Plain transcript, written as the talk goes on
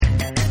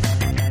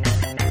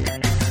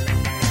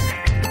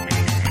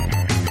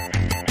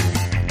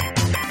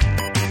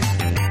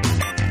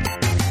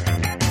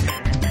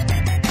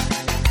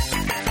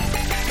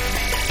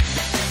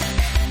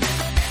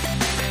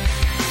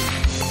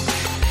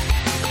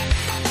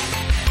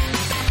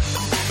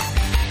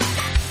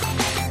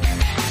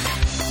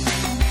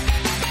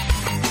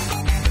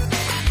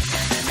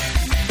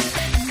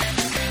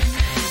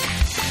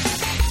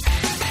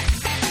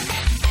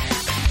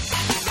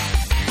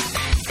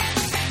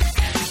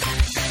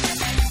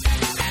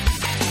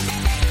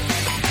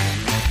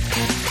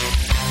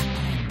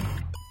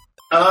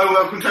Hello,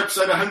 welcome to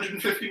episode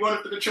 151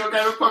 of the Mature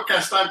Gamer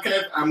Podcast. I'm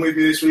Kev, and with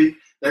me this week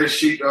there is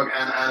Sheepdog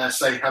and Anna.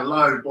 Say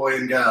hello, boy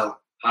and girl.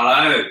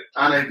 Hello.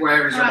 Anna,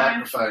 where is your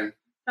microphone?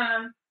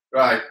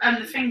 Right.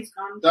 And the thing's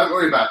gone. Don't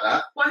worry about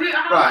that. Well,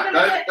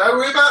 Don't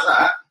worry about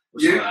that.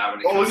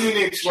 All you you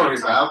need to worry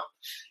about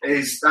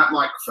is that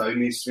microphone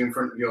needs to be in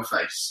front of your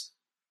face.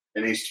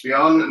 It needs to be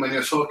on, and when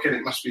you're talking,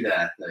 it must be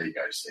there. There you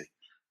go, see.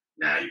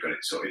 Now you've got it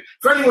sorted.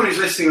 For anyone who's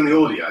listening on the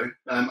audio,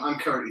 I'm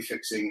currently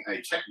fixing a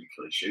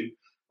technical issue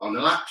on the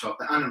laptop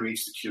that Anna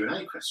reads the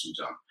Q&A questions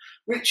on,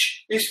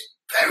 which is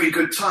very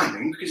good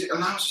timing because it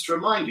allows us to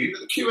remind you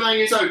that the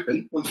Q&A is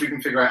open once we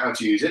can figure out how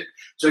to use it.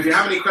 So if you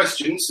have any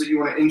questions that you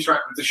want to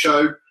interact with the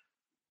show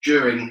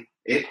during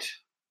the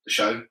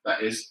show,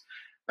 that is,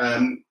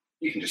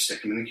 you can just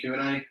stick them in the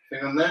Q&A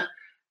thing on there,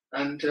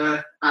 and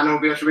Anna will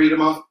be able to read them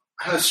off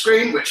her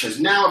screen, which has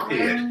now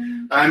appeared.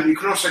 You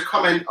can also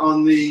comment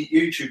on the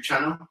YouTube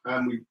channel.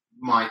 We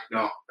might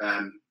not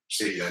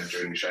see them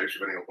during the show, because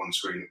we've only got one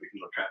screen that we can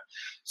look at.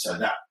 So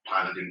that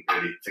plan I didn't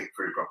really think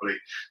through properly.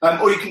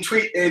 Or you can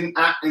tweet in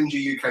at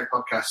MGUK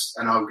Podcast,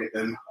 and I'll get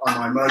them on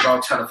my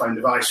mobile telephone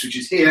device, which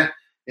is here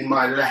in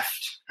my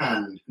left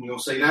hand. Can you all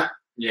see that?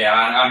 Yeah,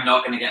 I'm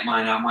not going to get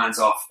mine's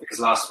off, because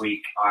last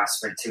week I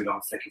spent too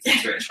long flicking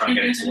through it trying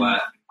to get it to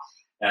work.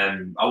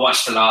 I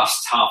watched the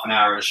last half an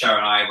hour of the show,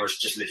 and I was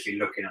just literally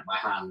looking at my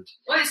hand.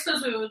 Well, it's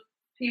because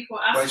people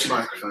were asking. Where's your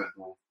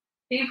microphone?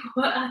 People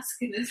were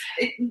asking us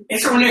things.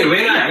 It's all new,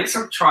 isn't it? It's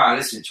all trial,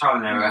 isn't it? Trial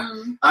and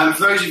error.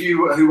 For those of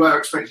you who were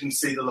expecting to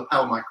see the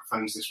lapel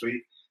microphones this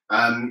week,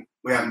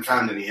 we haven't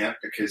found any yet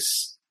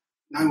because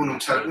no one will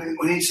tell.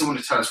 We need someone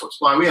to tell us what to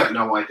buy. We have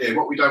no idea.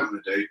 What we don't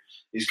want to do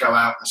is go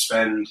out and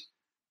spend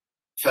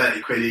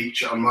 30 quid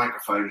each on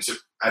microphones that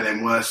are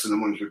then worse than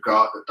the ones we've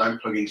got that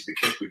don't plug into the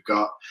kit we've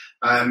got.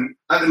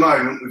 At the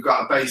moment, we've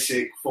got a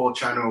basic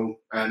 4-channel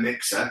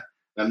mixer.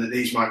 And that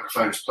these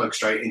microphones plug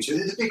straight into.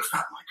 They're the big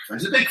fat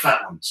microphones, the big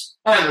fat ones.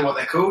 I don't know what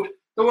they're called.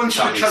 The ones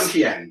with the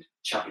chunky end.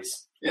 Chubbies.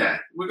 Yeah,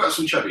 we've got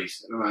some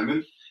chubbies at the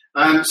moment.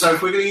 So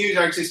if we're going to use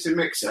our existing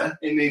mixer,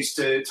 it needs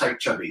to take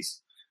chubbies.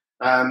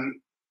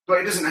 But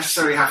it doesn't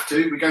necessarily have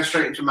to. We go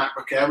straight into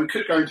MacBook Air. We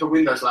could go into a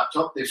Windows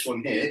laptop, this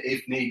one here,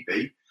 if need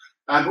be.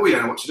 But we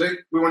don't know what to do.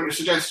 We want your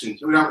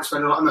suggestions. We don't want to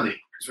spend a lot of money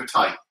because we're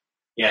tight.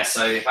 Yeah,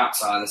 so if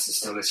Outsiders are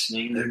still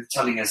listening, they're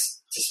telling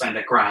us to spend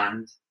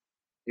 $1,000.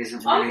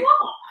 Isn't really... Oh,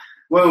 what?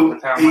 Well,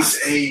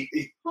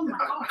 Oh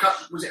my God.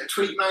 Was it a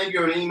tweet maybe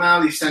or an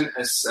email? He sent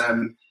us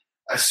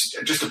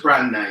just a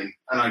brand name,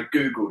 and I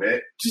googled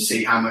it to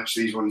see how much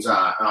these ones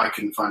are, and I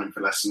couldn't find them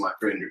for less than like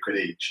 300 quid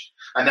each.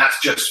 And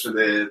that's just for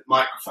the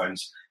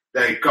microphones.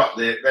 They've got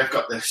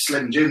the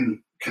Slim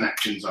Jim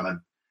connections on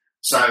them,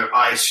 so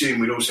I assume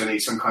we'd also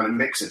need some kind of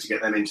mixer to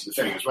get them into the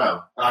thing as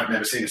well. I've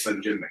never seen a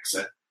Slim Jim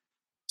mixer,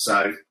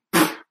 so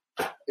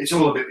it's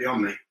all a bit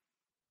beyond me.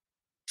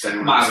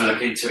 Might have a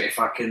look into it if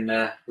I can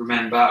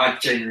remember. I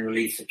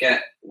generally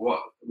forget what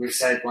we've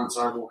said once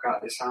I walk out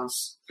of this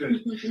house.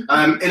 Good.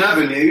 In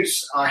other news,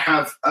 I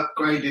have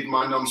upgraded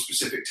my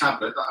non-specific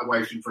tablet that I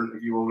waved in front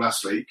of you all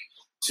last week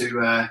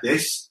to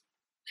this,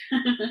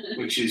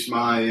 which is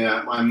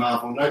my my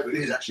Marvel notebook.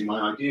 This is actually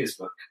my ideas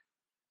book.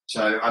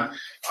 So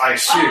I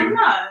assume... Oh,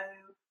 no.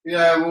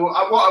 Yeah, well,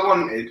 what I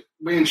wanted,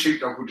 me and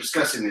Sheepdog were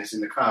discussing this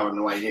in the car on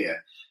the way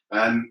here.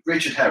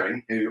 Richard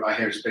Herring, who I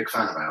hear is a big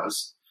fan of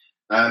ours,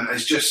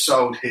 has just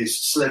sold his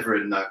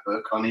Slytherin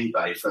notebook on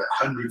eBay for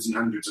hundreds and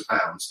hundreds of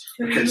pounds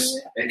because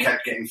it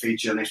kept getting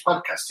featured on his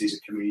podcast. He's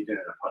a comedian and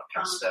a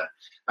podcaster.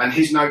 And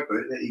his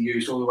notebook that he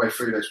used all the way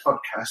through those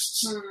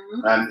podcasts,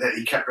 that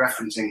he kept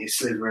referencing his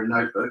Slytherin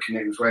notebook, and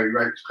it was where he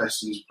wrote his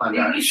questions and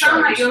planned out his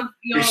shows. Like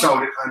he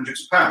sold it for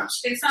hundreds of pounds.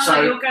 It sounds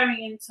like you're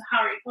going into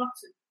Harry Potter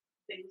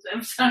things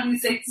every time you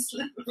say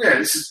Slytherin.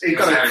 Yeah, he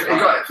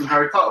got it from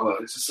Harry Potter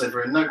World. It's a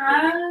Slytherin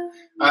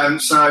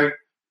notebook. So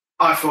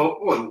I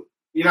thought, well,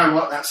 you know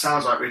what? That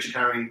sounds like Richard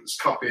Herring's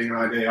copying an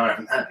idea I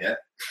haven't had yet.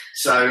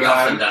 So he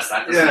often does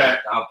that, doesn't he?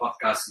 Our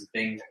podcasting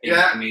thing, being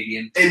a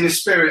comedian. In the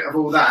spirit of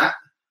all that,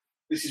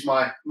 this is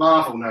my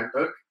Marvel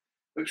notebook,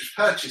 which was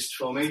purchased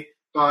for me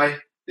by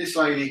this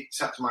lady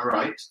sat to my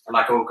right. And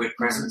like all good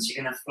presents,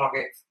 you're going to flog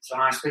it to a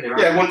nice bidder,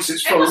 right? Yeah, once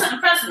it's full. It wasn't a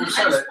present.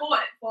 I just bought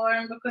it for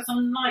him because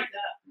I'm like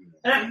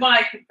that. I don't buy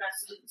him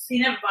presents. He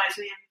never buys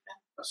me anything.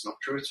 That's not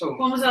true at all.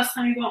 When was the last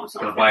time you bought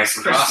something? Got to buy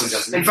some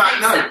glasses. In fact,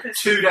 no.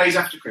 2 days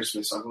after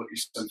Christmas, I bought you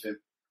something.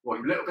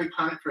 What, Little Big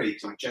Planet 3?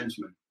 Because I'm a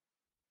gentleman.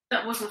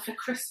 That wasn't for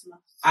Christmas.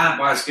 Anna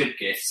buys good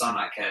gifts. I'm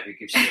like Kev, who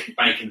gives you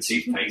bacon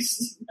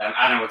toothpaste.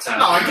 Anna will turn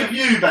No, I give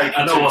you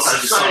bacon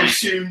toothpaste. So I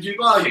assumed you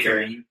like it.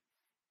 Are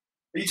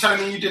you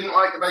telling me you didn't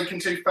like the bacon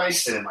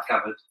toothpaste? Still in my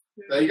cupboard.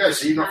 There you go.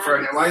 So you've not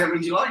thrown it away. That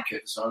means you like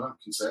it. So I'm not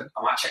concerned.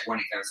 I might check when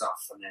it goes off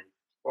and then...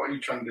 What are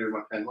you trying to do with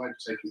my pen? Why are you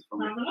taking it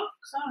from me? Have a look,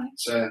 sorry.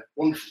 It's a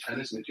wonderful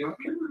pen, isn't it? Do you like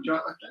it? Do you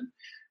like my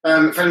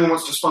pen? If anyone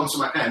wants to sponsor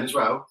my pen as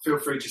well, feel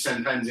free to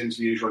send pens into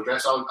the usual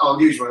address. I'll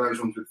use one of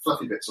those ones with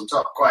fluffy bits on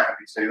top. Quite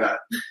happy to do that.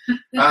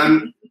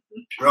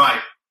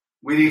 Right.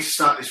 We need to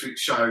start this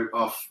week's show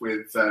off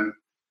with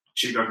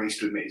Sheepdog needs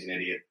to admit he's an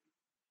idiot.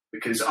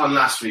 Because on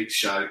last week's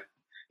show,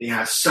 he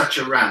had such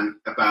a rant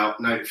about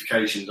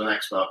notifications on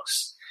Xbox.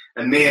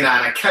 And me and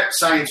Anna kept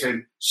saying to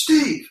him,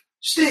 Steve,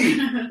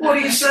 what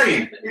are you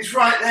saying? It's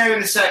right there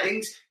in the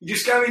settings. You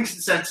just go into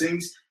the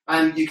settings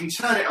and you can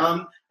turn it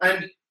on.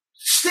 And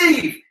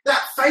Steve,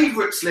 that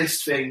favourites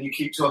list thing you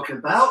keep talking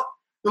about,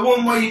 the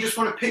one where you just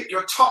want to pick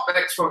your top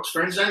Xbox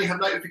friends and only have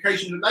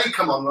notifications when they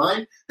come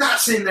online,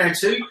 that's in there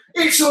too.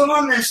 It's all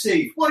on there,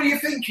 Steve. What are you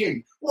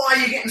thinking? Why are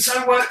you getting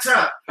so worked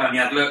up? If only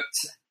I'd looked.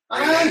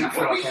 I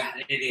feel like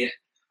an idiot.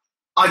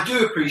 I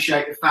do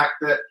appreciate the fact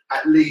that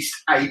at least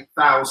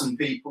 8,000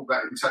 people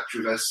got in touch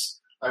with us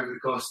over the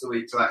course of the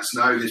week to let us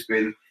know. There's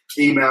been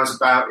emails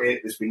about it.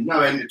 There's been no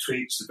end of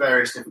tweets to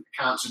various different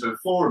accounts. There's been a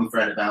forum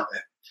thread about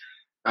it.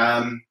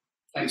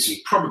 It's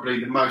probably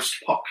the most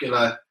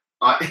popular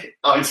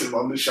item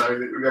on the show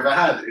that we've ever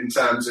had in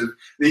terms of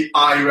the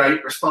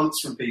irate response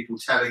from people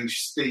telling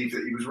Steve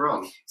that he was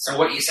wrong. So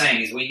what you're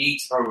saying is we need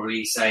to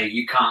probably say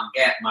you can't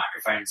get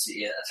microphones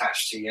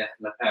attached to your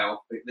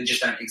lapel. They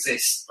just don't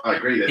exist. I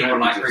agree. People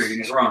like proving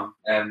us wrong.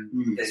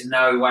 There's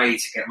no way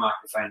to get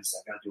microphones that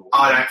are going to do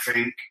all I that. don't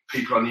think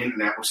people on the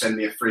internet will send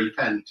me a free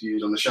pen to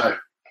use on the show.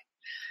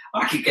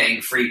 I keep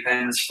getting free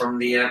pens from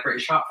the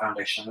British Heart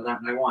Foundation. I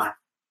don't know why.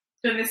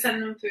 Do they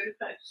send them through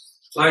the post?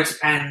 Loads of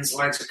pens,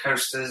 loads of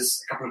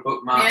coasters, a couple of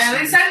bookmarks. Yeah,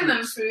 they send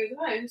them through the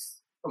post.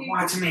 But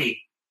why to me?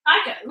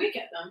 We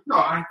get them.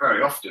 Not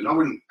very often. I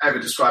wouldn't ever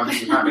describe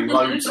this as having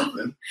loads of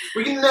them.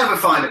 We can never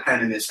find a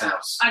pen in this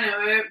house. I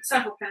know,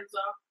 several pens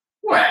are.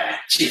 Where?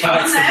 She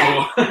hides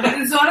the ball.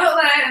 There's one up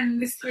there and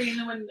there's 3 in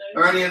the window.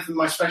 Are any of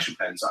my special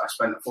pens that I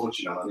spent a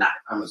fortune on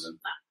Amazon?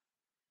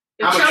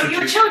 Your How much would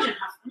your you- children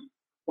have them.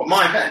 What,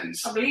 my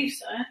pens? I believe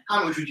so.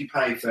 How much would you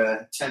pay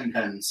for 10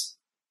 pens?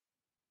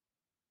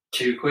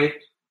 £2. £25.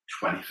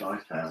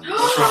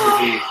 What's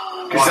wrong with you?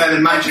 Because they're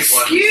the magic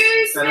ones.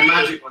 Excuse They're me? the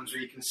magic ones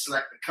where you can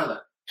select the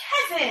colour.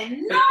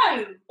 Kevin,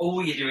 no!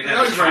 All you do is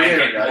That was try and a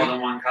get year ago. more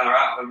than one colour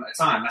out of them at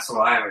a time. That's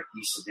what I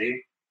used to do.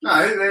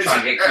 No, there's Try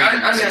and get green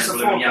and only has the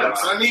blue and 4 yellow.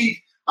 colours.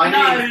 I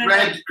need No.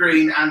 red,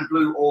 green and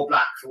blue or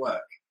black for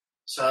work.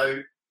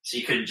 So So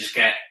you couldn't just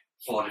get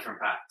 4 different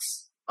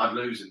packs. I'd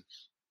lose them.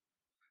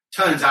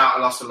 Turns out I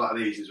lost a lot of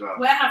these as well.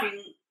 We're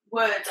having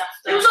words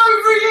after. It was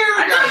over a year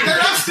I ago. don't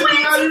That has to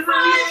be over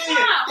a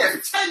year. £25. Yeah,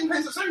 for 10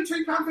 pence, that's only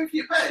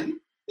 £2.50 a pen.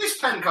 This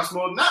pen costs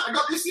more than that. I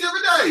got this the other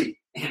day.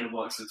 In a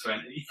box of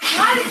 20.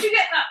 Why did you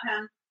get that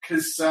pen?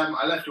 Because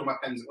I left all my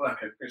pens at work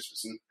over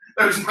Christmas and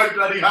there was no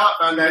bloody Heart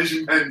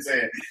Foundation pens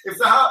here. If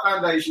the Heart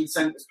Foundation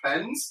sent us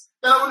pens,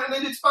 then I wouldn't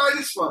have needed to buy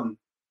this one.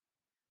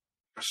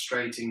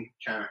 Frustrating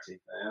charity.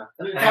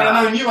 I didn't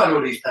know you had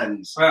all these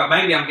pens. Well,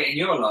 maybe I'm getting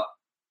you a lot.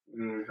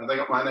 Have they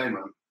got my name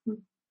on?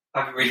 I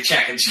haven't really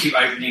checked. I just keep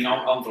opening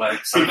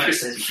envelopes. I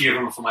noticed there's a few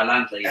of them for my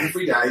landlady.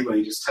 Every day when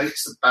he just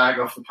takes the bag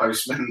off the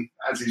postman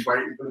as he's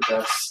waiting for the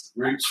bus,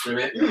 roots through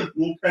it,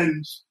 more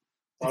pens.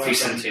 If you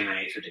send too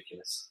many, it's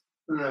ridiculous.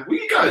 Were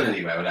you going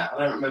anywhere with that?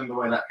 I don't remember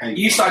where that came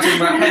You from. started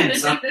talking about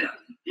pens. I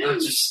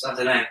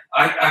don't know.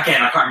 I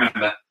can't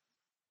remember.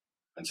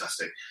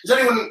 Fantastic. Has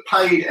anyone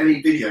played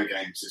any video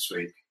games this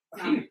week?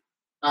 No.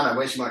 Anna,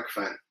 where's your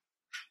microphone?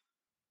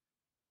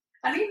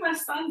 I think we're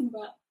standing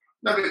back.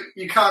 No, but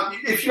you can't.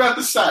 If you had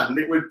the stand,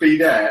 it would be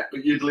there,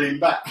 but you'd lean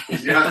back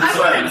because you had the I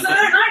stand.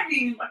 don't like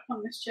leaning back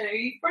on this chair.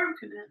 You've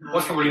broken it.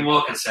 What's probably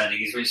more concerning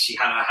is when she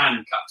had her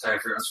hand cupped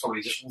over it, it was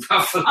probably just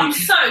ruffling. I'm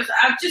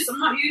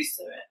not used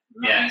to it.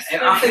 I'm not Yeah, used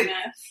to I think- doing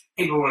this.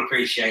 People will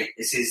appreciate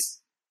this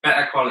is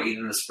better quality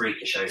than the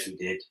Spreaker shows we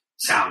did,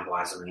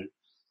 sound-wise, I mean.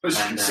 Plus,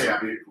 you can see our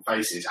beautiful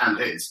faces and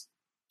his.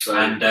 So,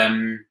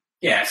 And,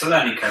 yeah, it's a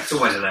learning curve. It's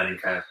always a learning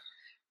curve.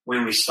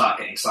 When we start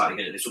getting slightly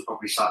good at this, we'll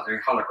probably start doing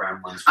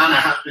hologram ones. Anna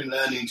has been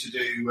learning to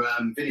do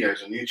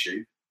videos on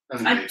YouTube.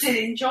 hasn't I she?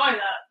 did enjoy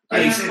that. Oh,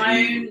 you Doing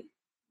said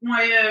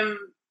my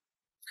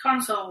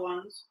console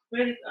ones. I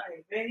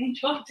really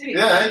enjoyed doing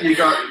Yeah, that.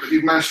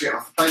 you've managed to get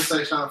off the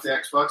PlayStation, off the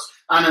Xbox.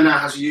 Anna now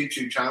has a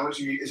YouTube channel. Is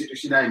it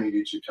just your name, your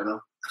YouTube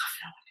channel?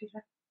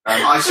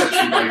 I searched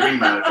for my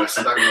email address.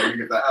 I don't really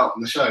give that out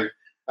on the show.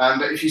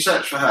 But if you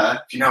search for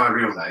her, if you know her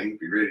real name, it'd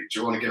be really. Do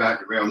you want to give out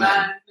your real No, name?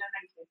 thank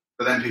you.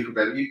 But then people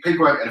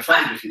won't get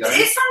offended if you don't.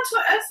 It's on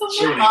Twitter somewhere.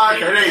 Surely. Ah,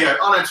 okay, there you go.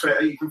 On her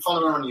Twitter, you can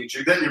follow her on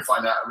YouTube. Then you'll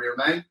find out her real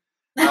name.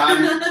 And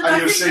I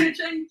you'll think see. they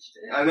changed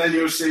it. And then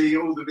you'll see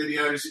all the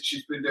videos that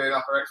she's been doing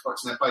off her Xbox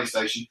and her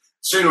PlayStation.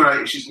 Sooner or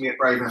later, she's going to get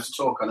brave enough to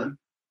talk on them.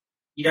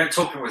 You don't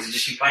talk about it,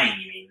 just you playing,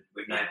 you mean?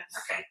 With no, Yes.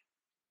 okay.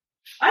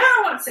 I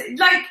don't know what to say.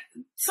 Like,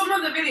 some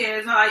of the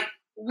videos are like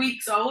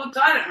weeks old.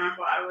 I don't remember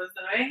what I was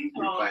doing.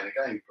 You're Or, playing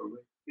a game, probably.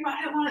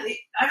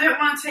 I don't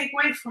want to take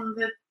away from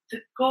the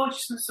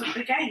gorgeousness of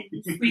the game.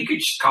 We could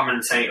just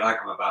commentate like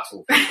I'm about to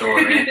walk through the door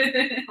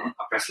here. I'll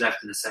press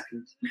left in a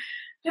second.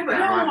 No, but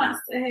no one wants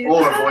to hear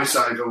Or a that.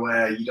 voiceover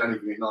where you don't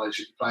even acknowledge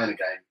that you're playing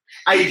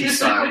a game. 80s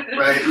style,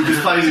 where he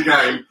just plays a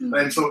game and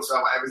then talks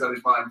about whatever's on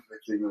his mind for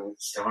 15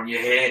 minutes. Still on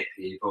your head,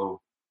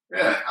 people.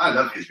 Yeah, I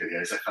love his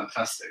videos. They're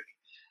fantastic.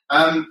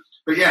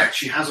 But yeah,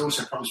 she has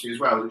also promised me as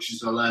well that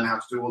she's going to learn how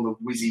to do all the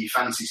whizzy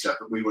fancy stuff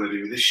that we want to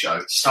do with this show.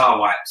 Star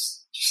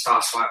wipes. Just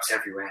star swipes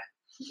everywhere.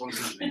 What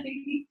does that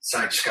mean? So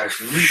it just goes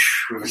whoosh,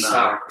 with a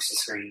star across the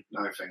screen.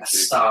 No, thank A you.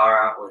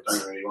 star outwards.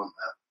 Don't really want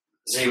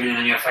that. Zooming in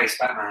on your face,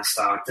 Batman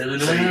star. So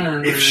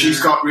if she's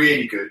got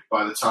really good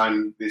by the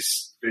time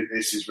this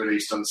is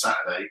released on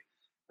Saturday,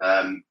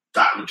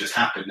 that would just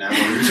happen now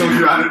when we're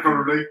talking about it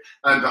probably.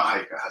 But I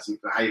hope it hasn't.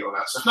 I hate all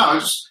that stuff. No, I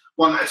just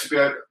want her to be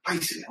able.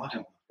 Basically, I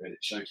don't want to edit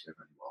show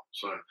together anymore.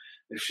 So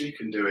if she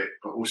can do it,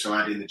 but also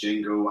add in the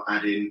jingle,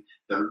 add in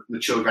the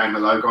Mature Gamer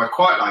logo, I'd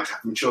quite like to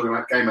have the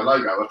Mature Gamer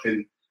logo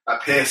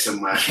up here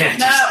somewhere. Yeah,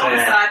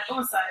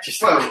 all side.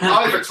 Well,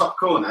 either top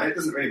corner, it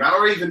doesn't really matter,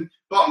 or even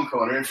bottom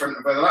corner in front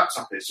of where the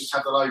laptop is. Just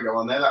have the logo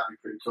on there, that'd be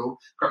pretty cool.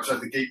 Perhaps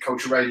have the Geek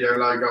Culture Radio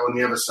logo on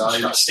the other side.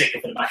 Just got a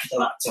sticker for the back of the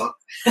laptop.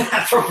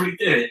 I'd probably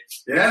do it.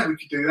 Yeah, we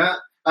could do that.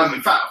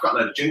 In fact, I've got a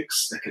load of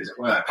Jinx stickers at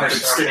work.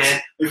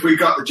 If we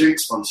got the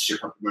Jinx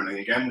sponsorship up and running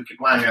again, we could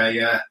wang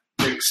a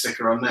Jinx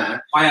sticker on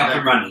there. By up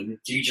and running,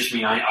 do you just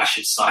mean I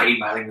should start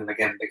emailing them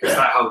again? Because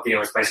that whole deal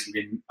has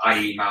basically been I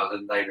email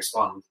them, they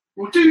respond.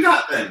 We'll do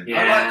that then.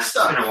 Yeah, I like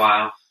stuff. It's been a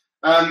while.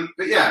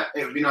 But yeah,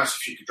 it would be nice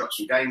if you could drop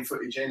some game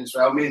footage in as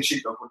well. Me and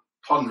Sheepdog were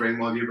pondering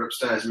while you were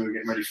upstairs and we were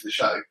getting ready for the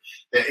show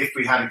that if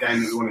we had a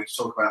game that we wanted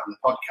to talk about on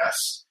the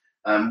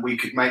podcast, we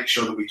could make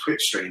sure that we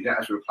Twitch streamed it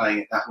as we were playing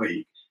it that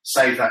week,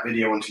 save that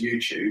video onto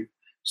YouTube,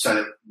 so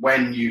that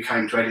when you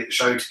came to edit the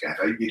show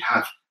together, you'd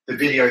have the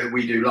video that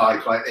we do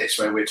live like this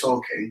where we're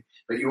talking,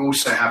 but you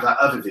also have that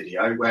other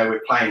video where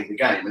we're playing the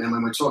game. And then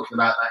when we're talking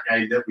about that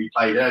game that we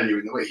played earlier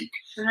in the week,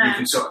 you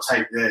can sort of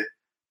take the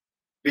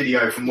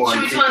video from one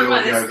and keep the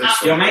audio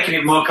this You're making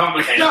it more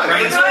complicated. No,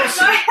 it's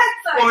awesome.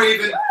 Or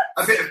even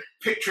a bit of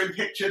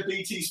picture-in-picture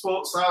BT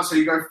Sports style, so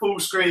you go full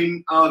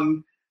screen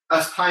on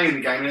us playing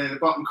the game, and in the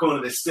bottom corner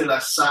there's still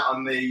us sat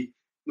on the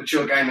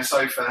Mature Gamer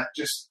sofa,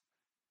 just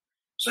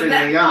spinning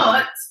a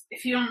yarn.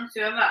 If you want to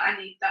do that, I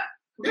need that.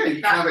 Yeah,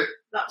 you can have it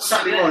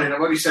Saturday morning. I've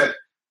already said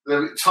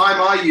the time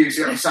I use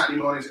it on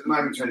Saturday mornings at the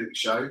moment to edit the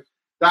show,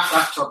 that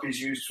laptop is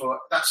used for,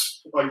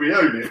 that's why we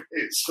own it,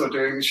 it's for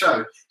doing the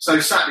show.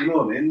 So Saturday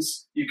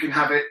mornings, you can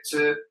have it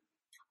to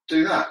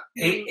do that.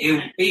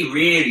 It'll be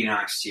really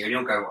nice to you, and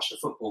you'll go watch the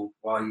football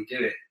while you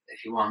do it,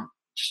 if you want,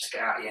 just to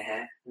get out of your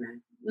hair.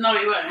 No,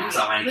 you won't. That's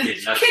how many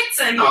kids. Kids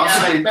are here. No,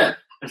 I'll stay in bed.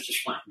 That's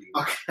just fine.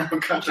 Okay,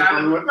 I'll catch up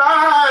on the one.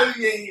 Oh,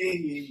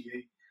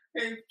 yeah.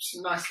 It's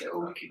a nice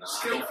little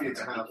skill for you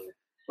to have.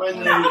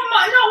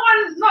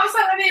 Not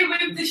Saturday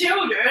with the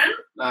children.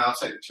 No, I'll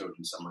take the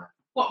children somewhere.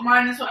 What,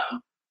 mine as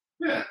well?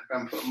 Yeah, go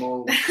and put them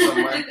all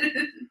somewhere.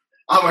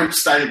 I won't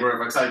stay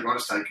wherever I take them. I'll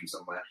just take them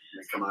somewhere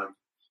and then come home,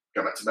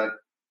 go back to bed.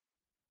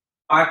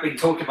 I've been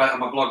talking about it on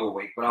my blog all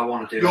week, but I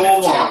want to do an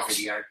FTL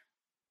video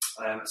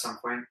at some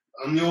point.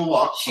 On your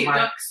what?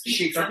 Sheepdog.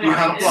 You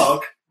have a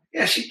blog?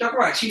 Yeah, Sheepdog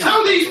Rights.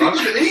 Tell these people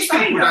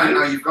don't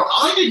know you've got.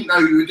 I didn't know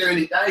you were doing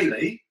it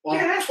daily. Or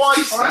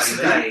twice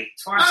a day.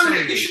 Twice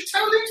daily. You should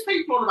tell these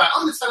people all about.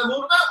 I'm going to tell them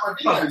all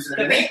about my videos.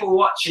 The people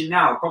watching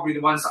now are probably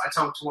the ones that I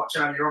told to watch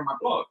earlier on my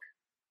blog.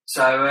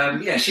 So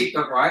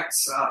Sheepdog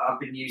Rights. I've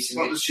been using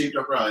What does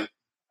Sheepdog write?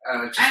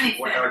 Just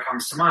whatever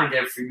comes to mind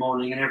every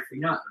morning and every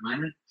night at the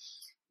moment.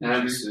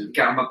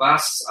 Get on my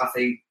bus. I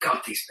think, God,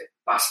 these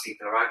bus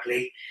people are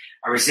ugly.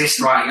 I resist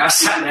writing. I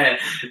sat there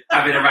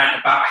having a rant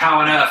about how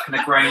on earth can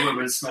a grown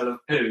woman smell of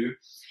poo,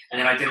 and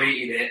then I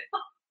deleted it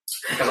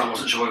because I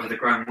wasn't sure whether the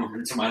grown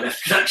woman to my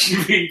left could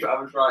actually read what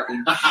I was writing.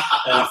 And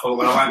I thought,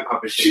 well, I won't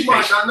publish it. She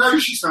might not know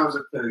she smells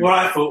of poo. What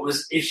I thought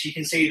was, if she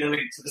can see the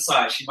link to the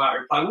site, she might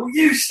reply, well,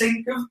 you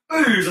stink of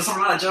booze, or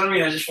something like that. Do you know what I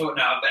mean? I just thought,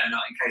 no, I better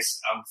not, in case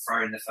I'm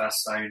throwing the first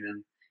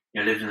stone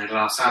and living in a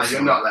glass house.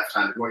 You're not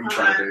left-handed. What are you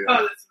trying to do?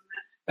 But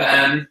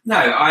no,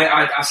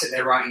 I sit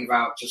there writing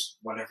about just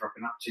whatever I've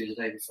been up to the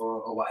day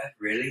before or whatever,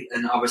 really.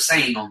 And I was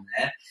saying on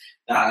there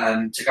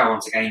that to go on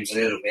to games a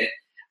little bit,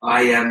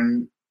 I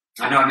know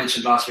I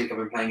mentioned last week I've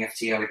been playing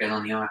FTL again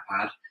on the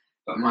iPad,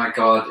 but my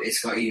God,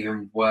 it's got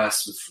even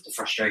worse with the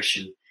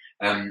frustration.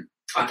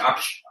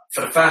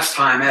 For the first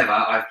time ever,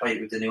 I've played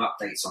it with the new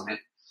updates on it.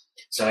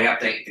 So they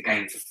updated the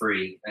game for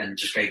free and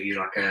just gave you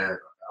like I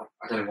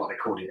don't know what they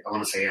called it. I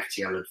want to say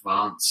FTL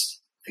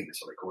Advanced. I think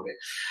that's what they called it.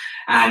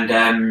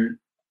 And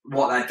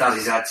what that does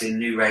is adds in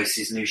new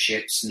races, new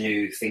ships,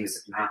 new things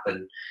that can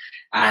happen.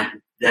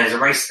 And there's a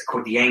race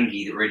called the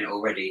Engi that were in it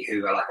already,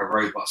 who are like a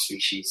robot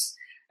species.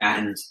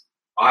 And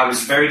I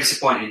was very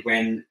disappointed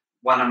when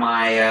one of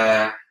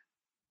my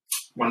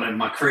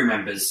crew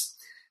members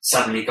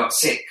suddenly got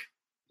sick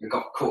and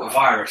got caught a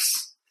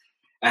virus.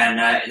 And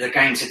the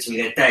game said to me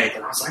they're dead,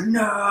 and I was like,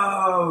 no!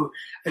 I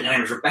think her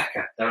name was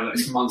Rebecca. There was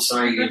this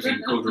monster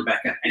agent called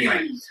Rebecca.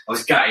 Anyway, I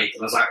was gutted,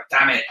 and I was like,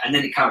 damn it. And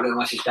then it came up with a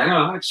message going,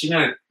 oh, actually,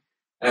 no.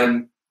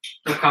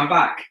 They'll come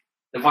back.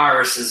 The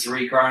virus has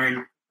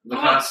regrown the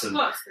person.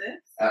 What's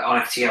this? On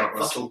FTL, it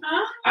was.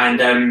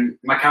 And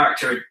my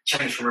character had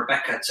changed from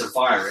Rebecca to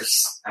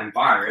Virus, and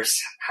Virus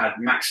had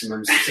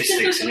maximum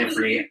statistics in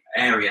every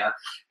area.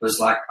 It was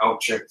like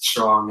ultra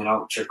strong and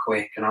ultra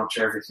quick and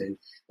ultra everything.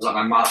 It was like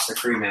my master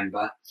crew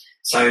member.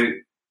 So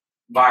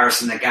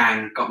Virus and the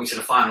gang got me to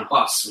the final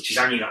boss, which is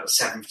only like the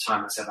 7th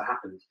time that's ever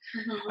happened.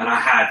 Mm-hmm. And I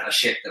had a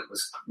ship that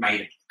was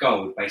made of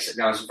gold,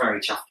 basically. I was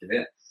very chuffed with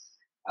it.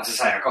 as I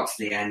say, I got to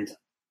the end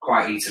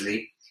quite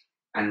easily,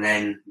 and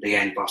then the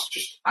end boss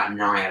just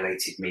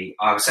annihilated me.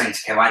 I was saying to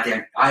Kev,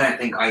 I don't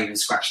think I even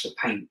scratched the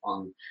paint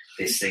on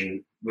this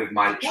thing with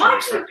my Why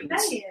choice do you weapons.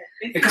 play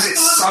it? Because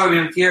it's so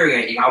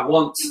infuriating. I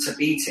want to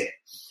beat it.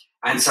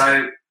 And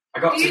so I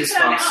got Do to you this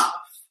turn it boss. off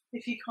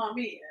if you can't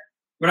beat it?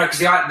 Well, no, because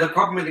the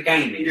problem with the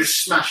game He is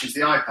just smashes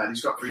the iPad.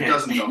 He's got 3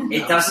 dozen of them.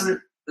 it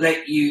doesn't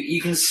let you.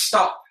 You can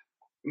stop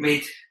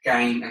mid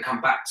game and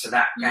come back to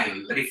that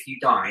game, but if you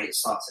die, it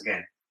starts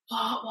again.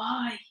 But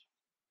why?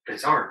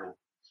 It's horrible.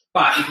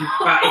 But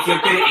if you're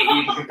good at it,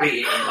 you can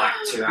complete it in like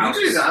 2 hours.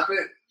 You do that, but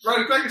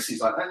Rogue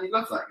Legacy's like that, and you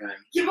love that game.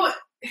 Yeah, but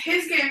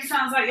his game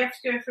sounds like you have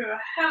to go through a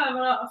hell of a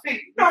lot of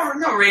things.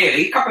 Not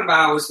really. A couple of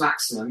hours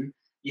maximum.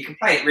 You can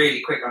play it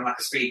really quick on like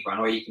a speed run,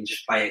 or you can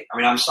just play it. I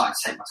mean, I'm starting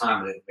to take my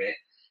time a little bit.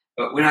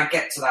 But when I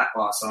get to that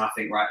boss and I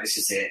think, right, this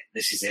is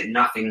it,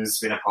 nothing's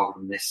been a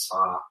problem this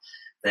far,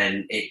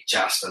 then it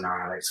just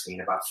annihilates me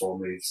in about 4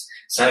 moves.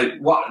 So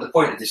what the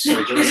point of this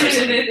story? Do you want to say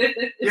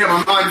something? Yeah,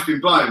 my mind's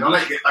been blown. I'll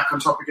let you get back on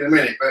topic in a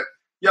minute, but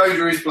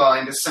Yoda is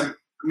blind has sent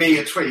me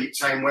a tweet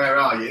saying, "Where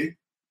are you?"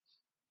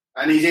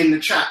 And he's in the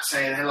chat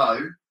saying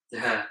hello.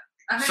 Yeah.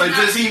 So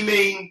does he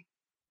mean,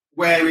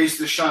 where is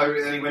the show?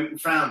 And then he went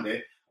and found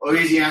it. Or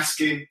is he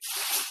asking,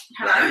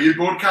 where are you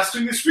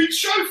broadcasting this week's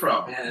show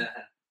from?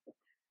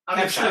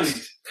 I'm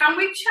intrigued. Can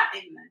we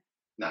chat in there?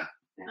 No.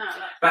 Oh,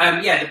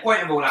 But the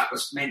point of all that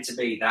was meant to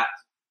be that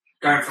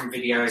going from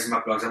videos and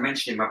my blogs, I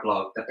mentioned in my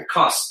blog that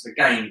because the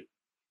game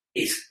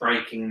is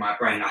breaking my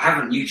brain, I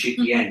haven't YouTubed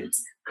the end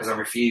because I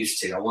refuse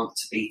to. I want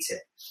to beat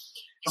it.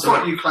 I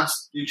thought you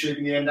classed YouTube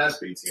in the end as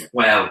beating it.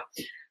 Well,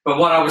 but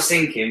what I was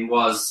thinking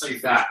was So you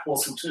that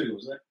Portal 2,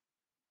 was it?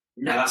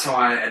 no, that's how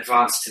I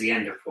advanced to the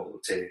end of Portal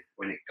 2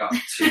 when it got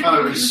to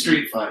Oh, it was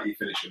Street Fighter you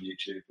finished on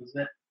YouTube,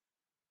 wasn't it?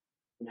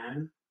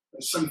 no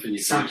There's something you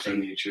finished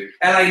on YouTube.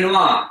 LA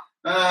Noire.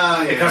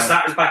 Ah, yeah. Because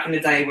that was back in the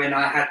day when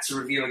I had to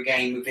review a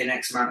game within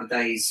X amount of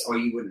days, or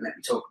you wouldn't let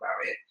me talk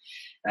about it.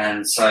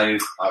 And so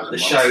I was a the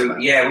monster, show,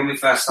 man. when we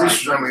first started,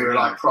 This was when we were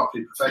like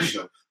properly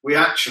professional. We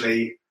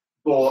actually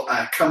bought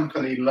a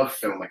company love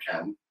film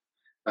account.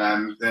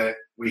 That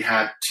we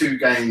had 2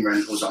 game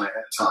rentals on it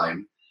at a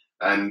time,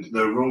 and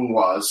the rule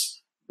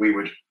was we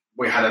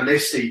had a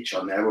list each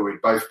on there where we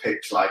both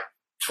picked like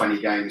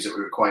 20 games that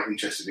we were quite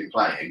interested in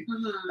playing,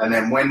 and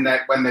then when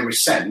they were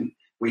sent,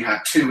 we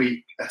had a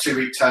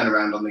 2-week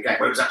turnaround on the game.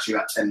 Well, it was actually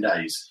about 10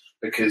 days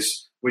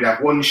because we'd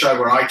have one show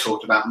where I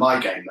talked about my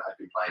game that I'd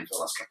been playing for the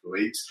last couple of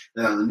weeks.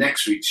 Then on the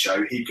next week's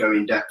show, he'd go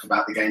in depth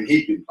about the game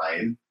he'd been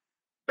playing.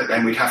 But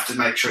then we'd have to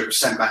make sure it was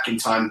sent back in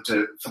time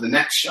for the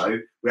next show.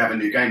 We have a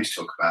new game to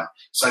talk about.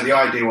 So the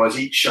idea was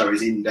each show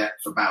is in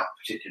depth about a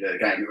particular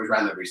game. It was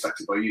randomly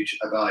selected by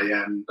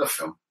the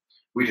film.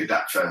 We did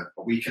that for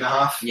a week and a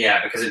half.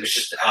 Yeah, because it was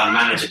just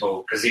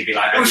unmanageable. Because he'd be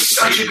like, It was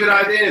such a good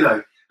idea,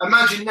 though.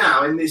 Imagine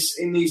now in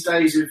these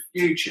days of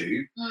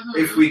YouTube,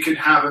 if we could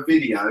have a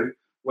video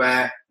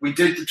where we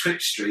did the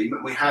Twitch stream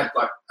and we had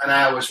like an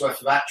hour's worth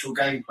of actual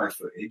gameplay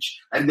footage,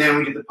 and then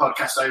we did the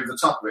podcast over the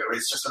top of it, where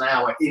it's just an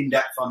hour in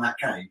depth on that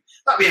game.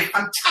 That'd be a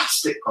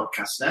fantastic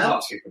podcast now.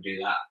 Lots of people do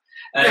that.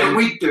 Yeah, but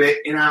we'd do it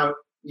in our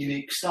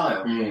unique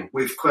style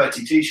with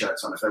QWERTY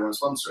t-shirts on if they want to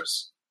sponsor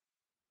us.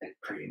 They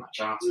pretty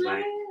much are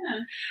today.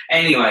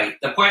 Anyway,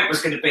 the point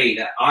was going to be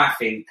that I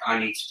think I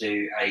need to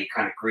do a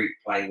kind of group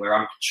play where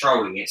I'm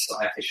controlling it so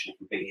I officially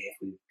complete it if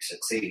we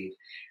succeed.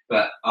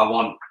 But I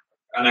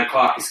know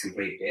Clark has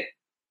completed it,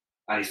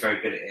 and he's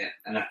very good at it,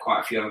 and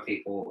quite a few other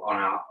people in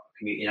our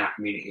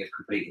community have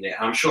completed it.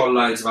 I'm sure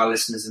loads of our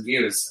listeners and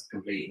viewers have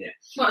completed it.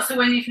 What, so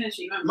when you finish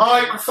it, you won't...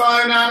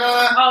 Microphone,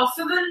 Anna! Oh,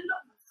 for the...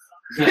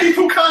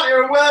 People can't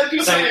hear a word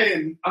you're So-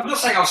 saying! I'm not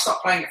saying I'll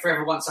stop playing it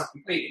forever once I've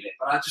completed it,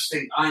 but I just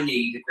think I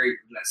need a group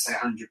of, let's say,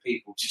 100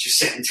 people to just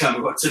sit and tell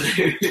me what to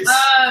do.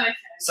 Oh, okay.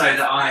 So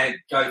that I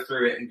go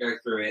through it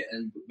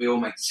and we all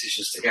make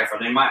decisions together.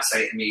 And they might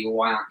say to me, well,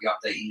 why aren't you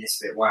updating this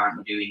bit? Why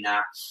aren't you doing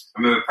that?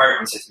 I remember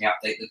Proton said to me,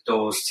 update the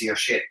doors to your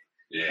ship.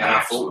 Yeah. And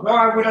I thought,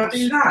 why would I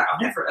do that?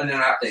 And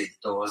then I updated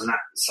the doors, and that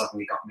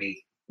suddenly got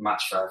me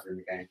much further in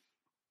the game.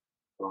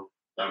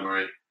 Don't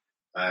worry.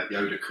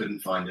 Yoda couldn't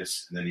find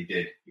us, and then he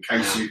did. In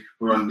case you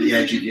were on the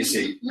edge of your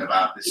seat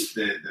about this,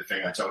 the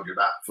thing I told you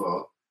about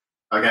before.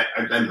 Okay,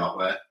 they're not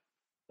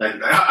there.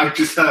 I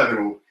just heard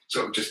them all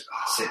sort of just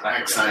Sit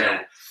back. exhale.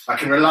 I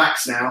can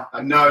relax now.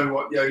 I know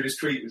what Yoda's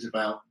tweet was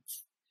about.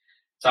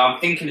 So I'm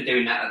thinking of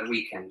doing that at the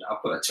weekend. I'll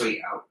put a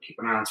tweet out, keep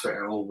an eye on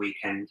Twitter all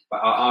weekend. But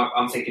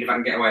I'm thinking if I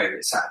can get away with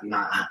it Saturday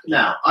night.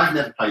 Now, I've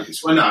never played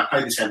this. Well, no, I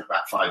played this game for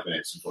about 5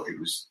 minutes and thought it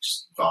was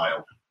just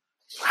vile.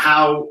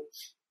 How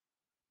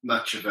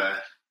much of a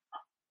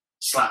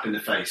slap in the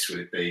face would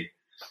it be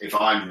if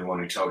I'm the one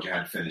who told you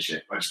how to finish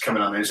it? I just come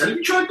in on there and say, have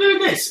you tried doing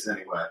this? And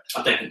then it worked.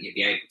 I don't think you'd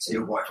be able to. Yeah,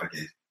 what if I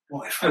did?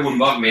 What if It wouldn't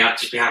bother me. I'd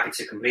just be happy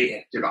to complete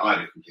it. did? I'd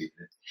have completed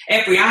it.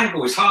 Every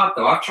angle is hard,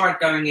 though. I've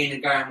tried going in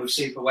and going with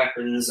super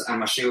weapons,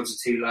 and my shields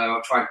are too low.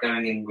 I've tried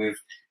going in with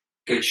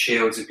good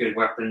shields and good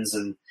weapons,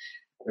 and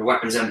The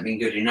weapons haven't been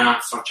good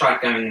enough. I've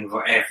tried going in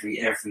for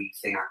everything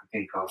I can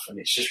think of, and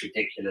it's just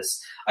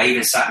ridiculous. I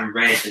even sat and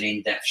read an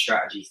in-depth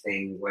strategy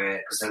thing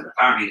because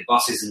apparently the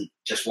boss isn't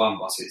just one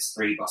boss; it's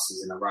 3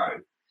 bosses in a row,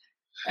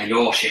 and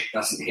your ship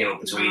doesn't heal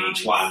between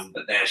each one,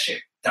 but their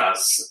ship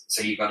does.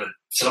 So you've got to.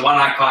 So the one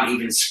I can't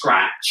even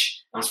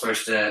scratch, I'm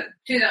supposed to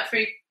do that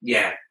 3.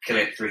 Yeah, kill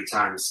it 3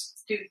 times.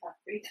 Do that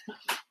 3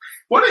 times.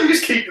 Why don't you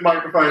just keep the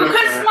microphone up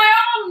Because there? my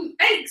arm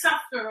aches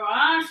after a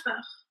while.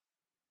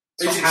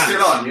 Is it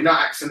still on? You're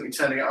not accidentally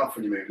turning it off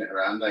when you're moving it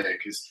around, are you?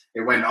 Because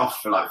it went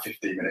off for like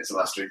 15 minutes of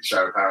last week's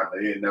show,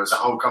 apparently, and there was a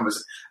whole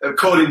conversation.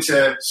 According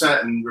to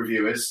certain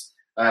reviewers,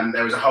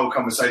 there was a whole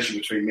conversation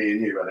between me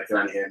and you where they could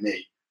only hear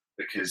me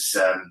because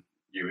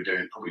you were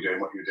probably doing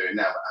what you were doing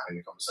now, but having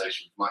a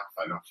conversation with the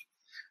microphone off.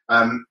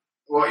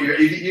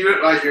 You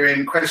look like you're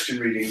in question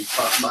reading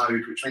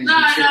mode, which means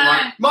you should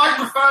like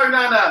microphone,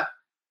 Anna.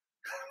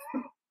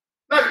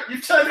 No,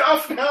 you've turned it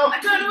off now. I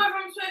don't know whether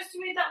I'm supposed to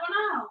read that one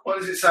out. What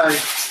does it say?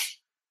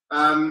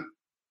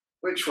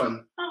 Which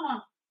one?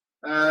 Oh.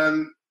 I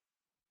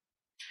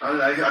don't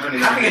know. I don't even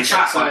know. Having a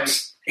chat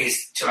box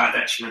is to our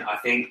detriment, I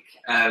think.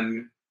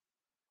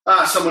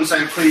 Someone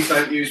saying, please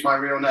don't use my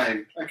real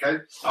name. Okay.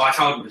 Oh, I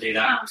told him to do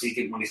that because he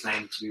didn't want his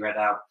name to be read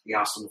out. He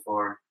asked on the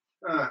forum.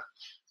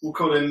 We'll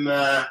call him...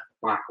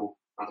 Michael.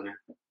 I don't know.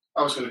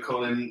 I was going to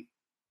call him...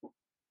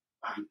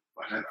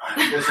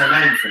 What's her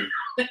name for him?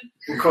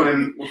 We'll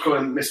call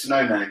him Mr.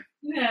 No Name.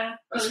 Yeah.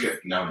 That's good.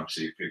 No one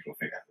obviously people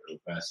think that's a real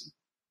person.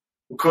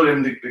 We'll call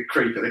him the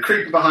creeper. The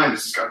creeper behind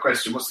us has got a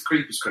question. What's the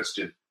creeper's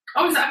question?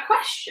 Oh, is that a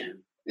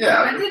question?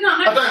 Yeah. I did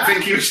not know. I don't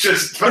think he was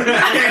just he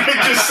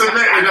just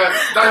submitted a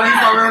don't use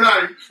my real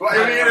name.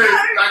 Whatever you do,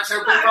 don't tell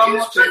people I'm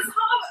watching.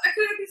 I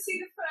couldn't even see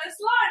the first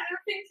line. I was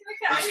thinking,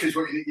 okay. That's because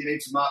you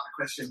need to mark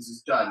the questions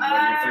as done when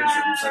you finish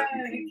them, so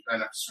you don't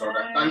have to scroll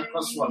down. Don't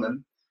cross one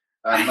them.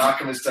 Mark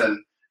them as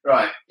done.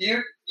 Right,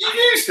 you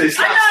used this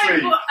last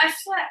week. But I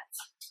slept.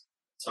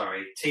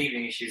 Sorry,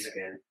 teething issues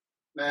again.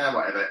 Nah,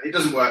 whatever. It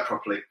doesn't work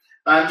properly.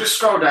 Just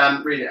scroll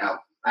down, read it out.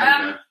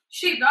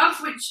 Sheepdog,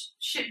 which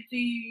ship do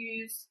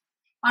you use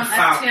on The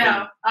Falcon.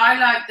 FTL? I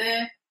like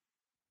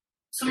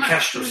the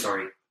Kestrel,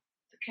 sorry.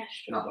 The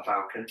Kestrel. Not the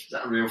Falcon. Is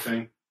that a real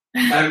thing?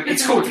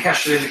 It's called the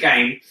Kestrel in the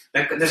game.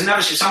 There's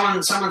another ship.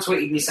 Someone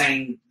tweeted me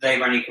saying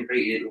they've only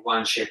completed it with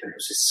one ship, and it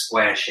was this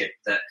square ship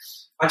that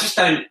I just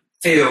don't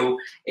feel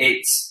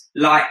it's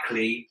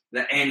likely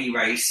that any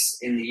race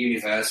in the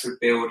universe would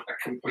build a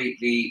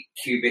completely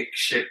cubic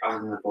ship, other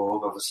than the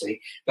Borg, obviously.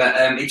 But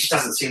it just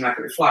doesn't seem like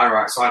it would fly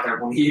right, so I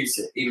don't want to use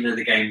it, even though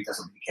the game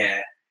doesn't really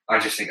care. I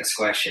just think a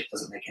square ship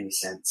doesn't make any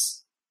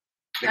sense.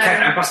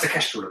 And plus the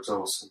Kestrel looks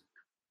awesome.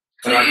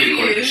 But I do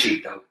call it the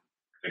Sheepdog.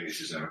 I think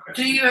this is another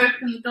question. Do you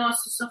open the doors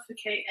to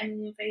suffocate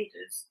any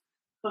invaders?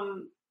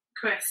 From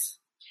Chris.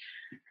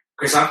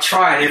 Because I've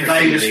tried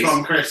everything. Invaders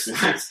from Chris.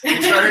 It's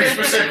very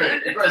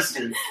specific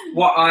question.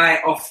 What I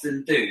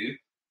often do,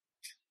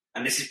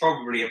 and this is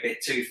probably a bit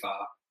too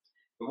far,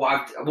 but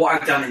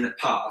what I've done in the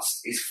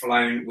past is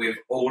flown with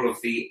all of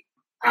the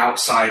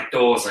outside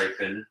doors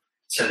open,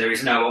 so there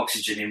is no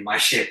oxygen in my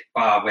ship,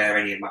 bar where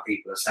any of my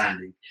people are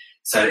standing.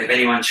 So if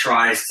anyone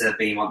tries to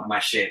beam onto my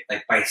ship,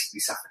 they basically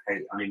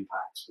suffocate on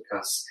impact,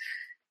 because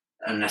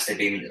unless they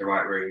beam into the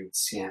right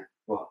rooms, yeah.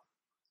 What?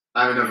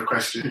 I have another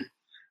question.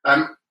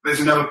 There's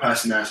another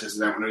person there who says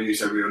they don't want to use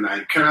their real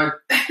name.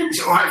 Is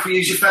it alright if we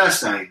use your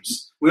first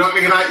names? We're not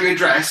going to give out your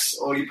address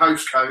or your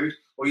postcode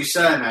or your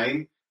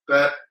surname,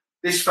 but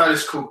this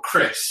fella's called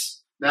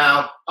Chris.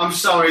 Now, I'm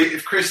sorry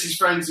if Chris is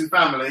friends and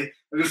family.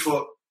 I just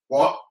thought,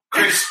 what?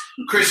 Chris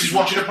is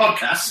watching a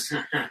podcast?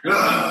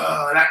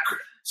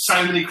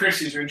 So many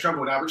Chris's are in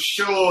trouble now, but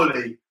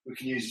surely we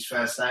can use his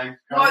first name.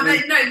 Well,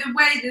 the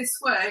way this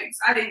works,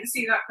 I didn't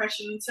see that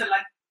question until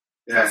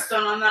just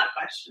done on that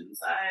question.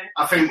 So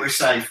I think we're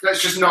safe.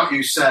 Let's just not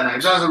use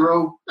surnames. As a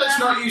rule, let's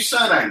not use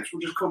surnames.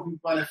 We'll just call people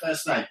by their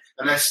first name.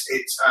 Unless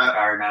it's a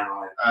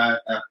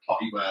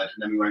potty word, and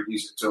then we won't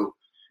use it at all.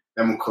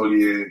 Then we'll call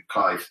you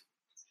Clive.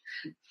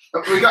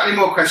 Have we got any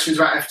more questions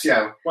about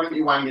FTL? Why don't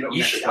you wang it up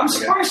next time? I'm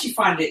surprised you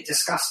find it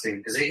disgusting,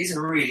 because it is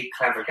a really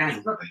clever game.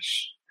 It's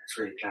rubbish. It's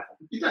really clever.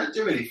 You don't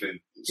do anything.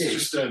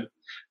 It's just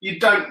you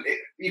don't.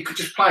 You could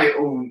just play it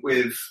all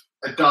with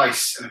a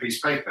dice and a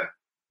piece of paper.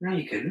 No,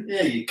 you couldn't.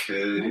 Yeah, you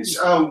could.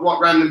 What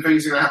random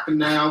things are going to happen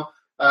now?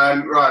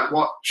 Right,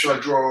 what should I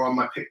draw on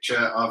my picture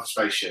of a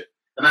spaceship?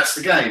 And that's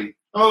the game.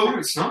 No,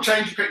 it's not.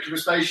 Change your picture of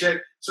a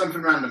spaceship,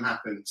 something random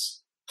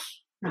happens.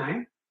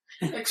 No.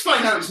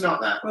 Explain how it's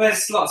not that. Well,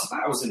 there's lots of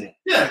battles in it.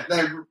 Yeah,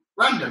 they're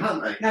random,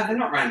 aren't they? No, they're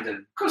not random.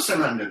 Of course they're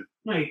random.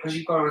 No, because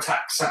you've got to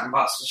attack certain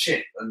parts of the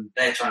ship, and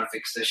they're trying to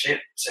fix their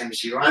ship, same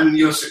as you are. And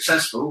you're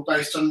successful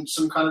based on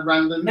some kind of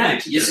random... No,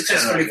 you're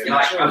successful if you,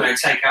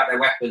 take out their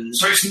weapons.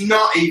 So it's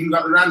not even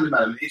got the random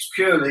element. It's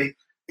purely...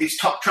 It's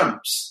top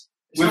trumps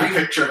with a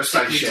picture of a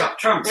spaceship. Top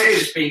trumps. It is.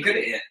 Just being good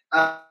at it.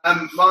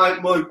 I've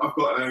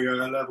got a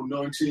level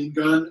 19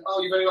 gun.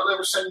 Oh, you've only got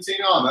level 17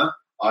 armour?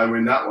 I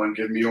win that one.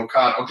 Give me your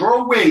card. I'll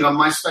draw a wing on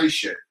my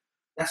spaceship.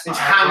 That's not it's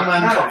how it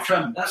Hangman works. top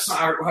trump. That's not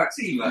how it works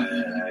either.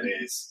 Yeah,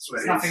 it is.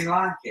 It's nothing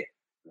like it.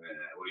 Yeah,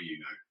 what do you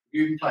know?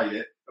 You even played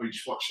it, or you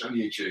just watched it on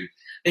YouTube?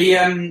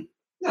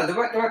 The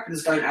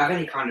weapons don't have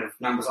any kind of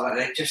numbers like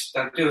that.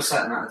 They'll do a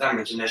certain amount of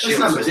damage, and their There's shields.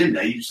 numbers in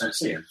there, you just don't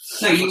see them.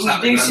 No,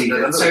 you do see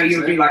them. under So the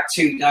you'll hood, do like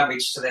 2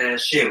 damage to their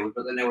shield,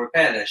 but then they'll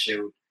repair their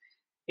shield.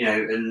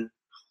 And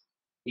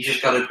you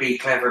just got to be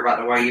clever about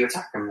the way you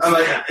attack them.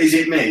 Is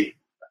it me,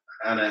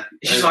 Anna?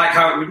 It's just like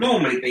how it would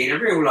normally be in a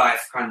real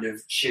life kind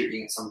of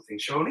shooting at something.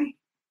 Surely,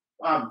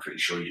 I'm pretty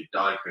sure you'd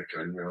die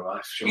quicker in real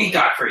life. Surely. you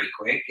die pretty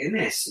quick in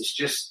this. It's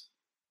just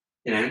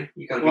you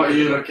got to. What are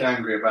you looking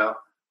angry about?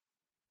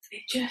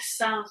 It just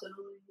sounds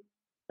annoying.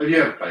 Have you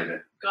ever played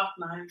it? God,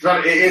 no.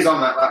 Right, it is on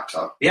that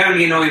laptop. The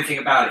only annoying thing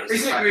about it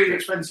is Isn't it really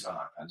expensive on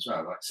iPad as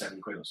well? Like £7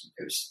 or something.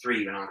 It was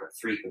 3 when I got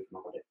 3 quid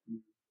when I got it.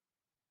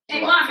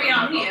 It might be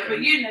on here,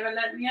 but you never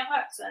let me have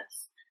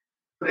access.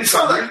 It's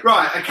not that,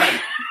 right, okay.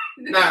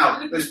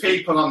 Now, there's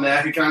people on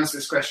there who can answer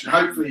this question,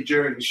 hopefully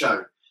during the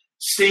show.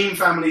 Steam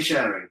family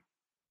sharing.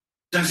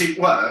 Does it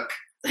work?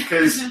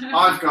 Because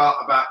I've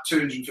got about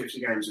 250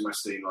 games in my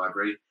Steam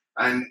library,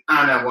 and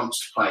Anna wants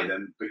to play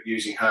them, but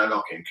using her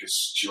login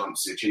because she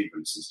wants the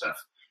achievements and stuff.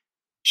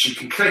 She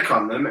can click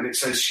on them, and it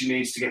says she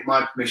needs to get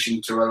my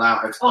permission to allow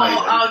her to play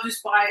them. I'll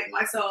just buy it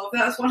myself.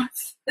 That's one of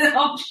the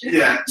options.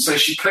 Yeah, so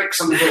she clicks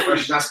on the bit where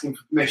she's asking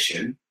for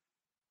permission.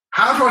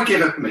 How do I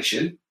give her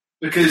permission?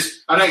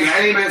 Because I don't get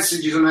any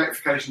messages or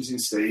notifications in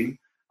Steam.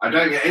 I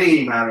don't get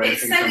any email or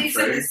anything come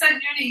through. It sent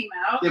you an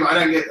email. Yeah, but I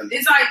don't get them.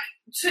 It's like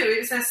 2.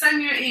 It says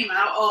send you an email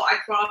or I'd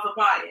rather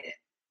buy it.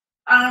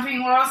 And I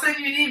think, well, I'll send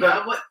you an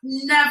email, but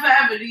never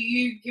ever do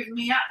you give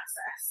me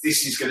access.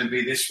 This is going to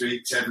be this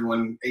week to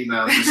everyone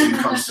emails us in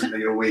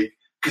constantly a week.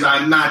 Because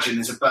I imagine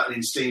there's a button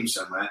in Steam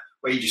somewhere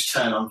where you just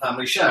turn on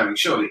family sharing,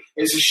 surely.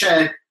 It's a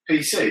shared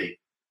PC.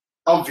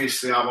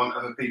 Obviously, I want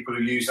other people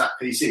who use that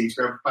PC to be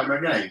able to play my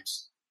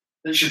games.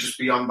 It should just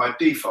be on by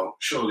default,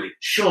 surely.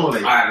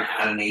 Surely. I haven't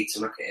had a need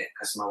to look at it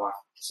because my wife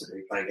doesn't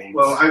really play games.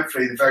 Well,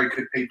 hopefully the very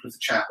good people of the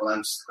chat will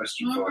answer the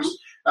question for us.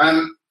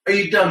 Are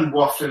you done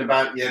waffling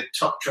about your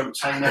Top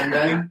Trumps Hangman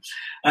game?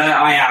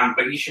 I am,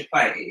 but you should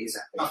play it. It is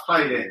epic. I've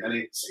played it, and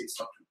it's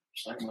Top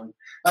Trumps Hangman.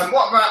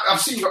 What about,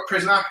 I've seen you've got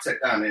Prison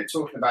Architect down there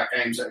talking about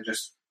games that are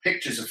just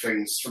pictures of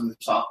things from the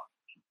top.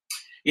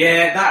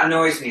 Yeah, that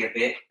annoys me a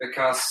bit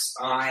because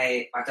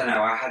I don't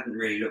know, I hadn't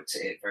really looked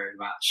at it very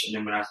much, and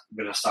then when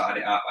I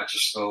started it up, I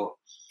just thought,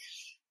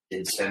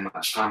 didn't spend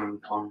much time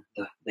on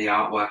the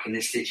artwork in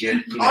this, did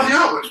you? The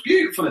artwork's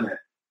beautiful, isn't it?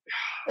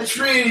 It's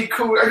really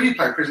cool. Have you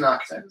played Prison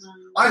Architect? No.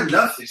 I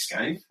love this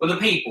game. Well, the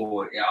people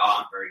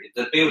aren't very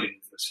good. The building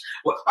was...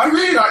 I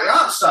really like the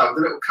art style,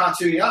 the little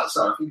cartoony art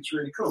style. I think it's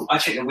really cool. I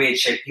think the weird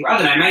shape people... I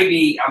don't know,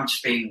 maybe I'm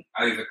just being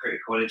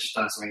overcritical. They've just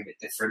done something a bit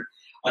different.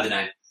 I don't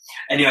know.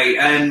 Anyway,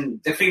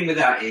 the thing with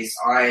that is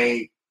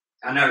I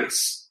know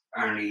it's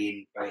only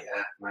in beta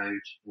mode.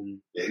 And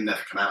It'll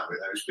never come out of it,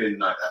 though. It's been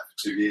like that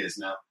for 2 years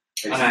now.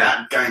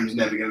 That game's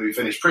never going to be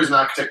finished. Prison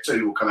Architect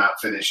 2 will come out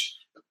finished,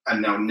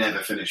 and they'll never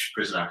finish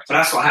Prison Architect. But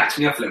that's what hacked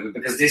me off a little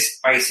bit, because this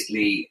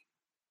basically...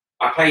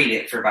 I played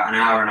it for about an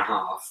hour and a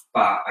half,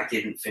 but I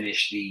didn't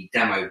finish the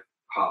demo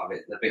part of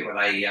it, the bit where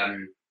they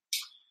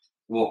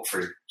walk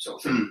through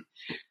sort of thing.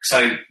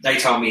 So they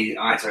told me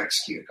I had to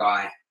execute a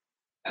guy,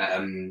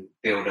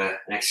 build an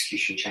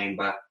execution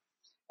chamber,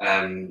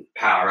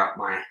 power up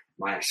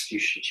my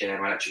execution chair,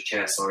 my electric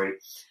chair, sorry.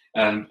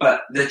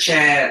 But the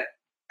chair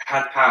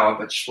had power,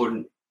 but just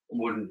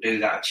wouldn't do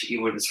that.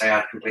 You wouldn't say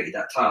I'd completed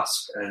that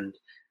task. And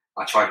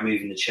I tried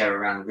moving the chair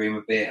around the room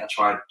a bit. I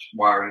tried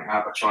wiring it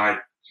up.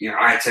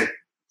 I had to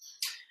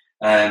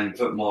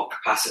put more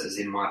capacitors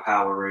in my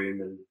power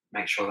room and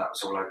make sure that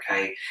was all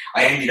okay.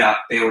 I ended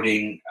up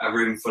building a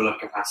room full of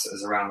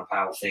capacitors around the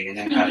power thing and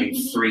then adding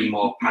 3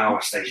 more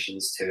power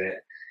stations to it.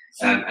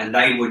 And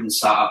they wouldn't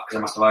start up because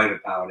I must have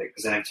overpowered it,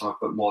 because then every time I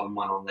put more than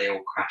one on, they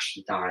all crashed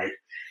and died. It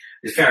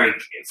was very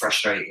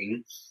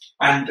frustrating.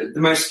 And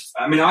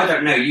I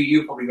don't know,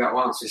 you probably got to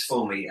answer this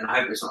for me, and I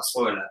hope it's not a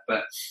spoiler,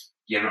 but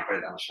I've not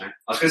played that much now.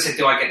 I was going to say,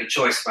 do I get the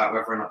choice about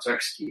whether or not to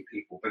execute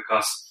people?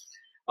 Because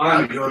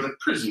you're the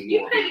prison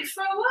You warden. played it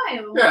for a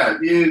while. Yeah,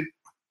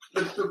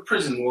 the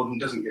prison warden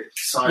doesn't get to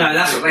decide. No,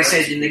 that's what they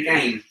said in the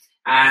game,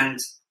 and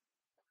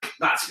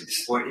that's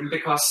disappointing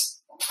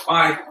because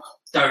I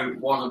don't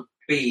want to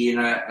be in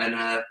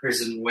a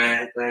prison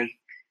where they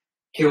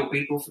kill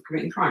people for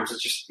committing crimes.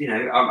 It's just,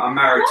 I'm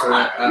married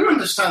to you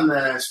understand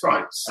their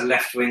sprites. a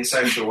left-wing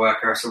social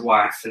worker as a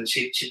wife, and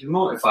she'd be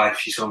mortified if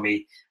she saw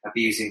me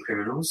abusing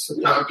criminals.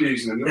 Not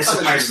abusing them. They're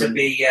supposed to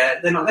be,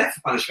 they're not there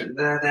for punishment,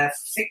 they're there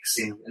for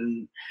fixing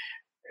and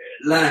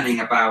learning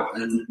about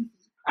and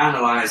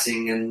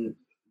analysing and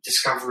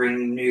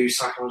discovering new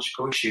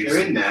psychological issues.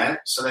 They're in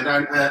there so they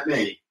don't hurt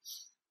me,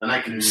 and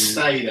they can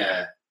stay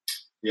there.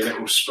 Your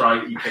little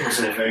spritey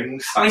pixel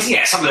things. I mean,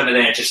 yeah, some of them are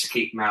there just to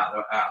keep them out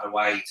of the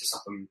way to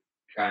stop them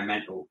going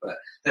mental, but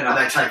they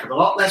take up a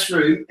lot less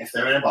room if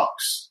they're in a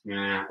box.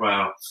 Yeah,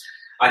 well,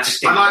 I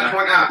just think... I'd like to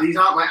point out, these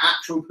aren't my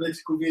actual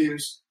political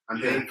views. I'm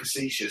being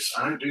facetious.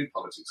 I don't do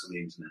politics on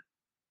the internet.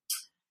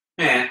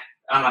 Yeah,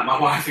 unlike my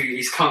wife, who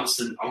is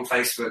constant on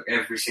Facebook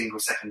every single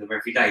second of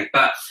every day.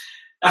 But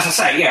As I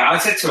say, yeah, I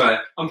said to her,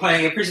 I'm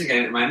playing a prison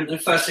game at the moment, and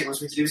the first thing it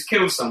wants me to do is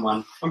kill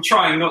someone. I'm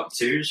trying not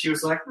to, and she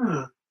was like,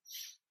 oh,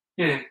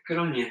 yeah, good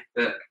on you.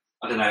 But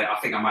I don't know, I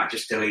think I might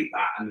just delete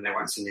that, and then they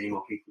won't send any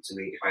more people to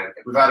me if I ever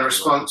get. We've had a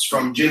response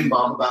from Jim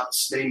Bob about the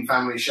Steam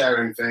family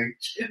sharing thing,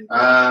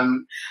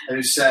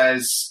 who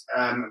says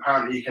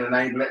apparently you can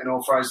enable it and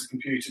authorise the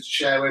computer to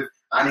share with,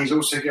 and he's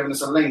also given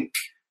us a link,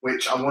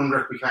 which I wonder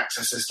if we can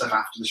access this stuff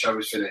after the show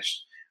is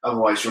finished.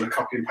 Otherwise, you want to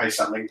copy and paste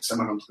that link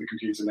somewhere onto the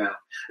computer now.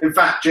 In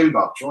fact, Jim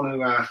Bob, do you want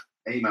to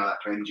email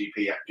that to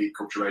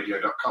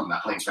mgp@geekcultureradio.com?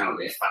 That link's going to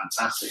be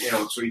fantastic.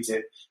 Yeah, or tweet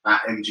it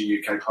at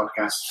MGUK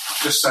Podcast,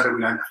 just so that we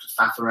don't have to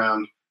faff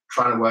around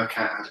trying to work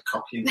out how to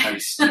copy and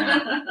paste.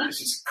 This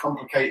is a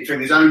complicated thing.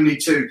 There's only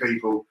 2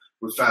 people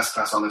with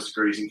first-class honours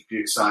degrees in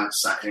computer science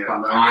sat here.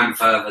 But I'm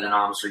further than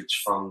arm's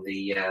reach from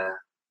the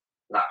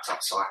laptop,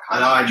 so I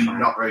can't. And I'm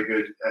not very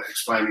good at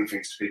explaining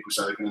things to people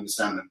so they can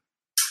understand them.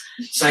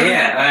 So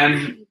yeah,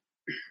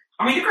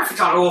 I mean the graphics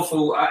aren't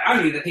awful.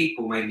 Only the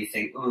people made me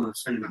think, oh, I'm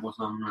spending a bit more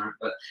time on that.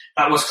 But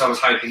that was because I was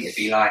hoping it'd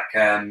be like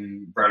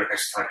Roller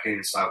Coaster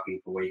Tycoon style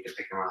people, where you could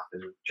pick them up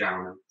and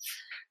drown them.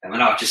 I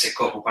know I've just said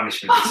corporal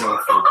punishment, it's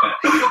awful,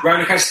 but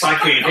Roller Coaster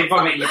Tycoon, if they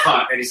vomit in your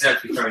park, they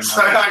deserve to be thrown out.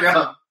 So hang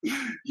on,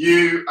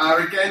 you are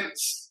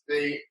against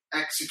the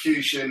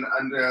execution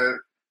under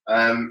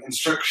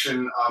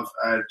instruction of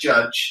a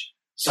judge,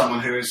 someone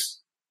who has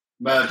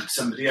murdered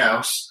somebody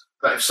else.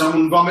 But if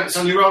someone vomits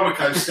on your roller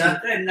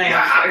coaster, then they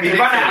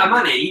run out of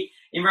money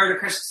in Roller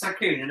Coaster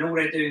Tycoon and all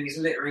they're doing is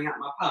littering up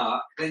my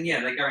park, then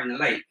yeah, they go in the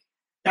lake.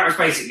 That was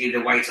basically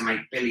the way to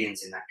make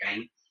billions in that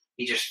game.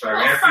 You just throw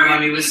every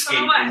money with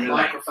skin in the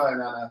lake.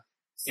 Microphone, Anna.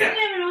 Yeah.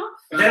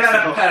 If they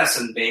had a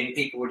person bin,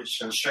 people would have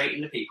just gone straight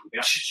in the people.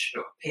 I should just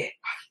build a pit.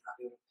 I think I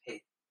built a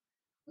pit.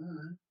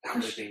 That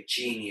would have been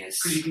genius.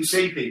 Because you can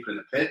see people in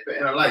the pit, but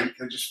in a lake,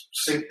 they just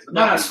sink to the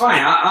bottom. No, that's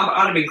fine.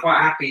 I'd have been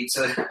quite happy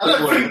to I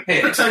don't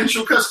think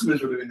potential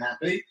customers would have been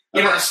happy.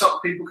 They might have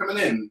stopped people coming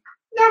in.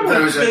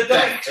 No, the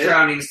deck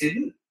drownings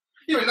didn't.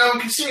 Yeah, but no one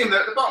can see them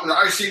at the bottom.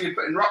 I assume they're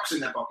putting rocks in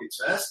their pockets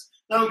first.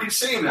 No one can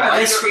see them. No,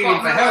 they're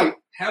screaming for help.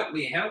 Help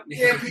me, help me.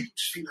 Yeah, people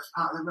just think that's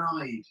part of the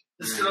ride.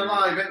 They're still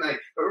alive, aren't they?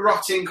 But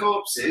rotting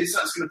corpses,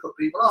 that's going to put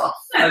people off.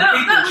 No, that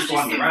would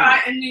just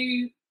invite a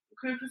new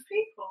group of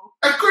people.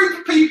 A group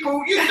of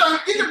people?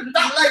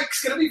 That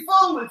lake's going to be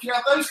full if you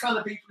have those kind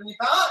of people in your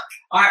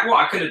park.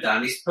 What I could have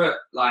done is put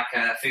like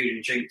a food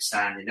and drink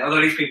stand in there.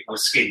 Although these people were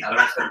skinned, I'd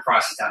have to put the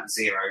prices down to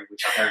 0,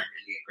 which I don't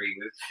really agree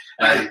with.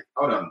 Hey,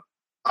 hold on.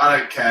 I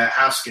don't care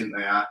how skint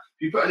they are.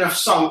 If you put enough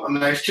salt on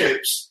those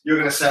chips, you're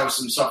going to sell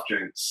some soft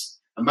drinks.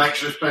 And make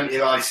sure there's plenty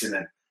of ice in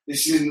it.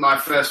 This isn't my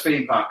first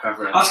theme park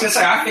cover. I was going to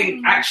say, I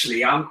think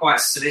actually I'm quite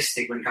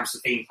sadistic when it comes to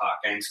theme park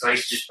games, because I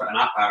used to just put an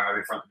up arrow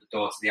in front of the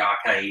door to the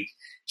arcade,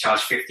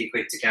 charge 50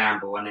 quid to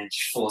gamble, and then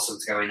just force them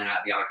to go in and out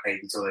of the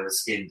arcade until they were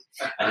skinned.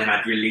 And then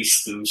I'd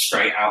release them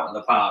straight out of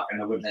the park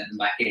and I wouldn't let them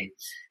back in.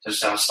 So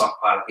just have a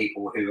stockpile of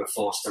people who were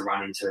forced to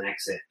run into an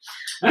exit.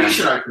 We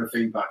should open a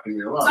theme park in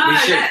real life. No, we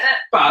should.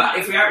 But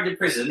if we opened a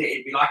prison,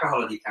 it'd be like a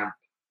holiday camp.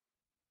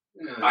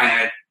 Yeah. I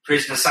had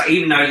prisoners,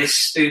 even though this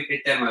stupid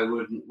demo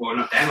wouldn't, well,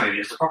 not demo,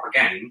 it's a proper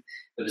game,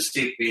 but the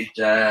stupid,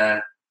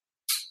 I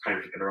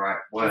can't think of the right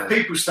word. If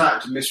people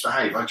started to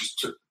misbehave, I just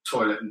took the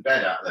toilet and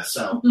bed out of their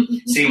cell.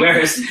 See,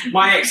 whereas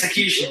my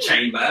execution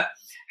chamber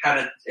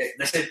had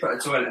they said put a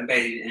toilet and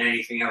bed in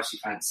anything else you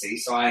fancy,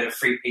 so I had a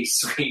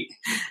 3-piece suite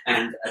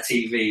and a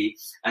TV,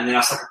 and then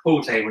I stuck a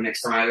pool table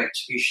next to my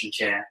electrocution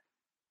chair.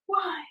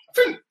 Why? I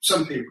think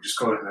some people just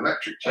call it an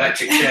electric chair.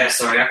 Electric chair,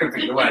 sorry, I couldn't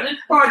think of the word.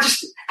 Well,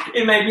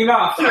 it made me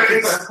laugh. Yeah,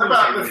 it's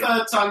about the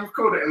third time you've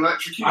called it an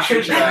electrocution I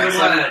couldn't chair. think of the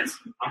word.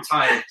 I'm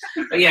tired.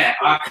 But yeah,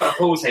 I put a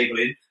pool table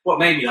in. What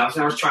made me laugh was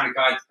when I was trying to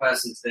guide the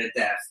person to their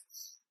death.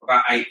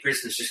 About 8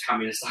 prisoners just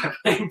come in and start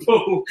playing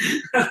pool.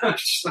 I was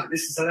just like,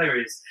 this is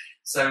hilarious.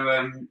 So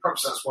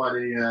perhaps that's why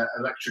the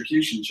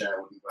electrocution chair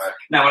wouldn't work.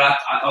 No, well,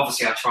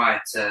 I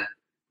tried to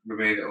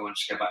remove it all and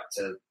just go back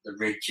to the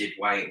rigid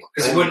way.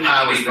 Because it wouldn't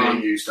let me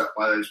being used up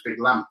by those big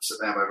lamps that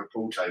they have over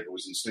pool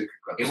tables and snooker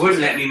clubs. It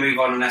wouldn't let me move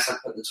on unless I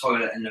put the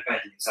toilet and the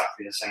bed in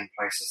exactly the same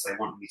place as they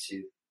want me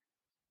to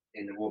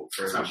in the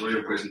walkthrough. That's how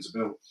real prisons are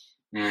built.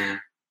 Yeah.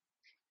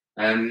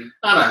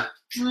 Anna,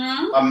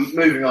 I'm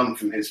moving on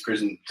from his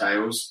prison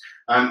tales.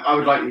 I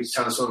would like you to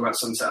tell us all about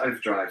Sunset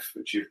Overdrive,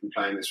 which you've been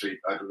playing this week,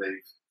 I believe.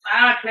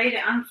 I played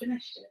it and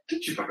finished it.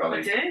 Did you, by golly?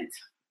 I did.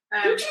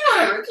 Did you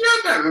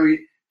know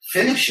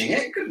finishing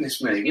it?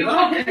 Goodness me. You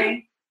were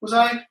cooking. Was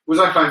I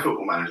playing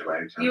Football Manager by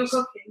any chance? You were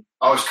cooking.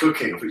 I was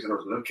cooking. I thought you said I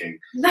was looking.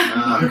 No.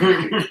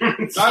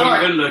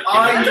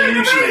 I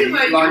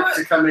usually like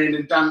to come in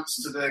and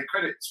dance to the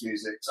credits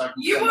music. So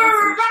you were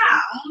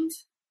around.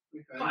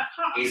 Okay. But I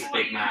can't He's a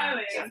big man.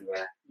 doing. He's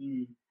everywhere.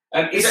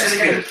 Is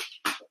it any good?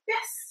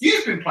 Yes.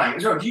 You've been playing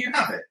as well. Do you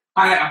have it?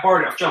 I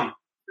borrowed it off John.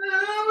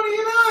 What do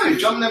you know?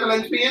 John never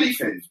lends me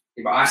anything.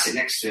 Yeah, but I sit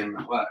next to him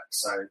at work,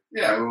 so...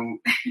 Yeah, well,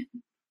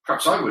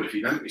 perhaps I would if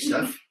you lent me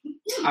stuff.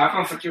 I've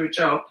offered you a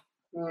job.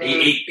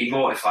 He'd be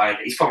mortified.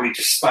 He's probably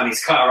just spun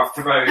his car off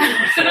the road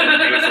and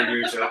offered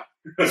you a job.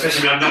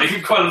 Especially when I'm not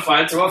even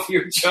qualified to offer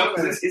you a job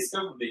because it's his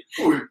company.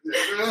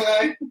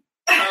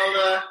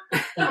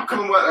 I'll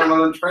come and work there on my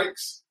lunch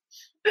breaks.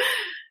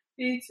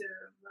 Me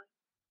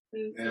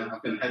too. Yeah,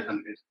 I've been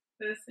headhunted.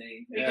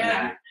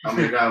 Again. I'm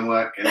going to go and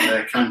work in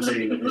the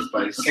canteen at this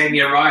place. Gave me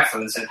a rifle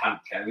and said hunt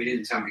care. We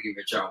didn't tell me to give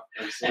you a job.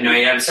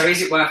 Anyway, so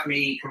is it worth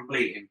me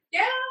completing?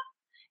 Yeah.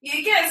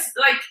 You guess,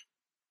 like,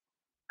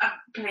 I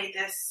played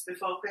this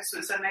before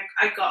Christmas and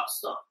I got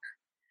stuck.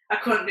 I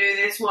couldn't do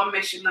this one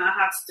mission that I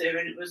had to do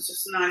and it was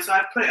just annoying. So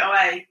I put it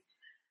away.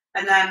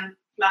 And then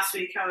last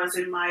week I was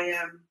in my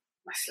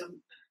my slump.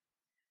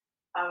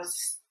 I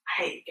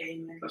hate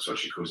gaming. That's what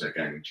she calls her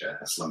gaming chair,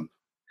 a slump.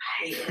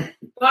 I hate it.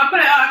 But I put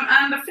it on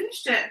and I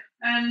finished it.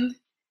 And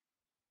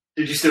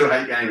did you still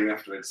hate gaming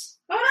afterwards?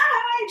 oh no,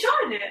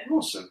 I enjoyed it.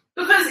 Awesome.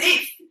 Because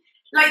it,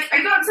 like,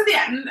 I got to the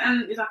end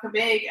and it was like a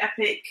big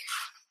epic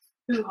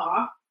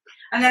hoo-ha.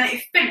 And then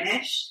it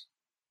finished.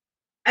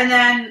 And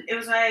then it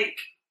was like,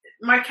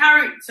 my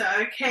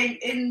character came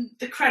in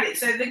the credits.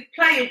 So the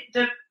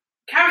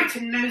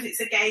character knows it's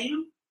a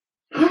game.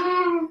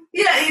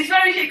 Yeah, it's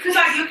very shit because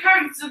like your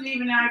character doesn't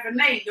even have a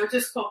name; you're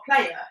just called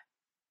player,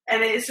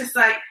 and it's just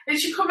like it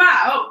should come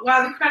out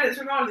while the credits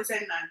are rolling.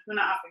 Saying no, we're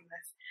not having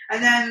this.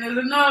 And then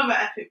there's another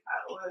epic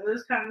battle. It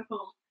was kind of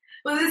cool.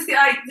 But this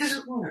guy,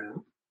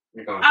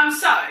 I'm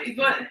sorry,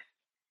 but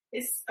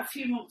it's a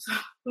few months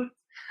old.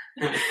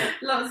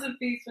 Lots of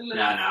people.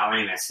 No, I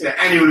mean that's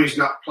anyone who's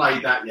not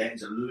played that yet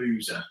is a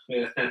loser.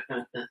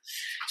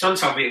 John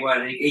told me it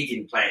weren't. He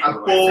didn't play it. A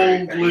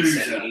bald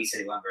loser. He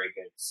said it wasn't very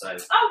good. So.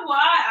 Oh,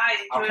 why?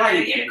 I'll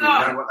play it. You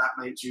know what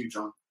that makes you,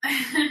 John?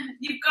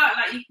 You've got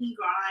like you can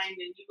grind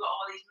and you've got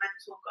all these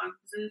mental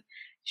guns and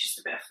it's just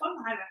a bit of fun.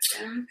 I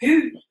reckon.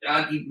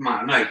 Who you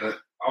might know, but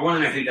I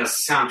want to know who does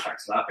the soundtrack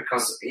to that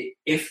because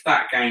if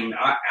that game,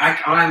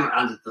 I'm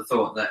under the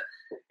thought that.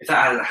 If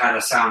that had a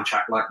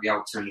soundtrack like the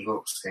old Tony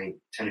Hawk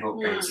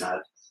games had,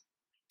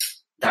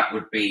 that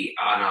would be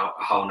a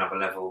whole nother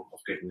level of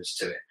goodness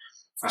to it.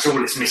 That's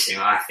all it's missing,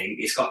 I think.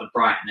 It's got the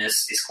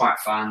brightness, it's quite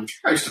fun.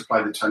 I used to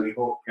play the Tony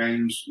Hawk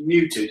games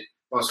muted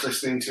whilst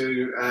listening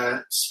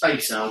to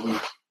Space album.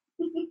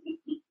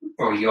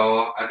 Well,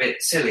 you're a bit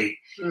silly.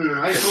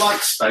 I used to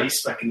like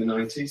Space back in the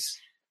 90s.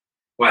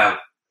 Well,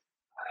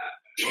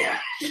 yeah.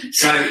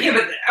 So, yeah,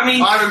 but I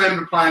mean... I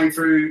remember playing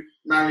through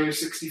Mario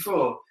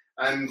 64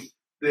 and...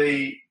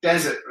 the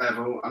desert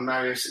level on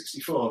Mario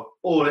 64,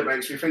 all it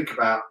makes me think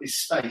about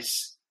is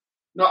space.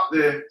 Not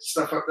the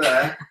stuff up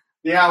there,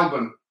 the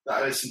album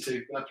that I listened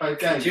to when I played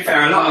games. To be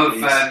fair, a lot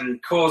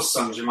of Cause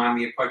songs remind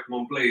me of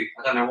Pokemon Blue.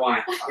 I don't know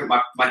why.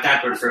 my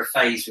dad went through a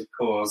phase with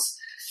Cause,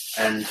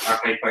 and I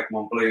played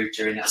Pokemon Blue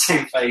during that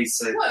same phase.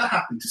 So. What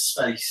happened to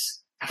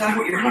space? I don't know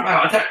what you're on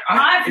about.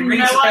 I have it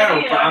rings no a bell,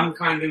 idea. but I'm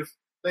kind of...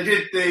 They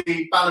did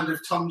the Ballad of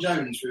Tom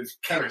Jones with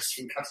Keris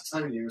from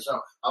Catatonia as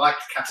well. I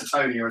liked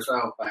Catatonia as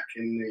well back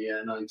in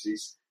the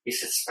 90s. He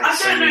said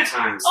space so many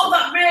times. Oh,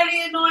 that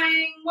really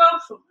annoying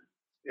Welsh woman.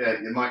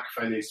 Yeah, your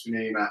microphone needs to be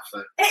near your mouth,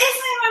 though. It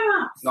is near my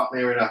mouth. Not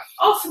near enough.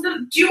 Oh,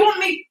 do you want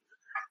me...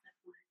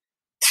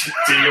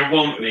 Do you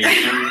want me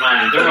in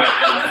mind? All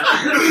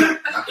right.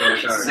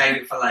 Save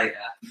it for later.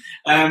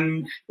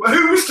 Well,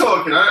 who was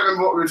talking? I don't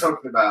remember what we were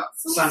talking about.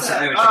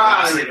 Sunset Overdrive.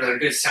 I said a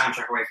good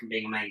soundtrack away from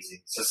being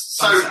amazing. So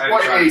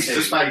what it needs is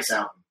a space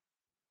album.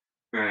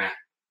 Yeah.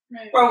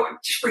 Well,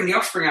 just bring the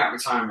Offspring out of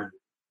retirement.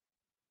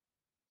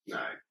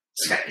 No.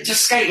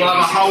 Just skate. Well,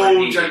 a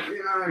whole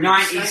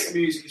 90s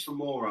music is for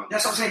morons.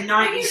 That's what I'm saying.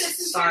 90s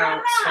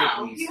style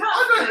skate music.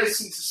 I don't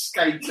listen to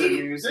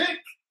skater music.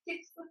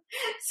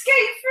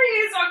 Skate 3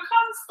 is on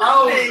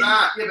Oh, constantly.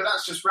 that. Yeah, but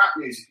that's just rap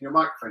music and your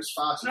microphone's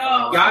far too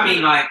far. Yeah, I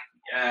mean like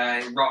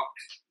rock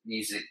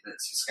music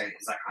that's for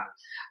skaters, that kind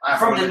of.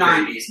 From the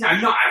 90s. No,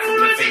 not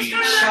Avril Lavigne.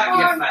 Shut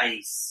your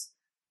face.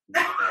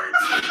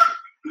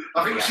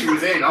 I think she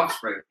was in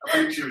Offspring. I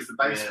think she was the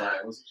bass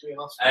player, wasn't she? In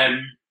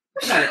Offspring.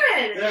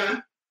 Yeah.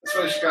 That's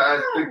where she got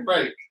her big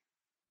break.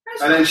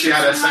 And then she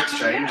had a sex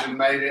change and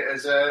made it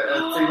as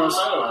a female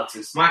solo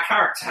artist. My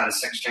character had a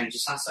sex change in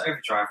Sunset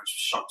Overdrive, which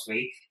shocked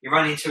me. You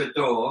run into a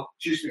door,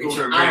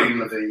 into a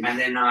room, and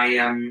then I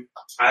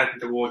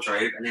opened the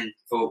wardrobe and then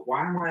thought,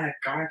 why am I a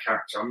guy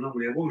character? I'm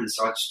normally a woman,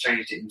 so I just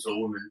changed it into a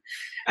woman.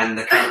 And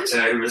the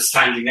character who was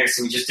standing next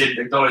to me just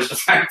didn't acknowledge the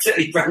fact that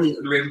he ran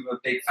into the room with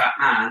a big fat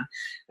man,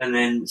 and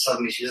then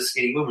suddenly she's a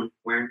skinny woman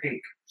wearing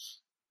pink.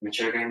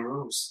 Mature game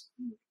rules.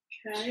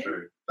 Okay. It's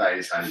true. That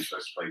is how you're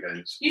supposed to play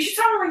games. You should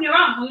tell me when you're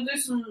on. We'll do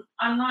some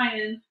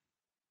online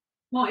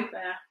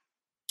multiplayer.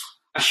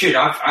 I should.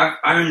 I've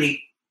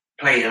only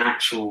played an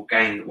actual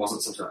game that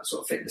wasn't some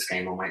sort of fitness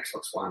game on my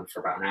Xbox One for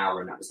about an hour,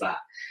 and that was that.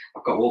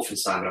 I've got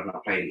Wolfenstein, but I've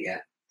not played it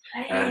yet.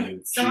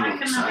 So I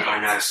can have it.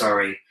 I know,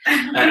 sorry.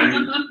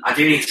 I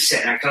do need to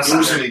sit there. You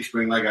also need to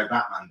bring Lego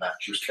Batman back.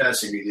 She was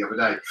cursing me the other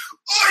day.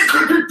 I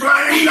could be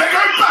playing Lego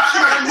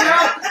Batman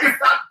now if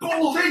that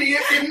bald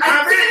idiot didn't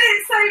have I it.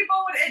 didn't say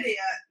bald idiot.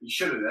 You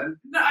should have then.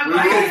 No, I We were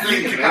all won't.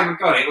 thinking You haven't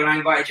got it when I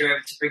invited you over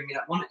to bring me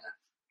that monitor.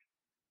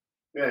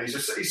 Yeah,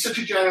 he's such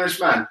a generous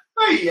man.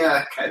 Hey,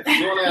 Kev,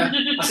 you wanna...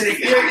 I said, if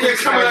You're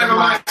coming over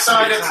my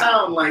side of town.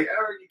 town later,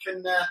 and you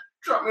can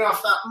drop me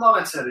off that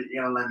monitor that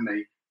you're going to lend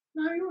me.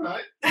 No, you're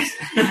right.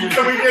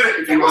 Come and get it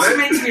if It you want wasn't it.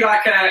 meant to be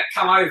like a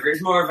come over.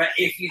 It's more of a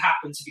if you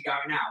happen to be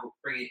going out,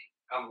 bring it.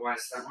 Otherwise,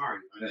 don't worry.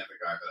 I never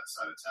go over that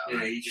side of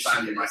town. Yeah, you just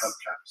Value do my this.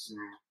 hubcaps.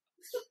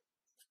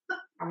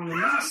 I'm on the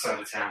north side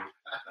of town.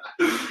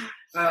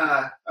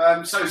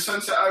 So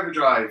Sunset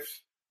Overdrive.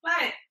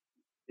 Right.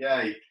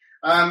 Yay.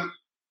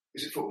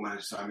 Is it Football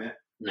Manager time yet?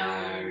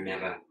 No,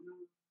 never.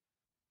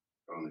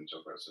 Go on and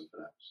talk about something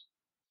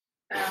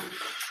else.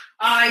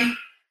 I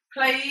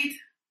played,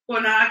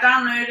 I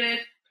downloaded,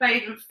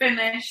 played and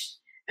finished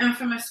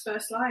Infamous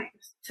First Light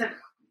to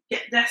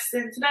get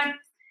destined today.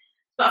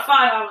 It's about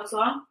 5 hours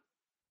long.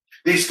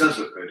 This does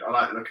look good. I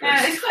like the look of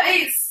Yeah, this.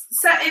 it's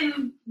set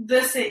in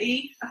the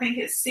city. I think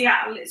it's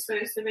Seattle it's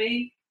supposed to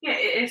be. Yeah,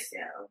 it is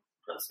Seattle.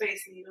 Got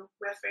Space Needle,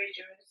 where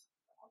Fraser is.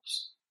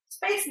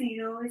 Space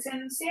Needle is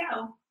in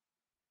Seattle.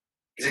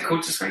 Is it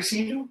called the Space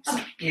Needle?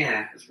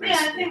 Yeah. It's Yeah, I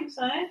basically- think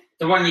so.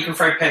 The one you can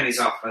throw pennies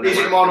off. and Is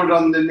they it won't-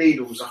 modelled on the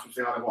needles off of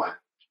the Isle of Wight?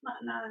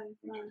 No.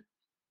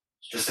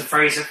 Just the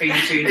Fraser theme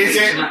tune Is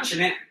it? matching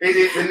it? Is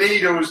it the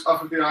needles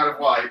off of the Isle of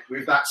Wight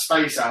with that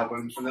Space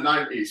album from the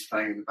 90s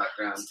playing in the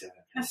background?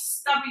 I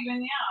stab you in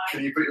the eye.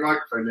 Can you put your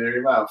microphone near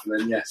your mouth? And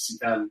then, yes, you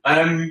can.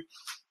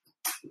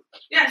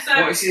 Yeah,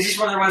 so What, is this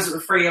one of the ones that were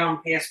free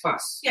on PS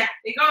Plus? yeah,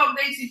 it got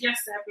updated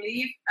yesterday, I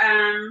believe.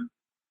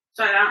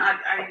 So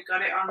I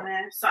got it on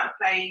there, started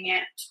playing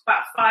it,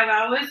 about 5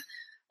 hours.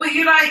 But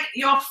you're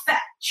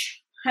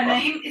Fetch. Her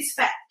name is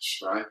Fetch.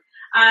 Right.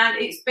 And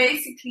it's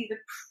basically the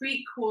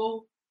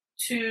prequel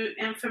to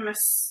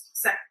Infamous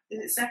is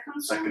it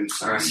Second? Second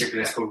Or a Son. sequel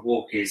that's called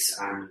Walkies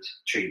and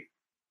Treat.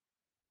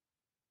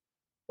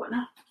 What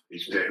now?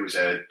 It was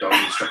a dog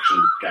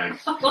instruction gang.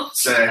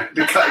 It's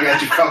the cutting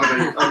edge of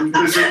comedy on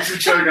this week's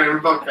Show Game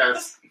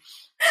podcast.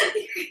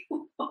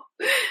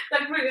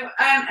 Like, really,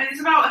 and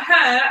it's about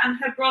her and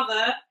her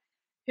brother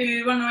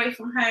who run away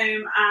from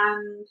home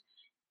and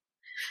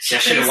See, I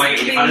should have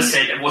waited. If I'd have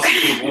said it wasn't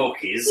called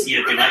Walkies, you'd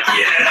have been like,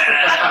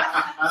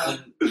 yeah!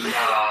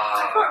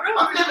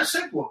 I've never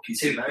said walkies,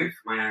 Too you know. low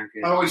for my own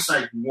good. I always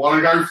say, want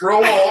to go for a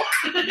walk?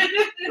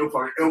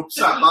 He'll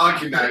start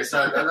barking now,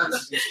 so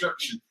that's his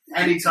instruction.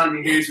 Anytime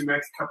he hears me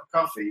make a cup of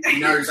coffee, he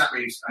knows that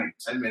means, hey,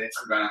 10 minutes,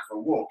 I'm going out for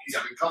a walk. He's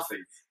having coffee.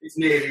 It's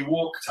nearly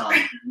walk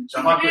time. So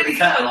if I put the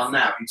kettle on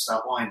now, he'd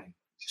start whining.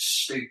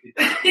 Stupid.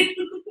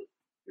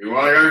 You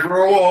want to go for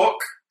a walk?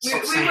 we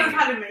Stop would saying have it.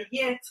 had him a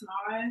year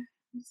tomorrow.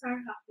 I'm so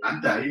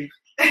And happy.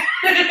 Dave.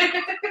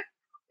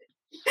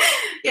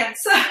 Yeah,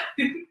 so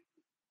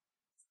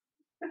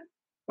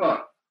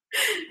What?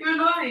 you're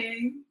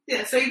annoying.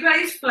 Yeah, so he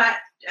plays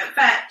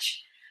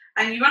Fetch,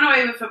 and you run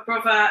away with her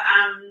brother,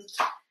 and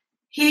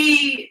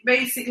he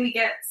basically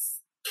gets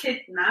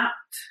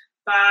kidnapped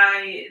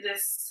by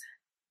this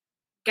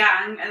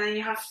gang, and then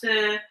you have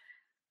to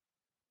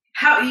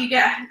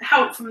get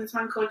help from this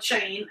man called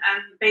Shane,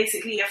 and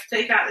basically you have to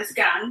take out this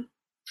gang.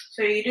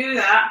 So you do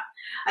that,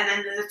 and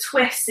then there's a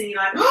twist, and you're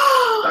like,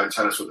 oh, Don't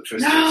tell us what the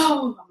twist is.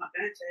 no, I'm not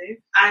going to.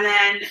 And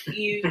then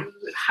you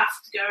have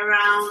to go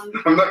around.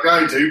 I'm not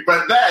going to,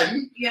 but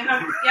then You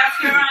have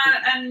to go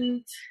around,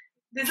 and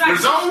there's like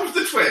resolve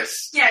the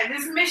twist. yeah,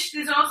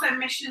 there's also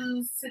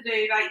missions to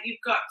do. Like you've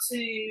got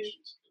to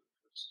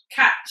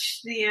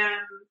catch the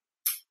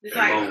there's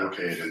like Mole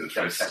appeared in the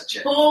twist.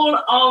 ball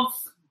of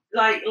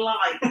like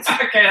light.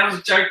 Okay, I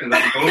was joking.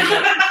 That's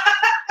bullshit.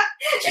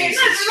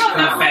 Jesus. It's not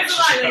that Fetch, much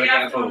light she's that you gotta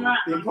have get to a ball. run.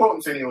 The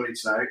important thing you all need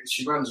to know is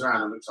she runs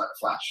around and looks like the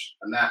Flash.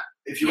 And that,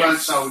 if you weren't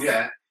sold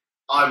yet,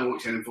 I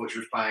walked in and thought she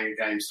was playing a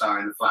game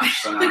starring the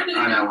Flash, so I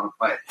now want to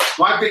play it.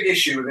 My big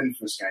issue with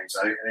Infamous games,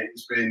 though, and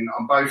it's been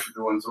on both of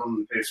the ones on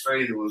the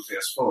PS3, the one on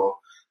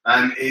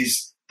the PS4,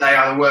 is they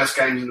are the worst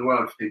games in the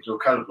world for people who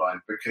are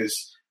colourblind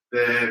because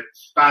the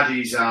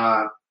baddies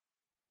are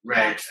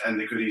red and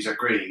the goodies are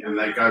green, and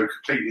they go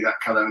completely that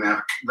colour and they have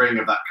a ring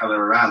of that colour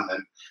around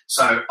them.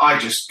 So I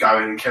just go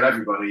in and kill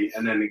everybody,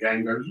 and then the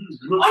game goes.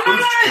 Oh,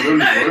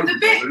 no, the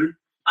bit-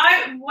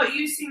 what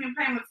you see me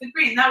playing with the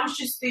green, that was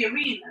just the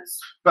arenas.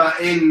 But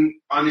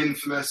on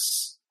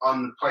Infamous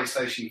on the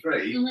PlayStation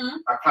 3, Mm-hmm.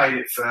 I played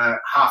it for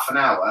half an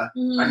hour,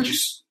 and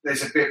just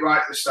there's a bit right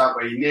at the start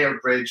where you're near a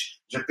bridge.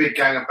 There's a big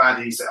gang of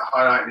baddies that are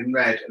highlighted in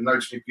red, and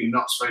loads of people you're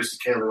not supposed to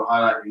kill who are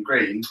highlighted in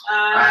green.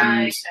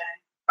 And Okay.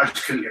 I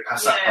just couldn't get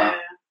past that Yeah. part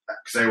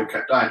because they all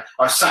kept dying.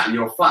 I sat in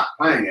your flat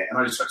playing it, and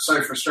I just got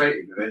so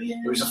frustrated with it. Yeah.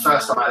 It was the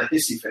first time I had a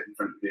hissy fit in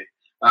front of you.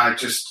 I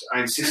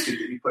insisted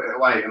that you put it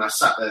away, and I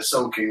sat there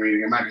sulking,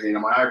 reading a magazine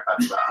on my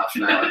iPad for about half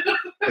an hour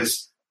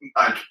because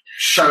I'd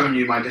shown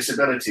you my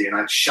disability and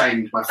I'd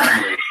shamed my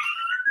family.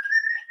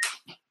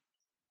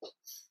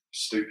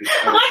 Stupid.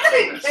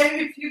 I don't care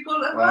if you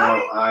got it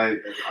Well, right.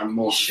 I'm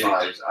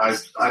mortified.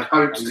 I'd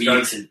hoped to go.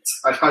 Mutant.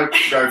 I'd hoped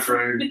to go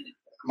through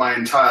my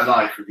entire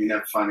life with you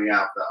never finding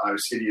out that I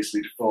was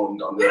hideously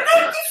deformed on the You're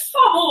retina. not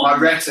deformed. My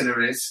retina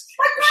is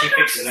If she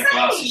fixes her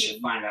glasses, she'll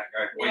find out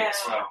go quick Yeah. as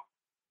well.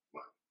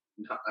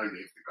 not only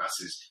if the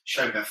glasses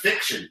show their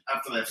fiction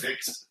after they're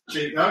fixed.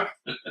 Gee, no?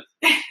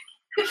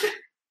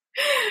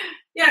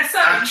 Yeah, so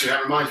Actually,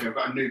 that reminds me, I've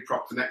got a new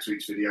prop for next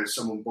week's video.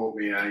 Someone bought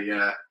me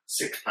a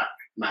six-pack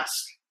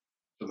mask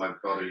for my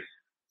body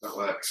at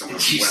work. Someone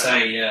Did you wear.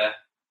 say?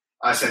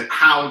 I said,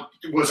 how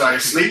was I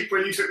asleep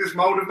when you took this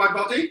mould of my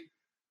body?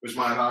 Was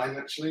my line,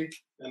 actually.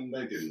 And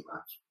they didn't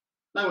laugh.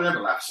 No one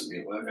ever laughs at me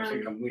at work. I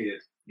think I'm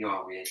weird. You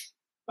are weird.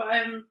 but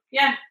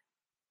yeah,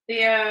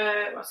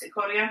 the what's it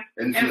called again?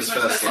 Infamous Infamous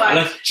first First light.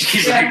 Light.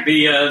 She's Yeah. like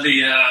the.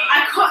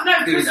 I can't no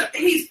do because that.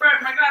 he's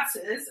broke my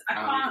glasses. I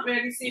can't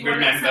really see You what it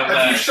remember says.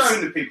 Have you that?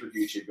 shown the people of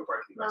YouTube your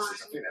broken No.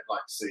 glasses? I think they'd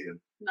like to see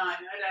them. No, I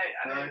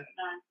don't know.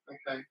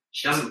 Okay.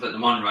 She doesn't put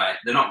them on right.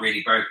 They're not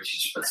really broken. She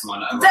just puts them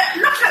on. Look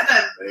at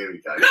them. There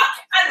we go. Look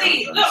at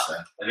these. Well done, Look.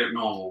 sir. They look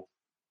normal.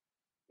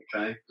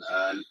 Okay.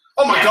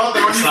 Oh my God,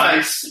 they're on It's your like-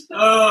 face.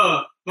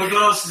 Oh, my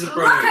glasses are Look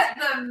broke. at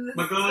them.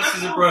 My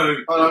glasses are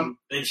broke. Hold on.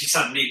 Then she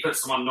suddenly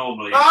puts them on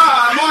normally.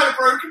 Ah, mine are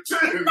broken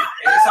too.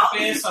 It's up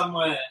here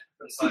somewhere.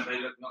 It's like they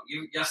look not.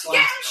 You just To get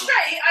them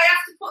straight, I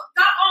have to put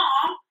that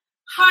arm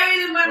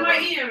higher than where my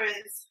Right. ear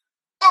is.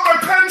 Oh,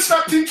 my pen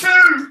snapped in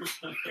two.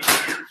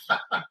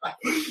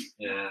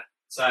 Yeah.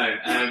 So,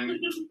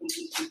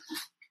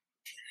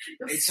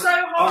 It's it's so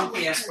hard. on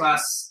PS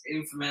Plus,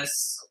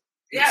 Infamous.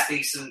 It's Yeah.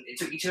 decent. It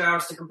took you 2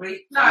 hours to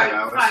complete. No, 5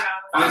 hours. 5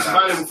 And hours. it's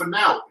available for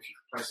now.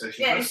 PlayStation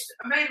Yeah, Plus. it's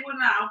available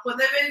now, but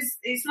there is.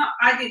 It's not.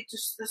 I did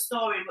just the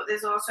story, but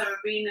there's also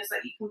arenas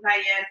that you can play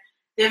in.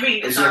 The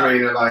arenas Is are.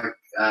 arena like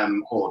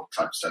horde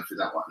type stuff? Is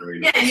that what an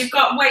arena Yeah, is? you've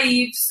got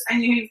waves,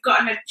 and you've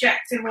got an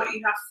objective. What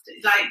you have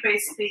to like,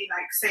 basically,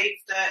 like save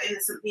the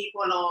innocent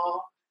people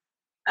or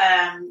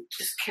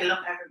just kill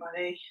up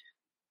everybody.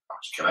 I'll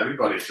just kill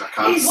everybody. I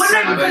can't Well,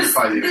 no, because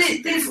identify the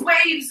innocent there's people.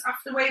 waves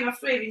after wave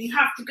after wave, and you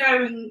have to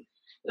go and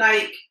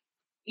like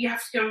you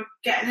have to go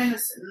get an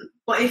innocent.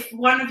 But if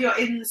one of your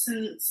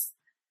innocents,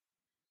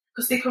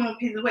 because they come up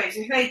in the waves,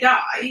 if they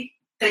die,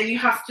 then you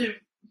have to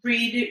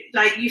redo.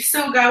 Like you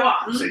still go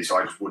on. See, so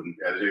I just wouldn't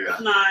be able to do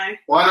that. No.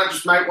 Why not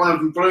just make one of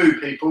them blue,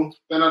 people?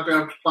 Then I'd be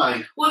able to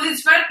play. Well,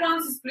 there's red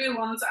ones, there's blue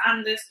ones,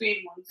 and there's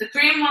green ones. The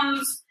green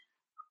ones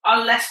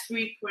are less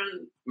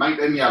frequent. Make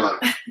them yellow,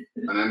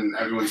 and then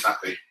everyone's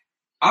happy.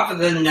 Other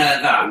than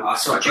that, I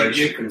saw Vibration.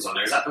 Duke Nukem's on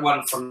there. Is that the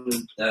one from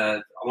I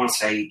want to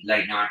say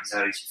late 90s,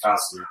 early 2000s?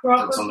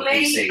 That's on the Probably.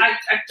 PC. I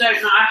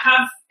don't know. I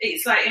have.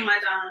 It's like in my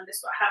download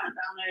list, but I haven't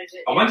downloaded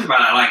it. I wonder about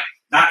that. Like,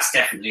 that's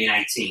definitely an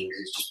 18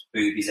 because it's just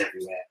boobies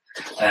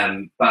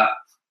everywhere. But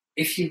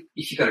if you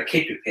got a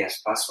kid with PS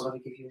Plus, what do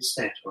they give you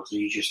instead, or do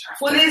you just have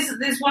Well, to?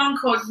 there's one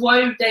called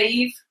Whoa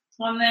Dave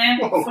on there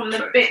Whoa, from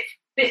the okay.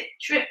 Bit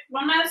Trip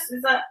runners.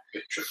 Is that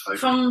Bit trip over.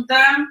 from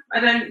them? I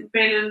don't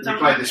really You understand.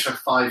 played this for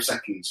 5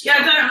 seconds. Yeah,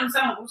 I don't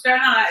understand what was going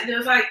on. Like, there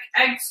was like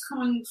eggs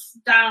coming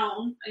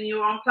down, and you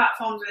were on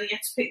platforms, and you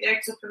had to pick the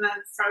eggs up and then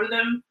throw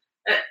them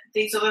at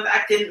these other.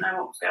 I didn't know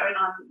what was going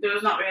on. There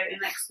was not really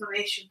an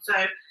explanation. So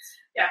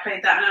yeah, I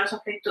played that, and I also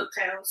played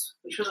DuckTales,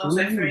 which was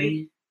also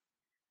free.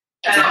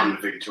 Is that on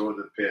the Vita or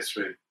the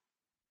PS3?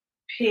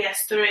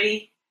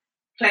 PS3,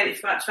 played it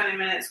for about 20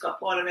 minutes, got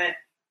bored of it,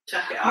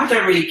 took it I off.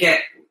 don't really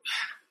get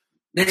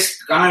this.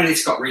 I know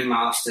it's got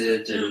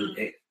remastered,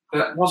 and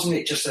but wasn't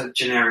it just a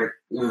generic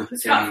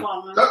It's game?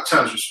 platformers.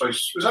 DuckTales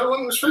was that the one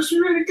that was supposed to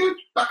be really good?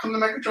 Back on the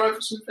Mega Drive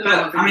or something?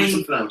 But, think I it was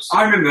mean, something else.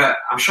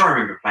 I'm sure I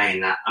remember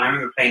playing that, and I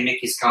remember playing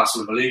Mickey's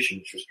Castle of Illusion,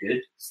 which was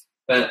good.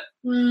 But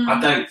I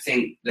don't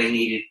think they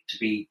needed to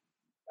be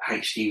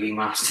HD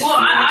remastered. Well,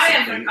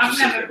 I've Just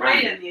never a bit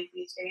played random. any of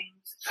these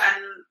games,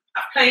 and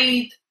I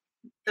played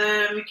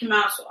the Mickey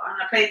Mouse one.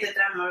 I played the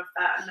demo of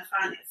that, and I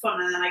found it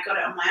fun. And then I got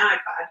it on my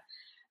iPad,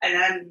 and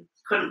then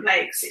couldn't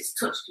play it because it's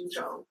touch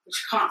control,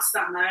 which I can't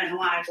stand. I don't know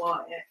why I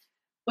bought it,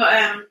 but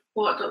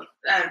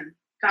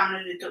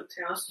downloaded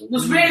DuckTales. It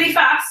was really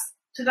fast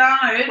to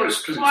download. It Well, was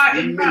it's 'cause quite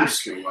it's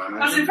impressed. minuscule, I I was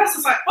imagine. impressed. I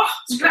was like, oh,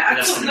 I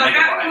That's couldn't a go back,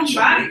 megabyte, come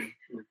back, surely.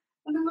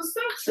 and it was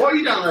still. What are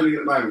you downloading at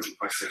the moment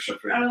for PlayStation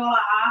 3?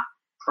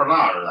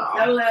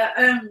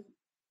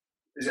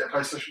 Is it a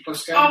PlayStation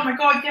Plus game? Oh my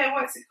god, yeah,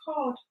 what's it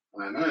called?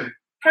 I don't know.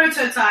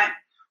 Prototype.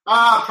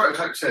 Ah,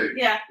 Prototype 2.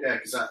 Yeah, Yeah,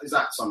 because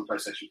that's on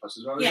PlayStation Plus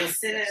as well, is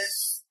yes, it? it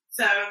is.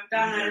 So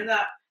download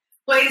that.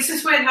 But it's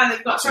just weird how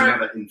they've got That's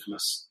another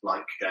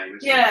infamous-like game,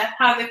 isn't it? yeah,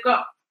 how they've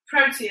got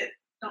Proteus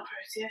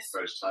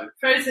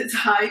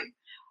Prototype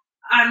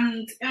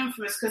and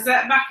Infamous, because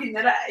back in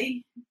the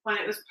day when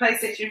it was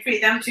PlayStation 3,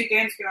 them two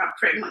games came out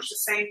pretty much the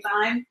same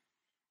time,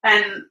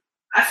 and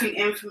I think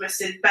Infamous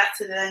is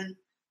better than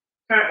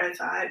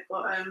Prototype,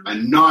 but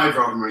And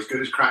neither of them are as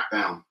good as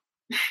Crackdown.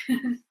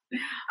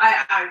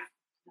 I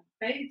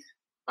played.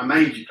 I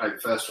made you play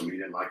the first one, but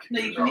you didn't like it. No,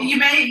 It was you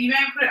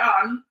may put it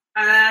on,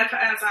 and then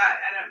I was like,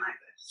 I don't like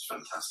this. It's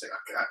fantastic.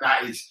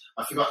 That is,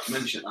 I forgot to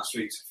mention it last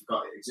week, so I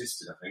forgot it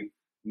existed, I think.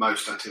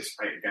 Most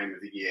anticipated game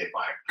of the year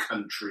by a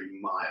country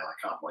mile. I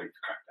can't wait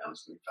for Crackdown.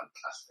 It's going to be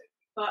fantastic.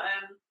 But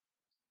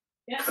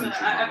yeah, so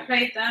Country I Mile.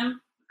 played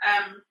them.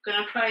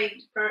 Gonna play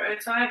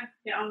Prototype.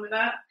 Get on with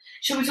that.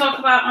 Shall we talk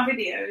about my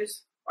videos?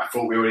 I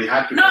thought we already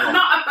had.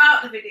 Not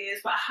about the videos,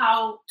 but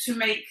how to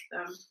make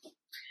them.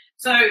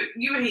 So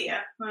you were here,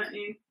 weren't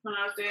you, when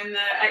I was doing the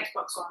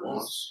Xbox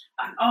ones?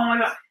 And oh my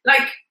god,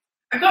 like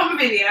I got my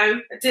video,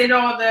 I did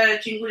all the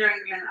jingle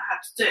jangling I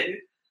had to do,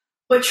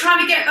 but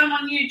trying to get them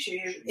on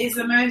YouTube is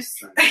the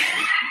most.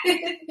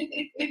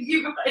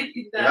 You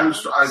writing I down. want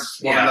to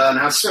learn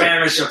how to do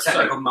Spare it. us your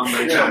technical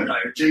mumbo jumbo.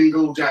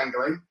 Jingle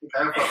jangling. Okay,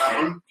 I've got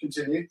that one.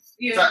 Continue.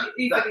 That's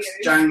videos.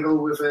 jangle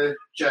with a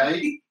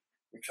J.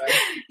 Okay.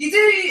 You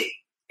do.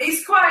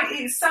 It's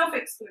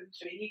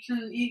self-explanatory.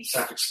 You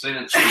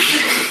Self-explanatory.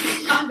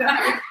 calm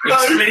down.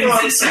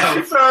 Explains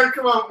itself. No,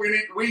 come on.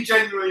 We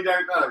genuinely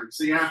don't know,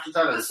 so you have to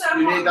tell us. So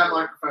You need that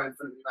horrible. microphone in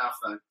front of your mouth,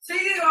 though. So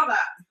you do all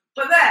that,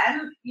 but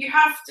then you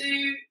have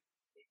to.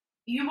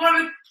 You want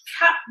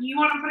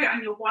to put it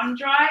on your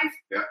OneDrive.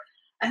 Yeah.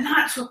 And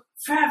that took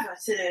forever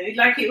to do.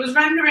 Like, it was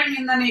rendering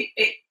and then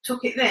it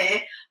took it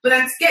there. But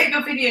then to get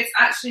your videos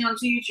actually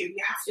onto YouTube,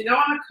 you have to go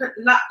on a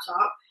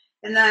laptop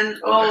and then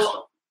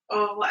or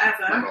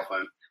whatever. Mobile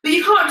phone. But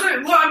you can't do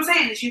it. What I'm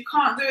saying is you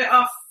can't do it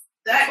off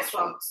the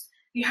Xbox.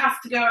 You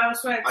have to go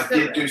elsewhere to I do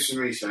did it. do some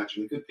research,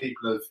 and the good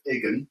people of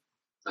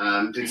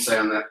IGN did say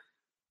on that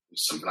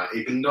something like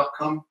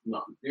IGN.com.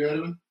 Not you heard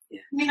of them? I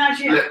mean,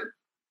 IGN.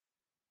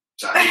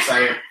 Is that how you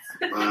say it?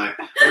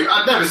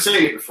 I'd never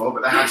seen it before,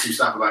 but they had some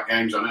stuff about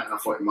games on it, and I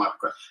thought it might be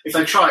great. If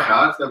they try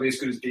hard, they'll be as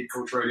good as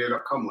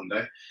geekcultureradio.com one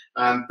day.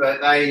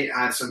 But they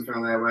had something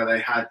on there where they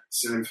had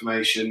some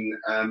information,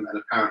 and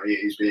apparently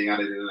it is being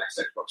added in the next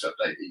Xbox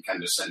update that you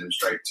can just send them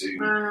straight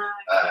to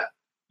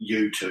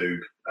YouTube,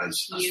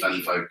 as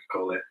fan folk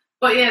call it.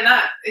 But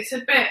yeah, it's a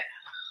bit.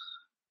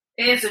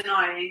 It is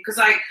annoying because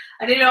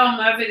I did all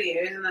my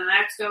videos and then I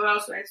had to go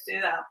elsewhere to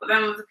do that. But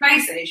then with the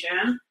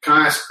PlayStation, Can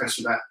I ask a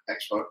question about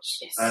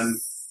Xbox? yes.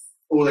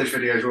 All those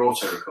videos are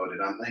auto-recorded,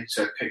 aren't they?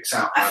 So it picks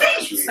out. I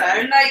think so.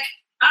 Like,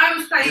 I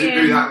was Does it playing.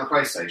 do that on the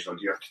PlayStation, or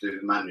do you have to do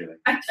them manually?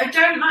 I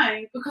don't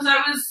know because I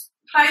was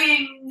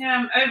playing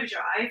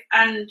Overdrive,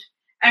 and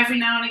every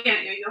now and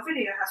again your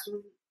video has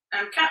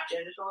been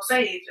captured or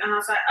saved, and I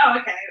was like, oh,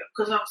 okay,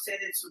 because obviously I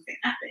did something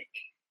epic.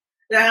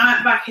 Then I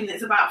went back and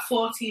it's about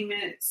 14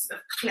 minutes of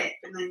clip,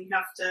 and then you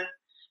have to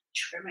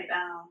trim it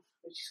down,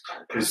 which is quite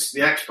good. Because the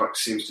Xbox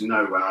seems to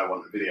know when I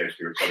want the video to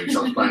be recorded.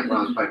 So when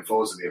I was playing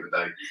Forza the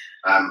other day,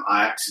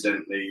 I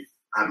accidentally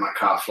had my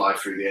car fly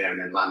through the air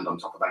and then land on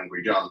top of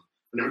Angry John,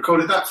 and it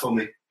recorded that for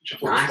me, which I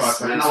thought was quite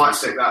funny. And I might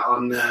stick that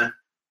on YouTube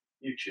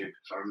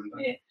if I remember.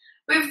 Yeah.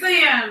 With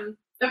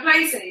the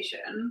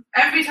PlayStation,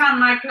 every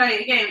time I play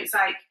a game, it's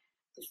like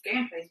this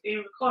gameplay is being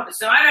recorded.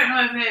 So I don't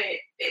know if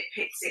it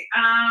picks it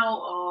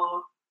out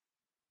or.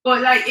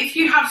 But like, if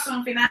you have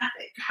something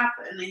epic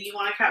happen and you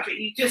want to capture it,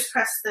 you just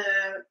press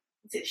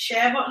the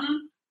share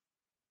button.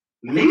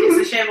 I think it's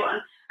the share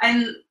button,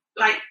 and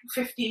like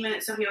 15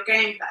 minutes of your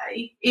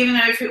gameplay, even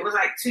though if it was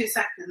like 2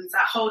 seconds,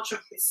 that whole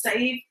chunk is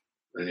saved.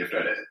 Then you've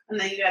got it. And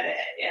then you edit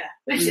it, yeah.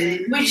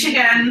 Which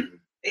again,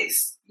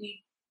 it's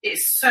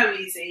so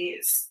easy.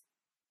 It's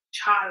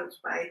child's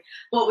play.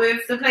 But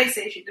with the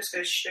PlayStation, just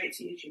go straight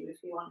to YouTube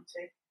if you want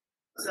to.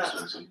 So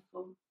that's kind of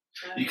cool.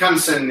 You can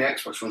send the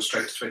Xbox one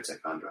straight to Twitter,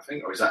 can't you, I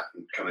think? Or is that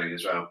coming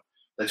as well?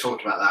 They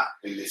talked about that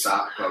in this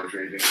article I was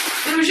reading.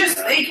 It was just,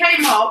 it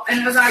came up and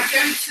it was like,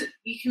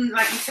 you can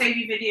save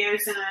your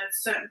videos in a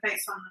certain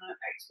place on the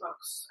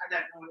Xbox. I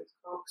don't know what it's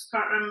called,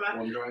 can't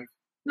remember. OneDrive?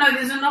 No,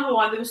 there's another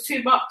one. There was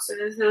 2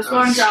 boxes. There was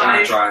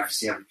OneDrive. StarDrive is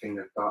the other thing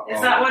they've got.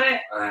 Is that what it?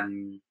 I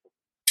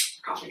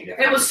can't think of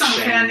It was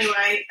something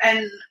anyway,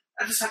 and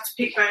I just had to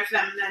pick both of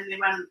them, and then they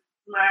went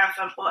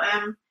wherever. But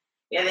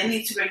yeah, they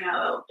need to bring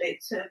out a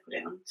update to put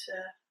it onto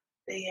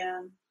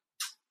the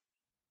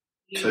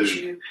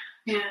YouTube.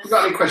 Yeah. Have you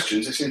got any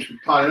questions? They seem to be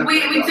piling up.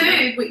 We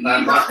do, but you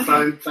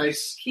microphone,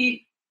 face.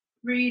 keep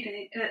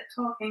reading,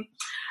 talking.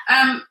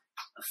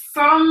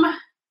 From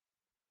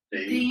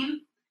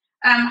Dean,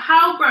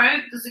 how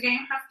broke does the game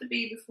have to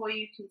be before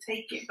you can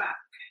take it back?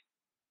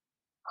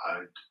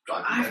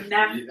 I've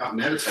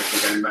never taken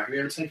a game back. Have you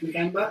ever taken a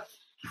game back?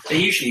 They're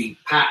usually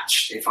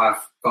patched if I've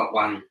got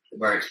one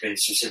where it's been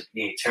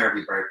specifically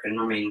terribly broken.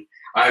 I mean,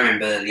 I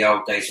remember the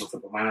old days of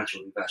Football Manager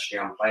was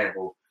virtually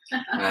unplayable.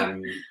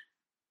 When?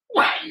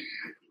 Like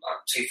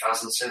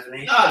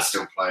 2007-ish? I'd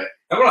still play it.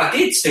 Well, I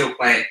did still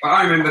play it, but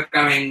I remember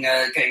getting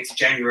to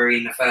January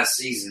in the first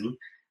season,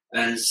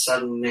 and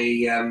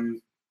suddenly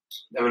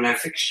there were no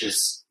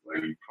fixtures. Were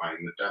you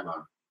playing the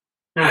demo?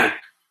 No, I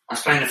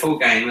was playing the full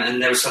game,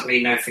 and there were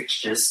suddenly no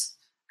fixtures,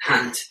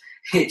 and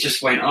it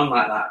just went on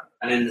like that.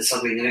 And then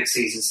suddenly the next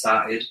season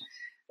started,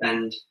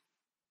 and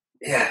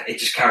yeah, it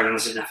just carried on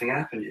as if nothing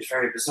happened. It was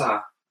very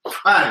bizarre.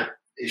 I had an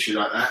issue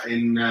like that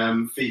in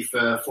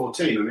FIFA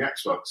 14 on the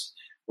Xbox,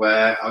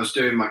 where I was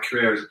doing my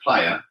career as a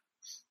player,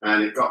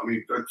 and it got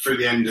me through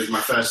the end of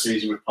my first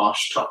season with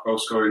Posh, top goal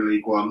scorer in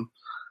League One,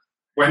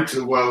 went to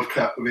the World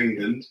Cup with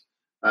England,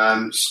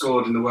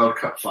 scored in the World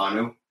Cup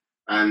final,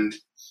 and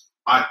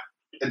I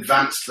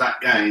advanced that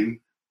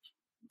game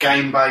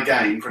by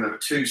game for another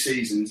 2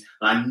 seasons,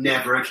 and I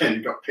never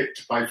again got picked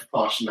to play for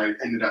Posh, and they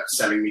ended up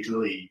selling me to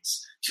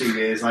Leeds 2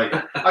 years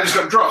later. I just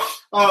got dropped.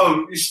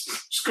 Oh, you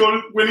scored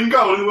a winning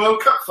goal in the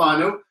World Cup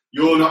final.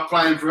 You're not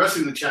playing for us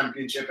in the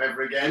Championship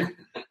ever again.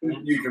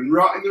 You can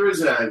rot in the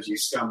reserves, you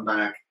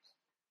scumbag.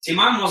 See,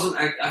 mine wasn't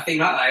a thing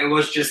like that. It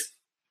was just,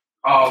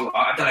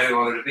 I don't know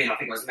who I would have been. I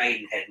think it was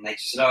Maidenhead, and they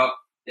just said,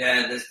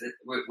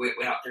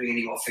 we're not doing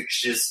any more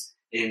fixtures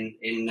in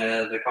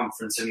the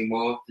conference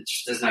anymore.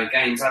 There's no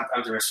games. Have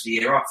the rest of the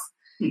year off.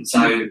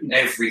 So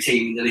every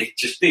team in the league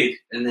just did,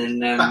 and then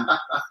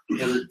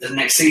the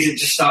next season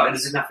just started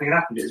as if nothing had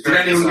happened. It was Did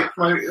very anyone bizarre. get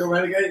promoted or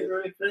relegated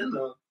or anything?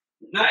 Or?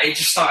 No, it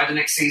just started the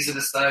next season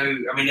as though,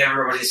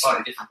 everybody's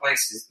slightly different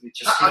places.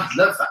 I'd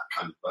love that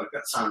kind of bug.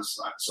 That sounds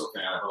like the sort of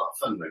thing I'd have a lot of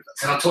fun with.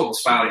 Because I talked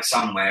about it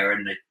somewhere,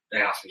 and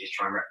they asked me to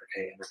try and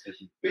replicate it, and I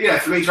couldn't. But yeah,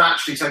 for me to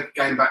actually take a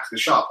game back to the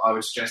shop, I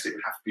would suggest it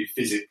would have to be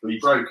physically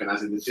broken,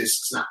 as in the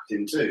disc snapped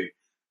in two.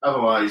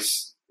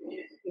 Otherwise,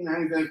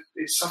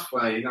 it's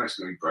software. You know it's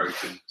going to be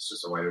broken. It's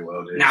just the way the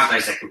world is.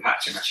 Nowadays they can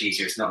patch it much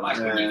easier. It's not like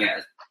when you get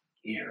a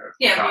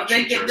but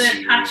they get the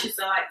cartridge or a patches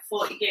are like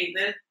 40 gig.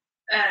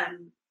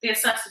 The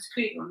Assassin's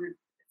Creed one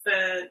for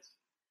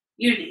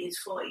Unity is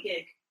 40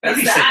 gig. At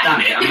least they've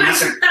done it. I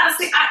mean, that's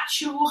the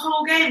actual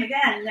whole game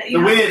again. The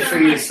weird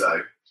thing is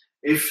though,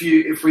 if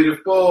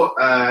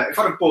I'd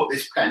have bought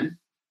this pen,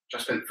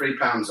 which I spent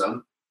 £3 on,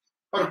 if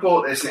I'd have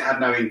bought this and it had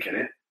no ink in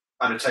it,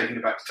 I'd have taken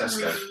it back to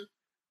Tesco.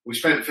 We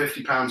spent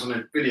 £50 on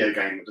a video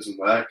game that doesn't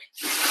work.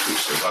 We've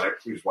still got it.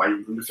 We're just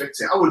waiting for them to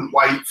fix it. I wouldn't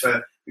wait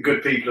for the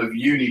good people of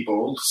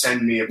Uniball to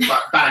send me a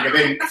bag of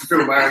ink to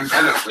fill my own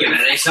pen up with. Yeah,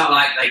 but it's not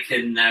like they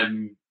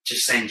can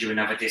just send you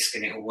another disc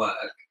and it'll work.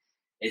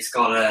 It's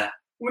got a...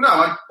 Well,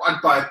 no,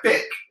 I'd buy a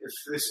Bic. If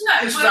this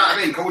was out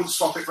of ink, I wouldn't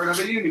swap it for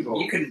another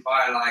Uniball. You couldn't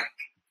buy,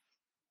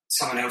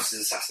 someone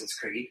else's Assassin's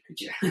Creed,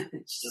 could you?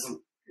 It just doesn't...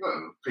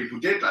 Well, people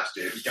did last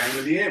year. It was Game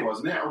of the Year,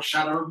 wasn't it? Or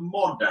Shadow of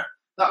Mordor.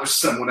 That was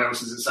someone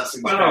else's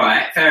Assassin's Creed. Well,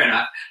 alright, fair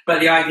enough. But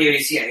the idea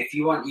is, if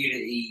you want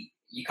Unity,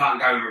 you can't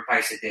go and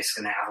replace a disc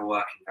and then have a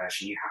working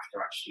version. You have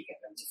to actually get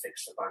them to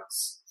fix the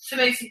bugs. So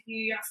basically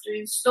you have to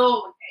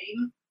install the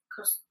game,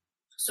 because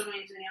for some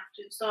reason you have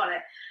to install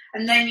it,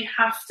 and then you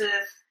have to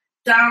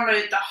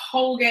download the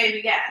whole game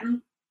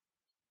again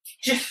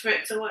just for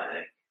it to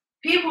work.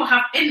 People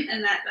have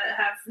internet that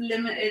have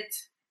limited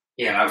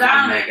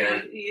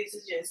download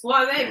usages.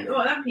 What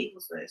are them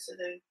people supposed to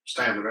do?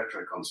 Stay on the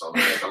retro console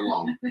where they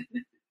belong.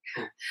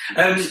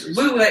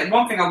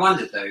 One thing I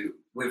wondered though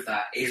with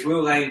that is,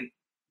 will they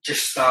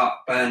just start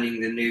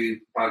burning the new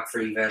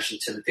bug-free version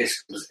to the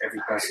disc as every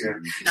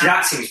person? No.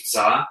 That seems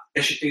bizarre.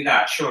 They should do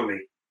that,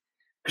 surely.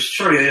 Because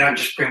surely they don't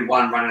just print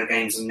one run of the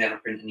games and never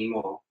print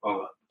anymore,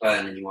 or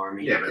burn anymore.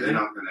 Yeah, but they're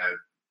not going to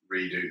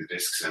redo the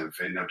discs and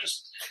everything.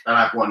 They'll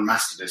have one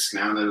master disc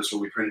now, and they'll just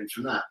all be printing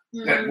from that.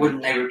 But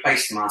wouldn't they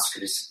replace the master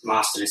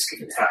disc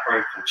if it's that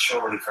broken?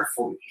 Surely for a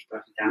 40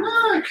 down.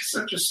 No, because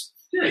they'll just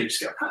you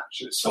just get a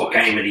patch. Or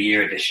Game of the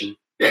Year edition.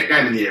 Yeah,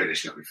 Game of the Year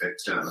edition will be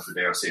fixed. Don't have the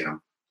DLC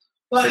on.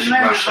 Well, So at you the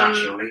rush that,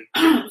 moment,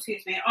 surely.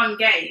 excuse me, on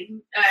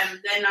game,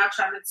 they're now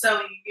trying to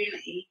sell you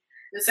Unity.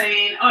 They're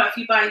saying, if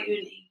you buy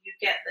Unity, you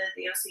get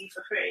the DLC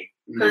for free.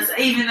 Because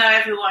even though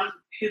everyone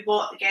who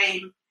bought the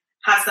game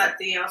has that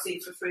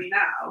DLC for free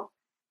now,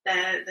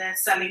 they're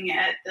selling it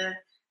at the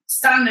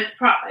standard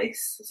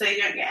price, so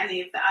you don't get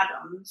any of the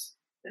add-ons.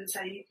 And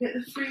so you get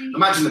the free.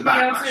 Imagine the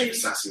backlash DLC. if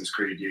Assassin's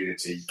Creed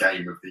Unity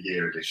Game of the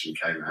Year edition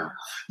came out.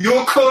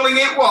 You're calling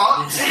it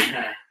what?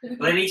 Well,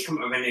 they need to come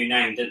up with a new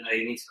name, don't they?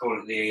 They need to call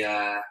it the,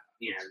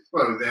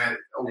 Well, their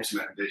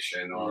Ultimate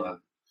Edition or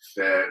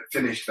their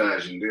finished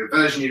version. The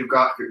version you've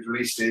got, if it was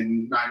released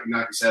in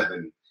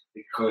 1997,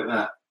 you could call it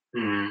that.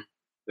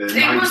 The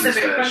It was a 90s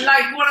bit, but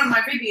version. one of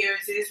my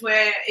videos is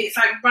where it's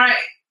right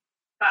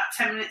about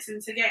 10 minutes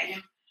into the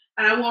game,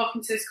 and I walk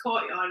into this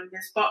courtyard and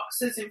there's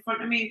boxes in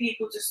front of me, and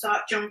people just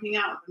start jumping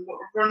out of them, but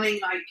running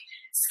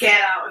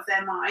scared out of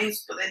their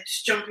minds, but they're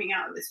just jumping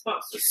out of this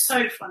box. It's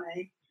so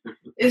funny.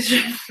 It's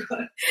really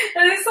fun.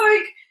 And it's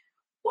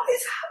what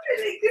is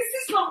happening? This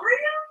is not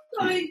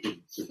real.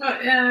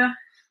 But yeah.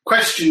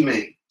 Question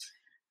me.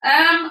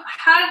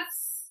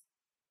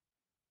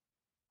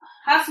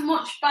 Has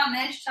much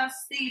Spanish has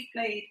Steve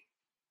played?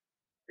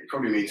 It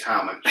probably means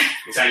how much.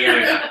 is that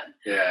Yoda?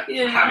 Yeah.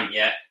 I haven't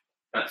yet,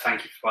 but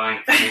thank you for buying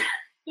it for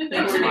me.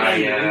 That's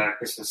my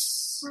Christmas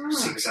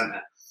Secret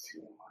Santa.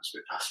 It's a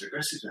bit passive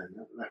aggressive then.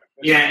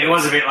 Yeah, it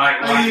was a bit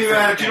like... Do you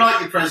like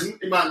your present?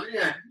 Do you like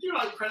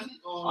your present?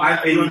 Or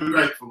I've been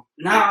grateful.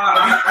 No,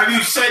 Have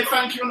you said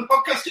thank you on the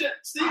podcast yet,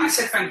 Steve? I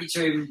said thank you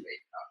to him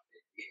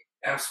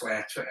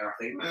elsewhere, Twitter,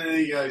 I think. There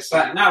you go.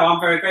 But no, I'm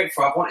very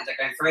grateful. I've wanted that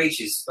game for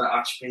ages, but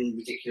I've just been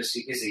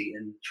ridiculously busy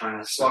and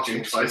trying to...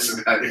 Watching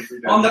closer about it.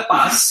 On the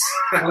bus.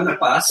 On the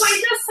bus. Well,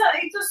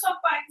 he does talk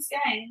about his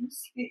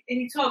games.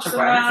 He talks Talk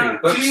about...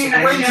 about everything.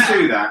 Books, When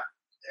you do that,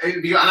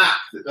 have you got an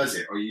app that does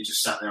it, or you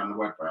just sat there on the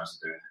web browser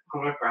doing it?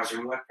 on web browser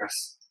and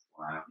WordPress.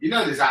 Wow. You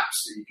know there's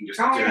apps that you can just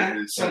do it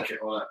and sync it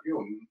all up.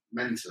 You're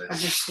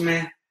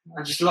mentalist.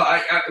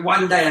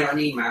 One day I got an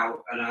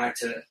email and I had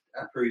to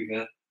approve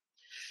a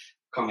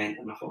comment,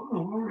 and I thought,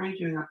 why are you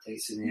doing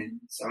updates in here?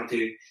 So I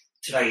do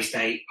today's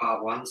date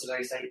part 1,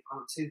 today's date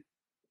part 2.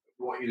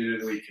 What are you doing at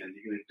the weekend?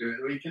 You're going to do it at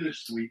the weekend or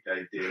just a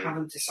weekday deal? I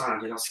haven't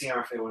decided. I'll see how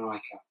I feel when I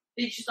wake up.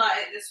 Did you start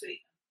it this week?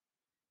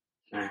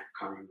 No,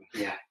 can't remember.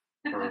 Yeah,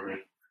 probably.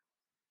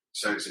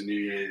 So it's a New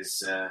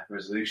Year's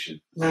resolution.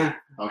 No.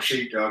 Our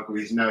sheepdog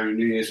with his no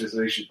New Year's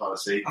resolution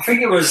policy. I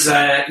think it was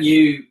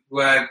you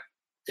were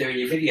doing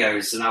your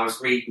videos, and I was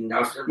reading.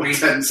 My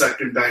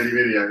 10-second daily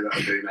video that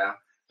I do now.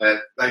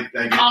 They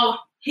get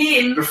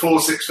him. before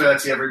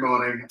 6:30 every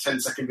morning, a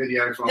 10-second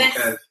video from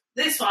Kev.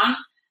 This one,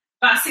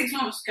 about 6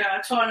 months ago,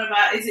 I told him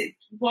about, is it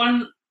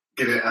one...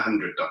 Give it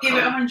 100. Give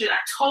it 100. I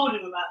told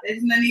him about this,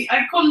 and then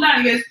I come down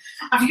and he goes,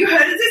 have you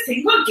heard of this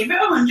thing called Give It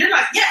 100?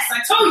 Like, yes, I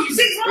told you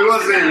 6 months ago. It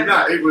wasn't even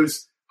that. It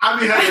was,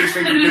 have you heard of this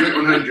thing called Give It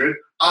 100?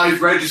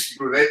 I've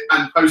registered with it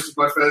and posted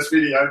my first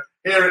video.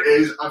 Here it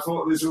is. I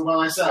thought this all by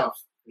myself.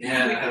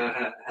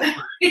 Yeah.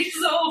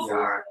 It's awful.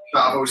 Yeah. But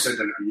I've also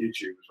done it on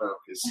YouTube as well,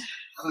 because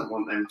I don't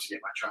want them to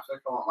get my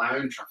traffic. I want my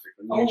own traffic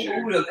on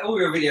YouTube. All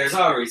your videos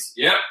are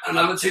yep,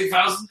 another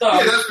 2,000 Yeah,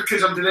 dollars. that's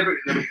because I'm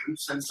deliberately limiting them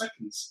to 10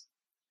 seconds.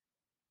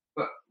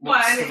 But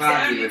what's Well, the it's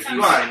value only of you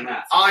 10 saying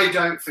that? I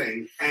don't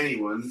think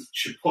anyone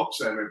should watch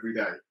them every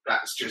day.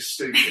 That's just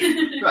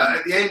stupid. But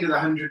at the end of the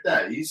 100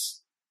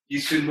 days,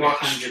 you can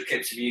watch 100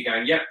 clips of you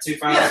going, yep,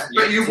 2,000. Yeah,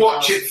 but yep, you 2,000.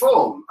 watch it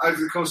form over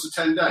the course of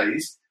 10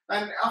 days,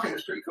 and I think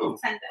that's pretty cool.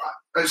 10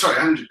 days. Sorry,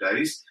 100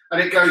 days.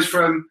 And it goes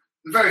from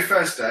the very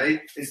first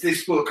day, is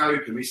this book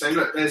open? We say,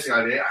 look, there's the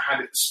idea. I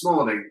had it this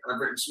morning, and I've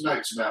written some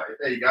notes about it.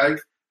 There you go.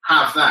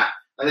 Have that.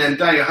 And then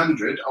day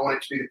 100, I want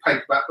it to be the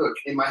paperback book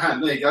in my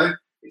hand. There you go.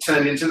 It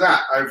turned into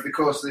that over the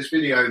course of this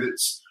video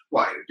that's,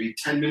 it would be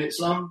 10 minutes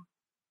long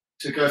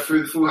to go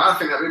through the full. I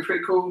think that would be a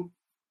pretty cool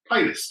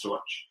playlist to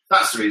watch.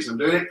 That's the reason I'm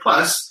doing it.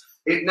 Plus,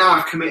 now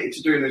I've committed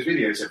to doing those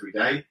videos every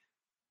day.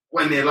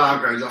 When the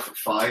alarm goes off at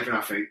 5 and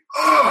I think,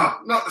 oh,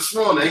 not this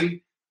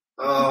morning.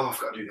 Oh, I've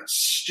got to do that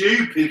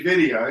stupid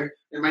video.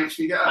 It makes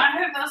me get up. I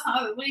hope that's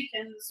not at the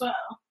weekend as well.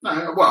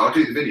 No, well, I'll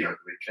do the video at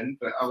the weekend,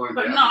 but I won't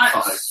But get not up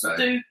at 5.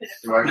 stupid.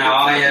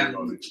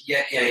 No,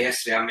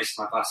 yesterday I missed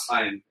my bus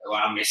home. Well,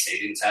 I missed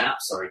it, didn't turn up,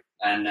 sorry.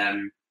 And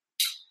I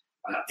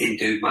didn't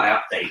do my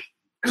update.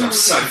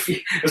 Because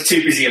I was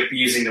too busy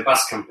abusing the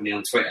bus company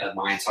on Twitter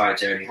my entire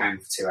journey home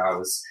for 2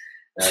 hours.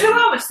 2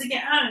 hours to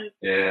get home.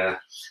 Yeah.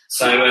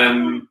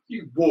 So,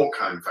 you walk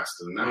home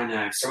faster than that. I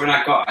know. So when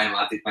I got home,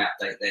 I did my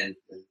update then.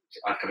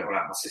 I got it all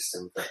out of my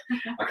system. But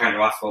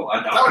I thought...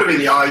 That would have been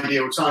the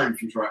ideal time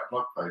for you to write a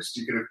blog post.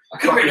 You could have... I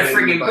could have written a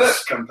frigging book.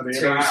 Company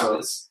 2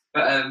 hours.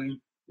 But,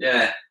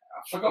 yeah.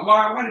 I forgot,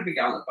 why did we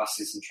get on the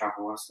buses and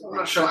travel? I'm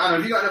not sure. Anna,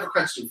 have you got another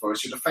question for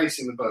us? You're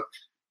facing the book.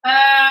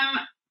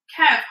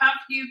 Kev, have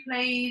you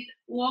played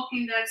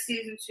Walking Dead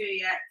Season 2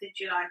 yet? Did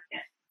you like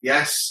it?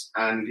 Yes,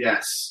 and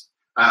yes.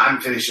 I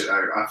haven't finished it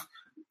though.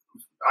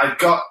 I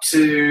got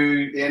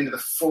to the end of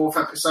the 4th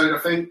episode, I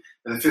think,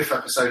 and the 5th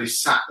episode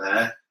is sat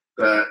there,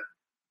 but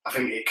I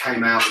think it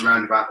came out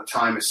around about the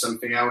time of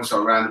something else,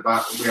 or around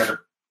about, we had a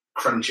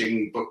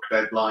crunching book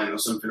deadline or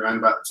something around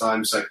about the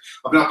time, so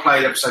I've not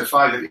played episode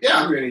 5. Yeah,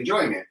 I'm really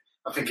enjoying it.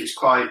 I think it's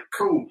quite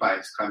cool playing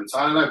as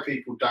Clementine. I know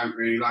people don't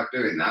really like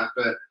doing that,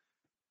 but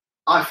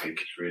I think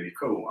it's really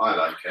cool. I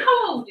like it.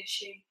 How old is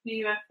she, do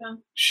you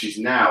reckon? She's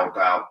now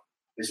about...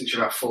 Isn't she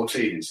about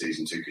 14 in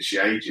season 2? Because she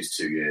ages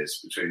 2 years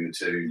between the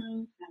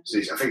two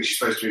seasons. I think she's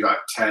supposed to be like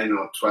 10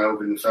 or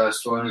 12 in the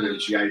first one, and then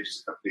she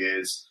ages a couple of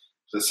years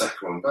for the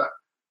second one. But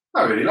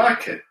I really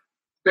like it.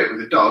 Bit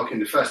with the dog in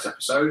the first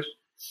episode.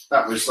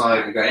 That was I like...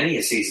 haven't got any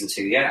of season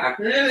 2 yet.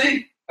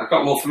 Really? I've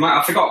got Wolf Among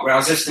Us. I forgot when I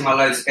was listening to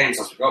my loads of games.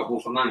 I forgot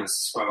Wolf Among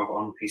Us. That's why I've got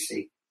on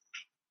PC.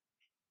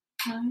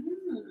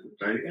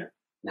 There you go.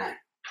 No.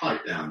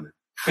 Pipe down.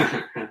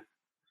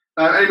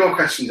 Any more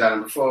questions,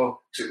 Alan, before...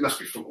 It must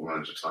be Football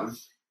Manager time.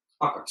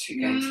 I've got 2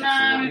 games No,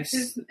 left in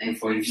it's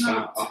before you it's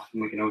start not. off,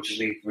 and we can all just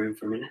leave the room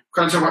for a minute.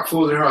 Can I talk about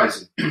Forza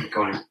Horizon?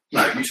 Go on.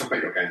 No, you talk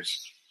about your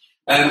games.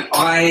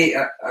 I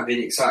have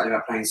been excited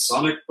about playing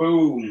Sonic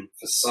Boom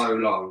for so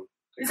long.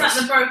 Is that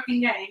the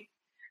broken game?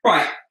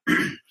 Right.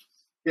 Yeah,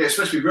 it's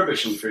supposed to be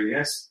rubbish on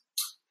 3DS.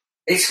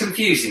 It's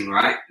confusing,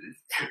 right?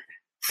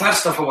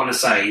 First off, I want to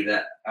say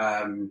that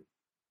our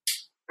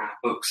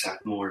books have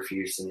more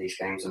reviews than these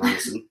games on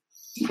Amazon.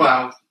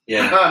 Wow.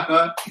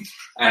 Yeah.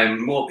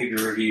 More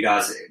people reviewed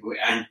us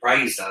and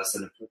praised us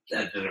than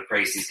have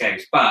praised these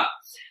games. But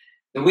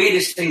the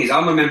weirdest thing is,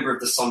 I'm a member of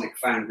the Sonic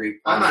fan group.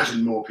 I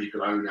imagine more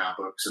people own our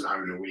books and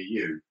own a Wii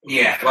U.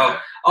 Yeah, well,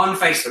 on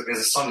Facebook there's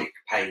a Sonic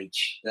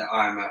page that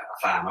I'm a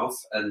fan of,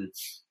 and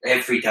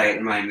every day at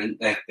the moment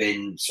they've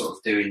been sort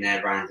of doing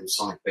their random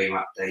Sonic Boom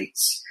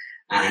updates,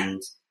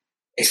 and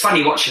it's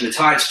funny watching the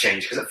tides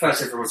change, because at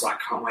first everyone was like,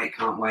 can't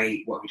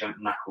wait, what have you done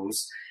to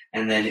Knuckles?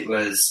 And then it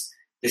was,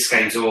 this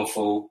game's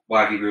awful,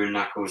 why have you ruined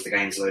Knuckles, the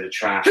game's a load of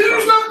trash.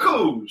 Who's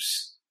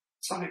Knuckles?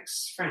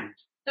 Sonic's friend.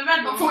 The red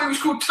I one? thought he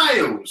was called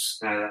Tails.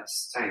 No,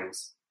 that's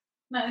Tails.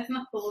 No, it's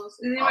Knuckles.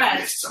 Is he I red?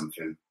 missed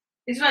something.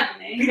 He's red,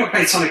 isn't Have he? you not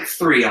played Sonic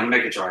 3 on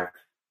Mega Drive?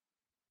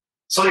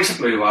 Sonic's a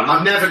blue one.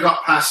 I've never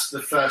got past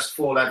the first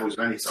 4 levels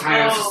of any Sonic.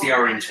 Tails Oh. is the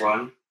orange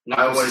one.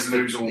 I always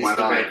lose all my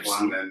the red lives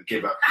one. and then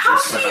give up. How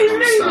Just can set you up on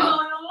the lose start.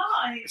 all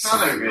your lives?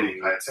 I don't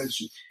really pay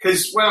attention.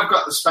 Because when I've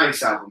got the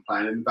Space album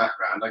playing in the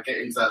background, I get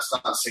into that,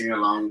 start singing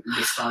along, and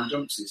this time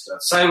jumps and stuff.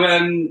 So,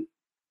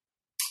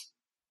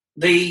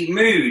 the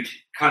mood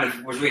kind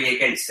of was really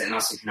against it, and I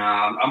was thinking, no,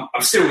 I'm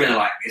still going to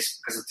like this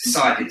because I've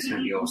decided it's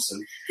going to be awesome.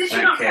 Did I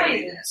you don't not care play what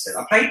it? it is. So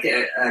I played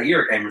it at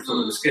Eurogamer and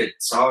thought it was good,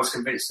 so I was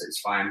convinced that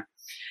it's fine.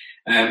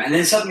 And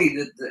then suddenly,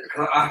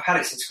 cause I've had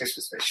it since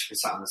Christmas, but it's been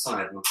sat on the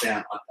side,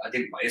 and I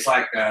didn't. It's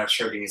like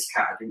Schrodinger's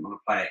cat. I didn't want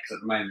to play it because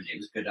at the moment it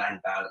was good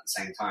and bad at the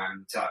same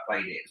time. Until I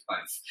played it, it was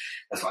both.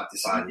 That's what I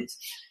decided.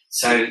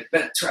 So,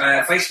 but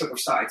Facebook have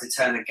started to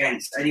turn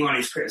against anyone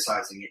who's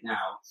criticising it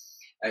now.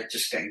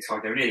 Just getting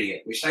told they're an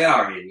idiot, which they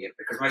are an idiot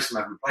because most of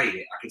them haven't played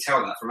it. I can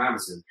tell that from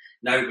Amazon.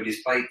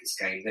 Nobody's played this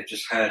game. They've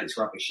just heard it's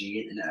rubbish and the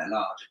internet at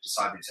large have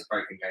decided it's a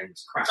broken game.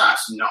 It's crap.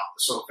 That's not the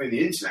sort of thing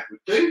the internet would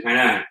do. I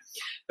know.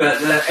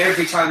 But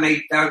every time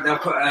they'll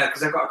put,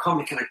 because they've got a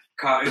comic and a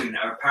cartoon.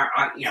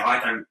 I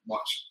don't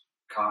watch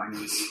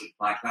cartoons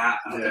like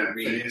that. I don't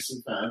really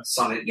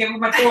Sonic. Yeah, well,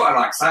 my daughter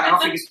likes that. I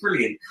think it's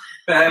brilliant.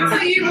 But,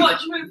 So you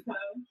watch with her?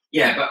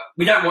 Yeah, but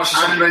we don't watch the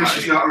Sonic And when cartoon.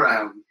 she's not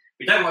around.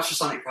 We don't watch the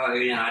Sonic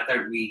cartoon, and I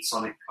don't read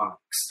Sonic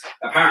comics.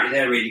 Apparently,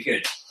 they're really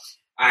good.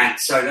 And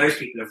so those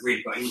people have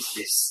really got into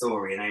this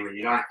story, and they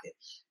really like it.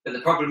 But the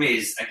problem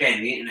is,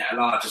 again, the internet at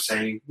large are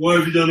saying, why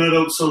have you done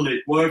Adult Sonic?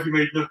 Why have you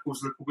made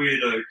Knuckles look a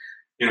weirdo?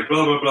 You know,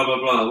 blah, blah, blah, blah,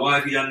 blah. Why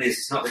have you done this?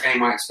 It's not the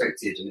game I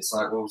expected. And it's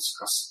like, well, it's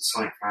because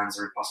Sonic fans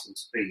are impossible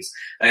to please.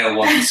 They all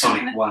want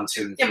Sonic 1,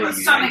 2, and 3. Yeah, but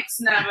Sonic's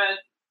never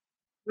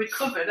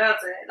recovered, has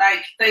it?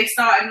 Like, they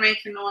started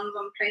making the ones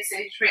on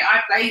PlayStation 3. I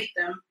played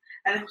them,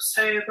 and they were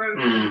so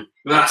broken.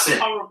 Well, that's it.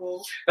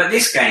 Horrible. But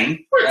this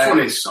game... Which one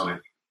is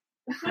Sonic?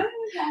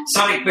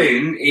 Sonic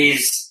Boom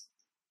is...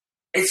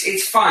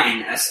 It's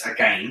fine as a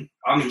game.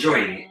 I'm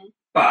enjoying it.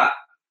 But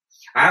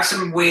I have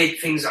some weird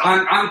things.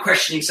 I'm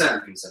questioning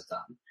certain things I've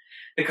done.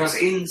 Because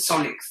in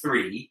Sonic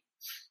 3,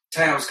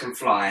 Tails can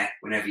fly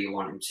whenever you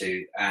want him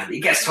to. And he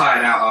gets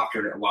tired out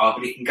after a little while,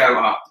 but he can go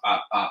up,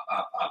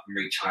 and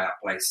reach high up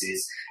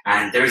places.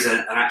 And there is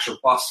an actual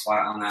boss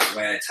fight on that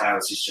where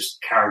Tails is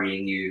just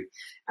carrying you.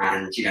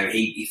 And, you know,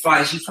 he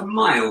flies you for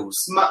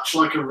miles. Much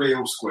like a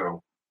real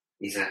squirrel.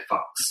 He's a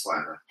fox.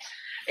 Whatever.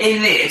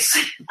 In this,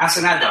 as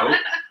an adult,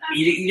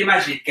 you'd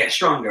imagine he'd get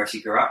stronger as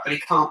he grew up, but he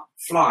can't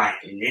fly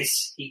in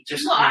this. He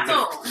just Not kind at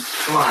of all.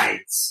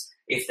 glides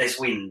if there's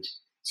wind.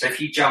 So if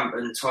you jump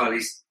and twirl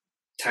his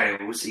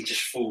tails, he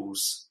just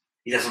falls.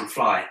 He doesn't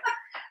fly.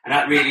 And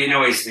that really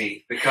annoys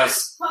me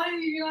because Why are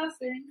you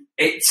laughing?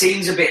 it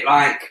seems a bit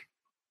like,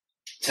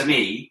 to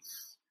me,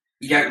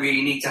 you don't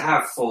really need to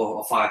have 4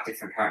 or 5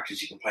 different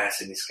characters you can play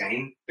as in this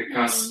game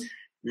because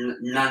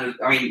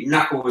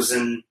Knuckles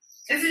and...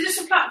 Is it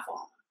just a platform?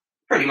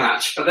 Pretty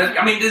much, but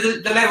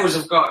the levels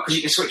have got, because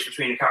you can switch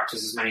between the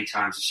characters as many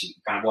times as you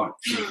kind of want.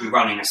 You can be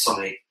running a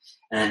Sonic,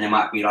 and then there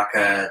might be like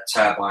a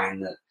turbine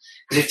that,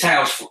 because if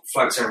Tails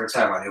floats over a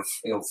turbine,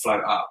 he'll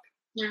float up.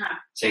 Yeah.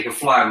 So he can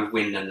fly with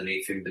wind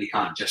underneath him, but he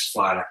can't just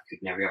fly like he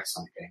could in every other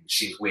Sonic game, which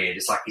seems weird.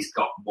 It's like he's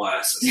got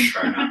worse as he's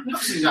grown up.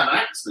 Perhaps he's had an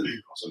accident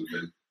or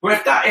something.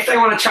 Well, if they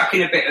want to chuck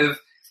in a bit of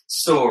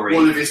story,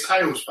 One of his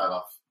tails fell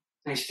off.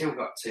 they've still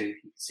got 2. You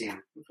can see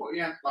him. I thought he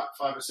had like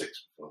 5 or 6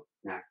 before.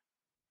 No.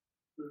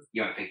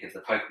 You won't think of the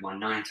Pokemon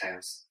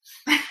Ninetales.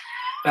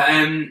 But,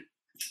 I'm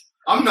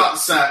not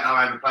certain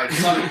I ever played a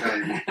Sonic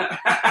game.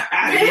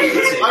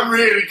 Really? I'm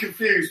really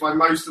confused by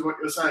most of what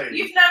you're saying.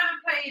 You've never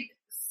played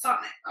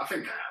Sonic? I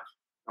think I have.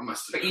 I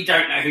must have. But you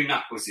don't know who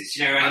Knuckles is.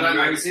 Do you know who I don't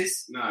know. Rose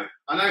is? No.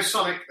 I know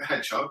Sonic the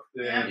Hedgehog,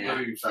 the Yeah.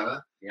 blue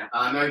fella. Yeah.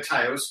 I know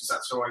Tails, because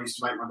that's who I used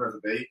to make my brother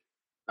be.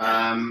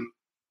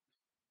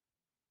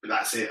 But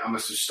that's it. I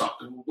must have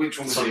stopped. Which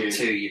one was Sonic he?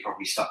 2, you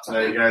probably stopped on.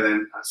 There you go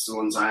then. That's the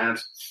ones I had.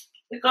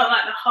 It got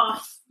like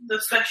the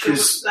special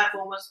 'Cause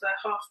level was the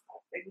half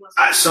thing, wasn't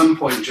At some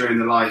point during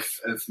the life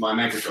of my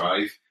Mega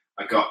Drive,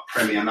 I got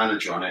Premier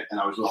Manager on it, and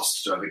I was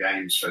lost to other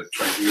games for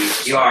 20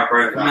 years. or You so. are a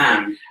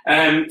broken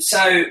man.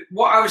 So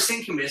what I was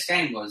thinking with this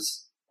game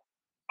was,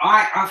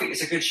 I think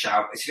it's a good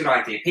shout. It's a good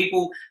idea.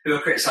 People who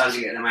are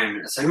criticising it at the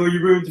moment are saying, "Oh, you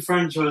ruined the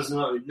franchise."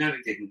 No, it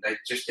didn't. They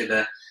just did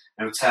an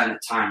alternate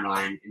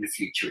timeline in the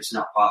future. It's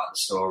not part of the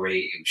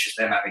story. It was just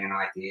them having an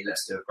idea.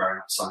 Let's do a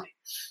grown-up Sonic.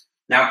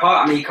 Now,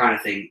 part of me kind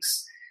of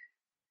thinks,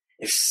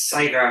 if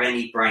Sega have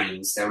any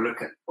brains, they'll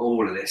look at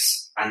all of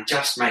this and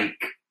just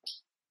make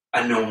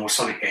a normal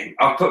Sonic game.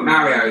 I'll put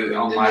Mario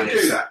on my Didn't they do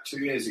list. that 2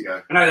 years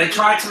ago? No, they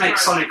tried to make Right.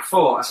 Sonic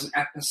 4 as an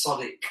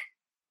episodic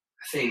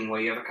thing where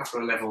you have a couple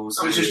of levels.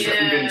 I was just Yeah. to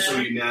convince all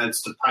you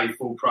nerds to pay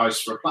full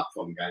price for a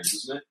platform game,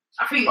 isn't it?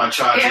 I think By it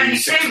charging only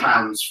you came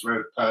 £6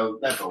 per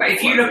level. But if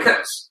or you look whatever it at-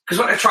 was. Because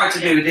what they've tried to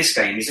do with this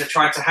game is they've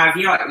tried to have,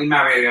 you know, like with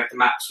Mario, you have the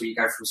maps where you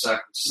go from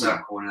circle to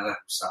circle and a level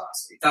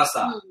starts. It does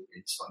that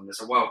in this one.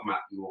 There's a world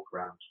map you walk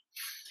around.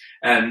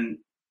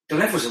 The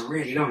levels are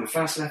really long. The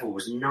first level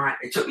was 9.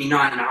 It took me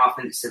 9.5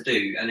 minutes to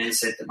do, and then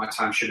said that my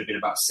time should have been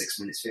about 6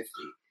 minutes 50.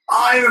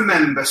 I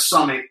remember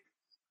Sonic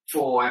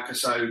 4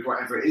 episode,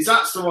 whatever it is.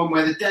 That's the one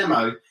where the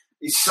demo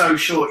is so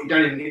short you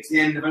don't even get to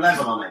the end of a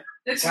level on it.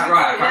 Is that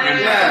right? I can't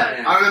remember. Yeah,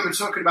 Yeah. I remember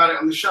talking about it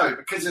on the show.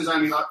 Because there's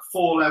only like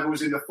 4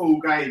 levels in the full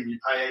game you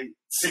pay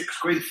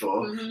 £6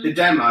 for, Mhm. the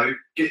demo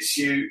gives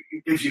you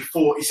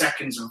 40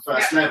 seconds of the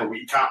first level, but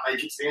you can't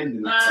make it to the end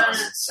in that Ah. time.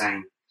 It's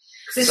insane.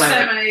 there's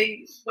so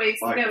many ways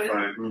to go,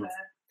 isn't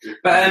there?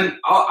 But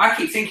I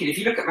keep thinking, if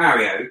you look at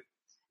Mario,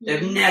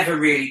 they've never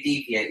really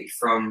deviated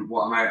from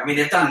what Mario... I mean,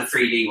 they've done the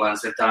 3D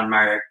ones, they've done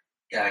Mario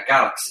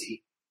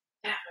Galaxy.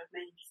 Yeah,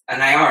 amazing.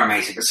 And they are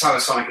amazing, but so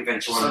is Sonic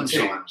Adventure 1 and 2.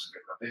 Sunshine was a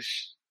bit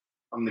rubbish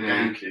on the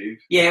GameCube.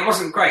 Yeah, it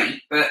wasn't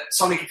great, but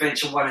Sonic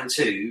Adventure 1 and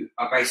 2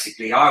 are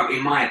basically,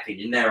 in my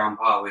opinion, they're on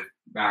par with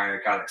Mario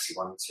Galaxy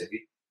 1 and 2.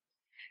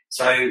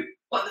 So...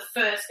 What,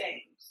 the first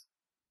games?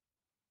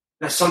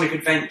 No, Sonic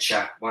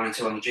Adventure 1 and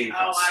 2 on the Dreamcast.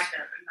 Oh, I don't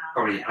know.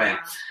 Probably didn't play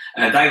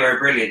them. They were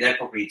brilliant. They're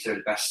probably two of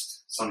the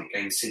best Sonic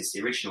games since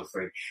the original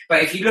 3.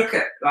 But if you look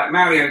at like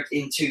Mario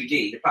in 2D,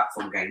 the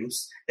platform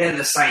games, they're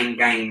the same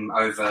game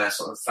over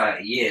sort of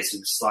 30 years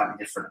with slightly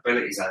different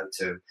abilities added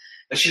to them.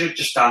 They should have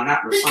just done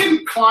that with You Sonic.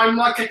 can climb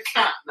like a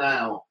cat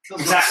now.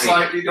 That's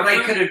Exactly. But they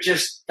could have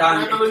just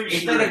done... If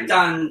Revolutionary. they'd have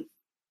done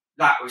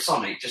that with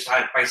Sonic, just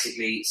had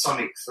basically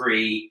Sonic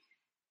 3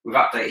 with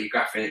updated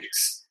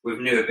graphics, with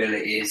new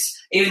abilities.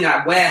 Even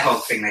that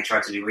werehog thing they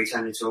tried to do, where he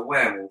turned into a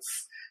werewolf.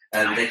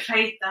 I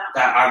played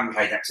that. I haven't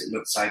played that because it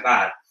looked so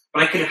bad.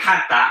 But I could have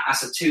had that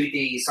as a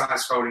 2D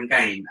side-scrolling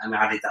game and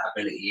added that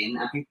ability in,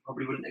 and people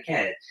probably wouldn't have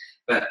cared.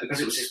 But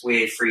because it was this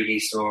weird 3D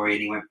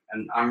story,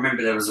 and I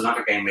remember there was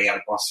another game where he had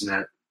a boss in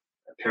a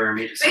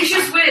pyramid. But it's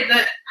just weird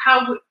that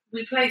how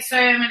we play so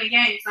many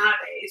games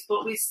nowadays,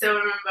 but we still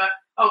remember,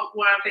 I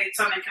played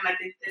Sonic and I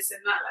did this in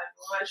that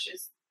level. It's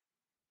just...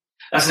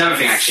 That's another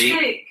thing, actually.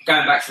 Sick.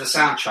 Going back to the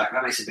soundtrack,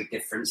 that makes a big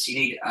difference. You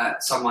need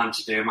someone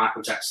to do a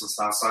Michael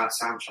Jackson-style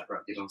soundtrack like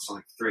they did on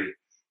Sonic 3.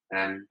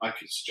 I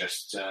could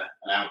suggest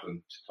an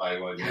album to play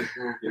while you're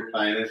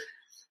playing it.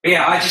 But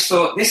yeah, I just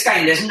thought, this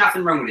game, there's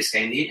nothing wrong with this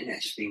game. The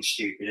internet's just being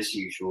stupid, as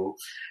usual.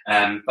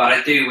 But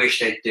I do wish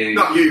they'd do...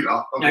 Not you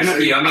lot, No, obviously.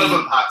 not you, I mean...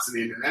 Other parts of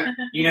the internet.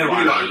 You know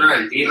what You I mean? lot are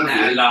great. The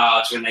internet are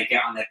large when they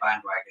get on their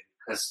bandwagon.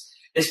 Because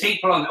there's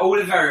people on... All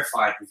the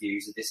verified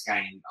reviews of this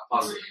game are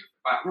positive.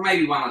 But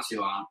maybe one or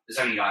two aren't. There's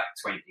only like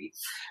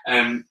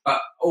 20.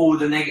 But all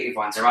the negative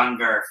ones are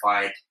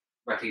unverified,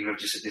 where people have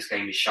just said this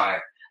game is shite.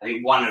 I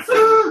think one of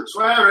them...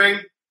 Swearing!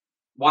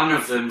 One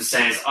of them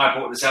says, I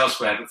bought this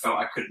elsewhere, but felt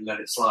I couldn't let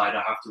it slide.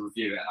 I have to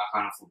review it. And I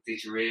kind of thought,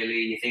 did you really?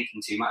 You're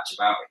thinking too much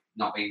about it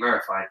not being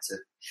verified. Do you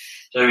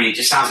know what I mean? It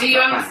just sounds So like you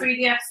a own the plan.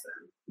 3DS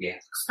then? Yeah.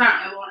 Because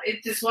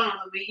apparently there's one on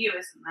the Wii U,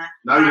 isn't there?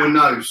 No one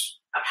knows.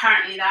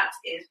 Apparently that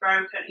is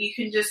broken. You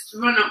can just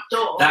run up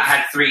doors. That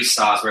had 3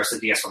 stars, whereas the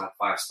DS one had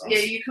 5 stars. Yeah,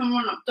 you can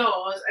run up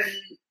doors and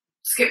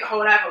skip the whole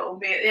level and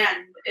be at the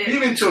end.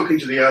 You've been talking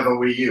to the other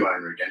Wii U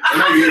owner again. I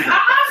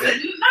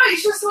haven't. No,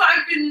 it's just what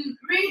I've been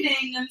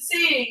reading and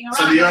seeing.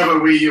 So the other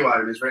Wii U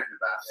owner's written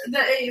about it.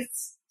 That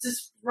it's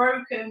just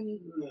broken.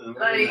 No.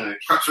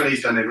 Perhaps when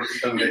he's done it, he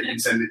can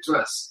send it to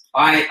us.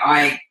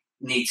 I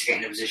need to get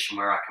in a position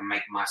where I can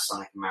make my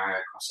Sonic and Mario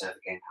crossover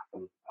game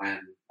happen.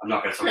 I'm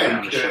not going to talk about it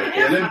on the show.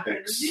 The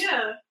Olympics.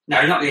 Yeah.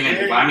 No, not the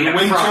Olympic one. I mean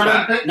Winter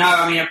Olympics?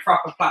 a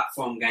proper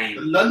platform game.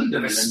 The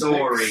London With a Olympics.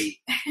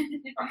 story.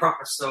 A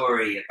proper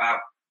story about...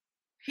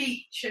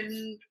 Peach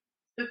and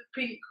the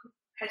pink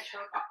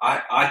hedgehog.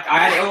 I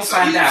had it all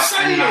planned out,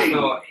 and then I saying?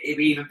 thought it'd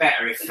be even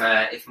better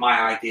if my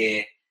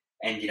idea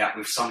ended up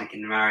with Sonic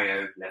and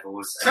Mario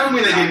levels. Tell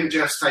me they didn't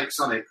just take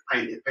Sonic,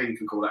 paint it pink,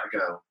 and call that a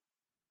girl.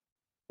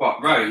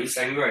 What, Rose?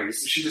 Amy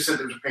Rose? She just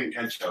said it was a pink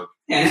hedgehog.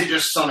 Yeah. Is it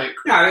just Sonic?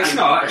 No, it's painted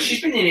not. pink?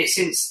 She's been in it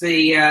since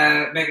the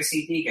Mega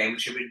CD game,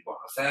 which would be,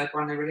 the 3rd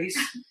one they released?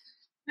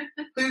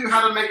 Who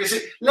had a Mega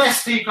CD?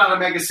 Less people had a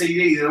Mega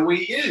CD than a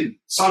Wii U.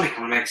 Sonic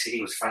on a Mega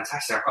CD was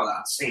fantastic. I got that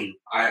on Steam.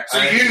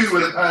 So you were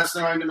the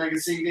person who owned a Mega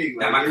CD,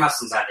 No, were my you?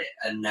 cousins had it,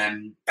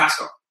 and that's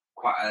got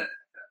quite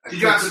a Did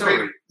good you have the story.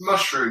 big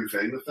mushroom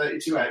thing, the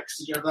 32X?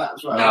 Did you have that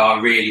as well? No, I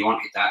really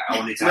wanted that. I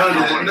wanted to No, have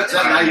no, I wanted that to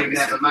have they Mega were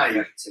never CD made.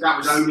 32. That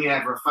was only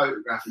ever a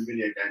photograph in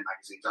video game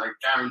magazines. I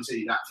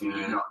guarantee that thing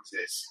did Yeah. not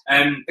exist.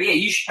 But yeah,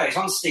 you should play it. It's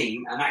on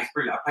Steam, and that is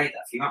brilliant. I played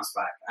that a few months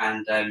back,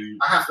 and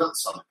I have got the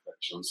Sonic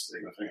collection on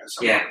Steam. I think that's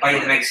yeah, play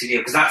the Mega CD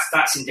because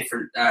that's in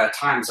different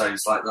time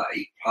zones, like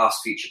past,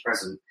 future,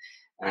 present,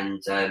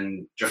 and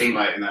Just play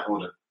it in that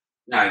order.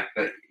 no,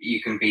 but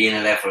you can be in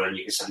a level and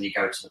you can suddenly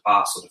go to the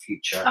past or the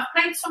future. I've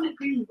played Sonic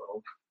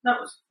Greenball. That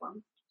was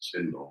fun.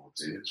 Spinball,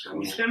 dear.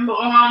 Spinball.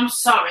 Oh, I'm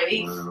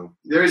sorry. Wow.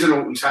 There is an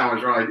Alton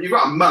Towers ride. You've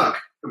got a mug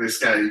for this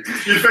game.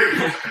 You think,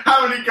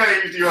 how many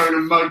games do you own a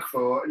mug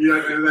for and you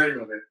don't know the name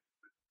of it?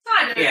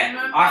 I don't Yeah,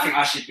 remember. I think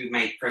I should be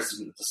made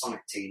president of the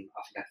Sonic team.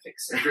 I think I'd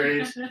fix it.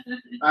 Agreed.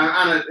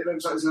 Anna, it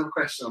looks like there's another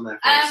question on there.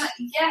 for us.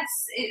 Yes,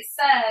 it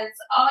says,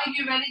 are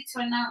you ready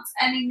to announce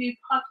any new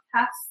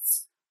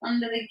podcasts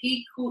under the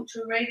Geek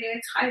Culture Radio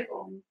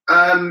title?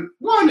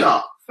 Why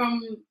not? From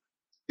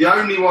The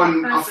only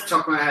one off the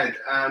top of my head,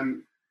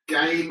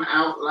 Game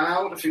Out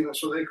Loud, I think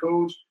that's what they're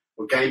called.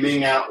 Or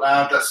Gaming Out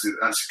Loud. That's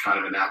the kind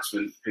of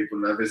announcement people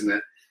love, isn't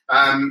it?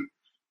 I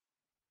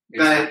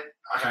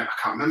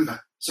can't remember.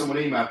 Someone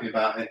emailed me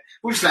about it.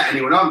 We'll just let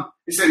anyone on.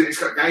 It's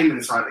got game in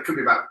the title. It could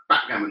be about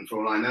backgammon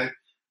for all I know.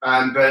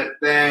 But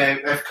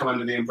they've come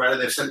under the umbrella.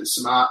 They've sent us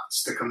some art to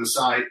stick on the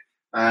site.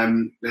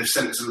 They've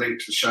sent us a link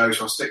to the show,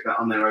 so I'll stick that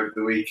on there over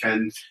the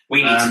weekend.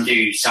 We need to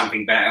do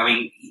something better. I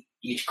mean,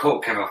 you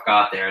caught Kev off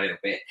guard there a little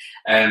bit.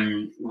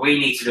 We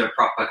need to do a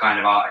proper kind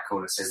of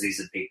article that says these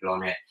are the people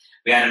on it.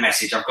 We had a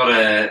message. I've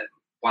got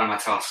one of my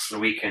tasks for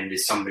the weekend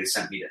is somebody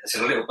sent me that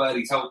said a little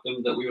birdie told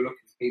them that we were looking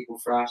for people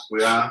for us.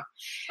 We are.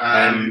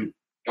 Are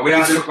we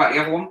allowed to talk about the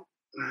other one?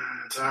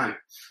 I don't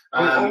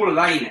know. All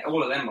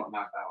of them might know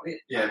about it.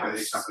 Yeah, but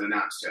it's not been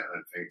announced yet, I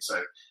don't think.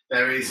 So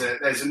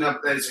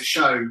there's a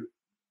show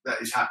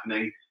that is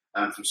happening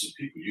from some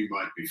people you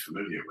might be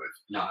familiar with.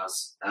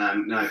 Nice.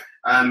 No.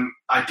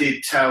 I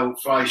did tell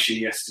Fleishy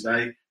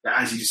yesterday that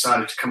as he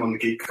decided to come on the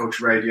Geek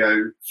Culture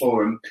Radio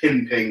forum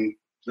pimping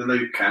the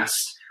Loopcast,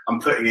 I'm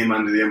putting him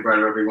under the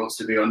umbrella if he wants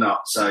to be or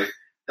not. So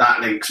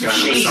that link's going on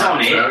the She's site on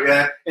as it. well.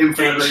 Yeah,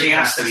 Infinite She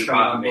has Loopcast to be is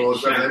coming part on of it. board,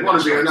 She whether has they to want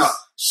to be or choice. not.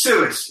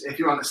 Sue us if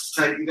you want us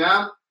to take you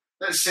down.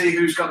 Let's see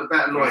who's got the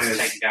better We'll lawyers.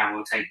 take it down.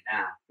 We'll take it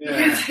down. You're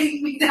going to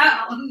take me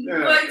down. Yeah,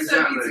 Like,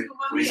 exactly. so beautiful.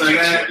 We So so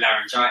they're-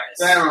 laryngitis.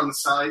 They're on the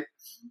site,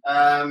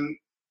 and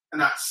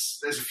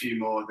there's a few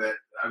more that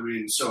I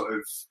mean, sort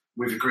of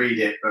we've agreed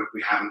it, but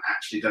we haven't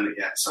actually done it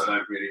yet. So I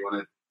don't really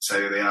want to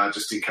say who they are,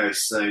 just in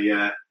case they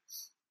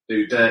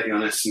do dirty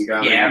on us and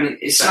go. Yeah, and I mean,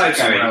 it's set slow up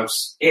somewhere going.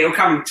 else. It'll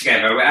come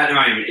together, but at the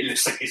moment, it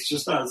looks like it's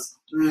just us.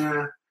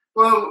 Yeah.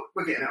 Well,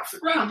 we're getting it off the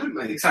ground, aren't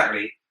we?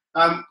 Exactly.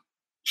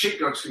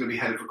 Sheepdog's going to be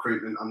head of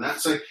recruitment on that.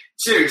 So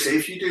seriously,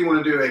 if you do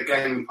want to do a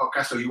gaming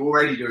podcast, or you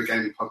already do a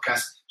gaming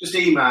podcast, just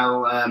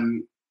email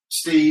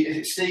Steve. Is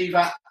it Steve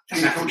at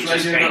Doesn't have to be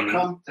just gaming,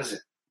 geekcultureradio.com? does it?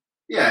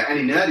 Yeah,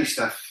 any nerdy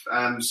stuff.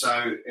 I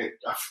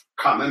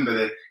can't remember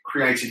the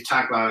creative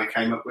tagline I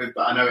came up with,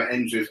 but I know it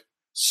ends with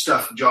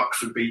 "stuff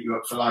jocks would beat you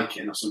up for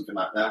liking" or something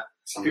like that.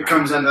 If it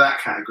comes under that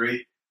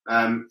category,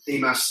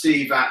 email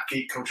Steve at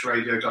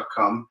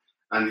geekcultureradio.com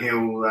and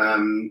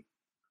he'll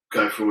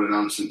go through all the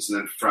nonsense and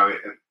then throw it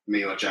at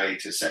me or Jay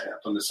to set it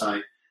up on the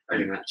site.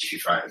 And if you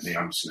throw it at me,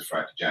 I'm just going to throw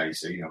it to Jay,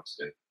 so you know what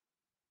to do.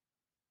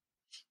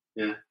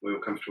 Yeah, we're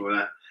all comfortable with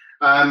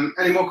that.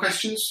 Any more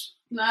questions?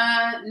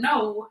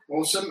 No.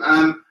 Awesome.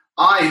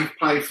 I have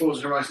played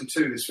Forza Horizon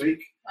 2 this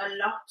week. A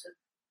lot of.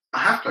 I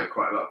have played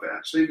quite a lot of it,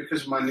 actually,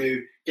 because of my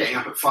new getting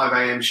up at 5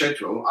 a.m.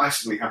 schedule. I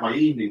suddenly have my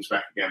evenings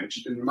back again, which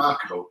has been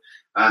remarkable.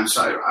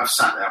 So I've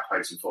sat there,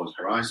 played some Forza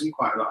Horizon,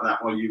 quite a lot of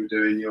that while you were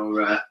doing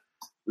your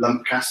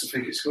Lumpcast, I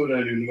think it's called,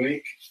 earlier in the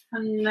week.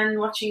 And then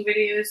watching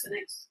videos the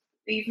next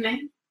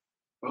evening.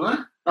 Was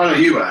I? Oh, no,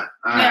 you were.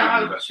 Yeah,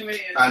 I was watching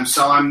videos.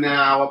 So I'm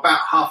now about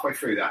halfway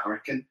through that, I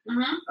reckon.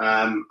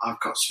 Mm-hmm. I've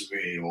got some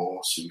really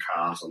awesome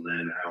cars on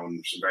there now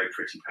and some very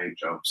pretty paint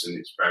jobs, and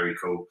it's very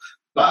cool.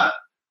 But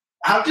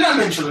did I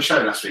mention on the show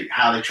last week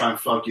how they try and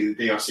flog you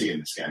the DLC in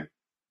this game?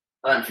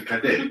 I don't think I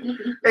did.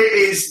 It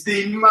is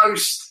the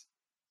most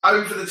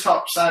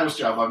over-the-top sales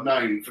job I've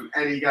known from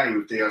any game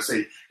with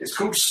DLC. It's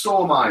called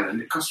Storm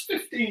Island. It costs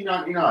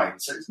 $15.99,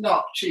 so it's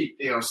not cheap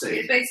DLC.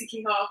 It's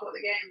basically half what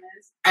the game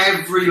is.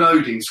 Every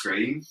loading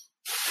screen,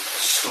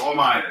 Storm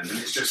Island, and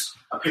it's just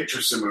a picture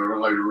of someone or a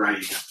load of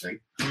rain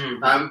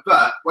happening.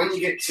 But when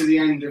you get to the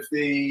end of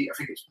I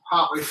think it's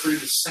partway through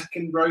the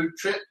second road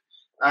trip,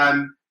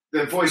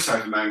 the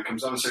voiceover man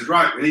comes on and says,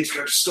 right, we need to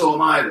go to Storm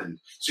Island.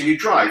 So you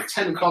drive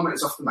 10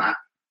 kilometres off the map,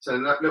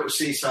 so that little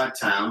seaside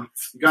town,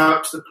 you go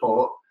up to the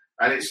port,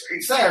 and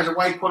it's there as a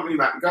waypoint on your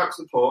map. You go up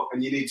to the port,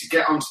 and you need to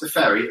get onto the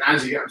ferry. And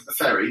as you get onto the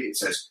ferry, it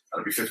says,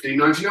 that'll be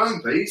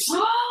 $15.99, please.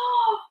 What?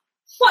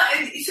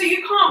 So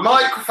you can't...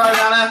 Microphone,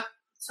 Anna.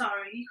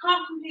 Sorry, you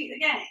can't complete the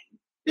game?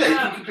 Yeah, you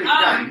can complete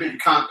the game, but you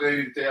can't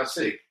do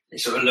DLC.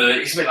 It's sort of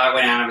it's a bit like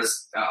when Anna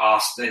was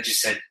asked, they just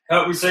said,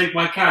 help me save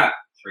my cat.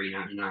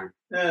 $3.99.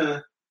 Yeah.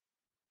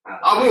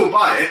 I will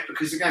buy it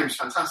because the game's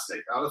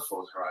fantastic. I love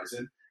Forza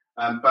Horizon.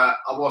 But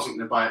I wasn't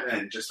going to buy it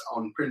then, just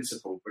on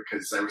principle,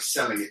 because they were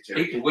selling it to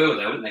People will,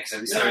 though, wouldn't they?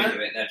 Because they're so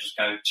into it, they'll just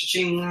go,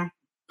 cha-ching.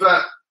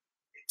 But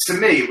to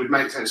me, it would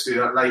make sense to do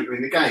that later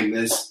in the game.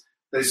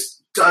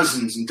 There's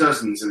dozens and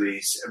dozens of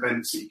these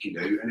events that you can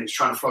do, and it's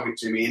trying to flog it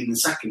to me in the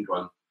second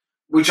one.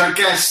 Which I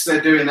guess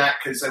they're doing that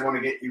because they want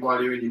to get you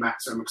while you're in your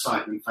maximum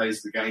excitement phase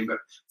of the game. But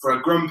for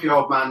a grumpy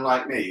old man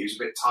like me, who's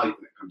a bit tight when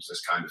it comes to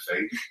this kind of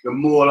thing, you're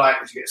more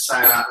likely to get a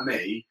sale out of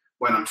me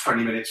when I'm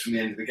 20 minutes from the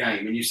end of the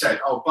game. And you said,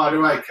 oh, by the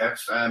way, Kev,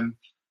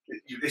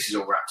 this is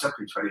all wrapped up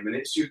in 20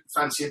 minutes. You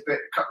fancy a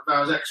couple of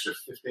hours extra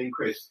for 15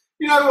 quid?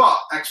 You know what,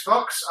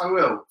 Xbox? I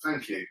will.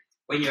 Thank you.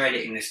 When you're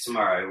editing this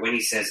tomorrow, when he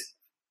says,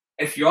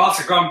 if you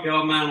ask a grumpy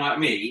old man like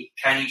me,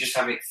 can you just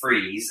have it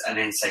freeze and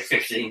then say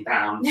 £15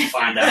 to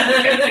find out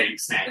what Kev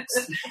thinks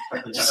next?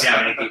 And just see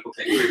how many people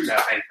click through to our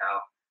PayPal.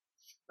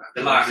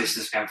 The live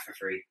listeners can for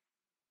free.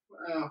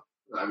 Well,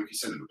 we can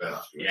send them a bill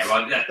afterwards. Yeah,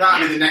 well,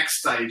 that'll be the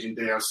next stage in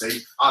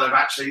DLC. I'll have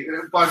actually,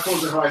 by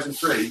Forza Horizon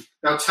 3,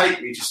 they'll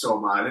take me to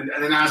Storm Island,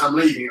 and then as I'm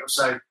leaving, it'll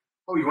say,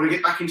 oh, you want to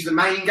get back into the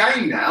main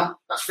game now?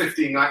 That's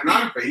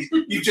 $15.99, please.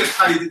 You've just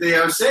paid the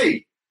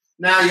DLC.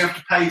 Now you have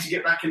to pay to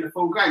get back in the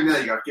full game. There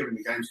you go. I've given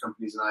the games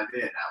companies an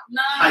idea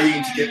now. No.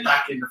 Paying to get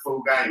back in the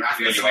full game.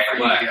 After you wait at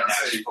work, and they'll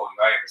just pull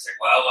you over and say,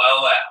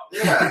 well.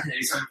 Yeah.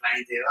 Who's been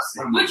playing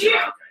DLC? Would you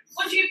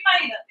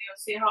play that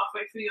DLC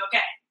halfway through your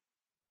game?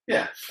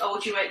 Yeah. Or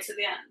would you wait till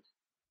the end?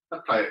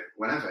 I'd play it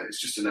whenever.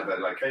 It's just another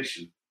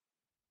location.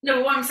 No,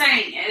 but what I'm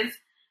saying is,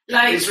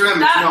 like, It's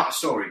not a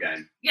story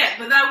game. Yeah,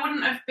 but that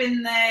wouldn't have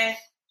been there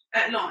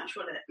at launch,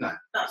 would it? No.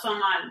 That's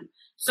on Island.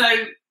 So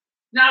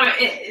now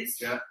it is.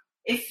 Yeah.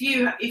 If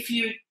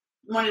you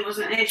money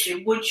wasn't an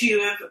issue, would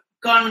you have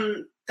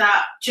gone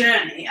that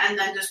journey and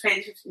then just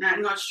paid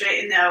 £59 gone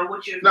straight in there, or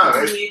would you have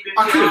continued with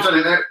I could have done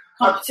it there.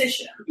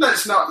 competition?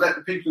 Let's not let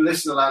the people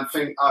listening to land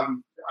think I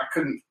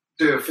couldn't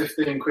do a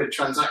 £15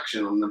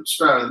 transaction on the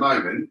spur of the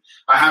moment.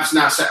 I have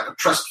now set up a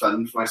trust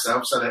fund for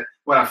myself so that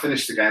when I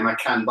finish the game, I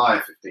can buy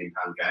a £15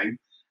 game.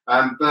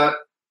 But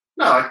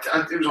no,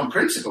 it was on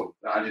principle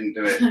that I didn't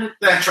do it.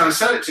 They're trying to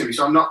sell it to me,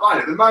 so I'm not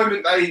buying it. The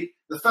moment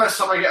the first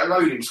time I get a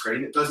loading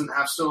screen that doesn't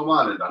have Storm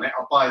Island on it,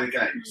 I'll buy the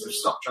game. So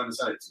stop trying to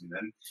sell it to me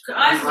then.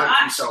 I don't like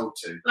to be sold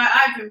to. Like,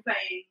 I've been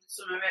playing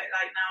some of it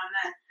like now and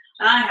then,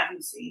 and I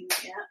haven't seen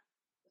it yet.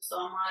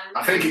 Storm Island.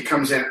 I think it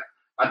comes in.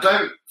 I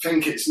don't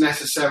think it's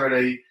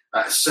necessarily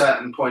at a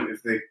certain point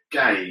of the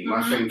game. Mm-hmm.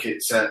 I think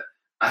it's a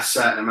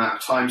certain amount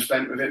of time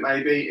spent with it.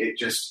 Maybe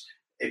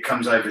it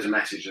comes over as a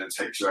message and it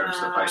takes you over to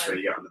the place where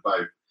you get on the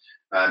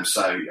boat.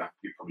 So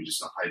you've probably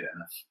just not paid it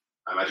enough.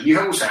 I imagine you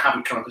also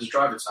haven't come up as a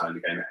driver tile in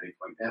the game at any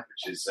point yet,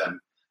 which is a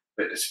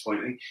bit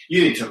disappointing.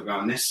 You need to have a go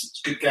on this.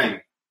 It's a good game.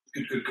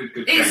 Good game.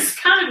 It's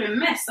kind of been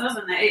missed,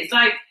 hasn't it? It's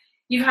like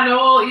you've had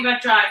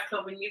Drive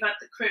Club and you've had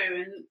the Crew,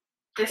 and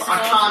this. But I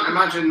can't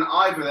imagine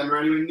either of them are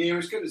anywhere near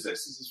as good as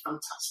this. This is a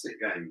fantastic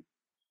game.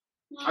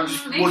 I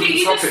just wouldn't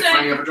stop it for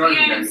any other driving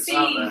game that's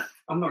out there.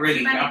 I'm not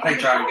really. I play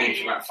driving games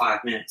for about 5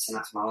 minutes, and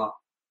that's my lot.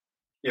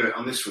 Yeah, but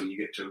on this one, you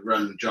get to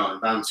run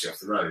giant bouncy off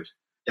the road.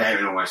 They're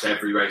in almost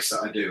every race that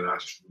I do, and I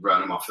just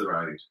run them off the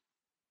road.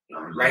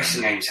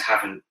 Racing games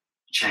haven't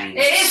changed.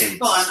 It is since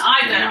fun. I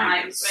the don't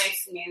like 90s.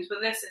 racing games, but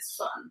this is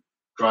fun.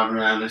 Driving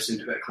around, listening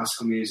to a bit of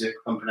classical music,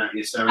 pumping out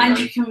your stereo, And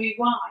you can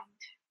rewind.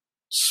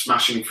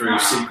 smashing through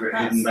secret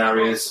That's hidden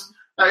barriers. awesome.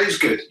 That is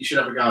good. You should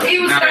have a go. He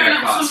was going Mario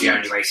up Kart's some. the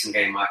only racing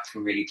game I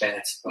can really bear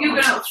to put You were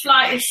on. going up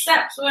flight of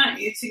steps, weren't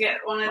you, to get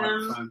one of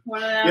them?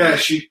 Yeah,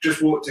 she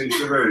just walked into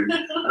the room,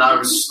 and I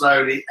was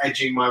slowly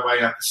edging my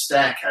way up a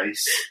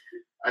staircase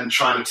and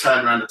trying to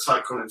turn around a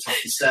tight corner at the top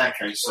of the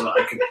staircase so that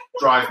I could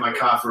drive my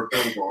car for a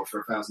billboard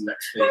for 1,000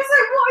 XP. I was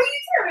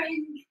like, what are you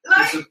doing?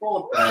 Like, There's a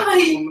board there. why?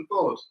 It's on the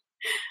board.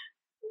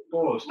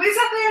 Was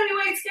that the only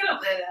way to get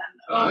up there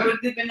then? Or No. would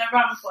there have been a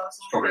ramp or something?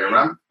 Probably a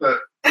ramp, but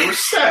there were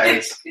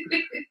stairs.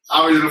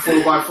 I was in a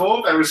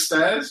 4x4, there were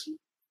stairs.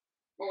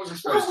 What was I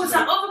supposed What to was do?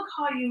 that other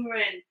car you were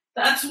in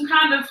that had some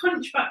kind of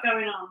hunchback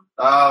going on?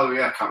 Oh,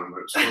 yeah, I can't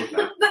remember what it was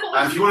called now.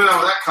 And if you want to know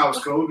what that car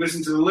was called,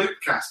 listen to the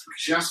Loopcast, because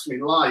she asked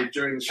me live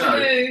during the show.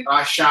 Hello.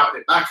 I shouted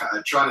it back at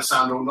her, trying to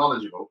sound all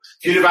knowledgeable.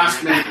 If you'd have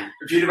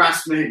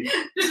asked me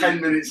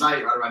 10 minutes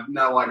later, I'd have had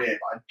no idea,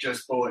 but I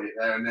just bought it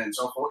there and then.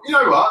 So I thought, you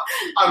know what?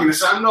 I'm going to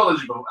sound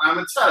knowledgeable, and I'm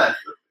going to tell her.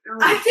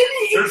 I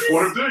didn't. That's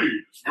what I do.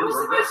 It was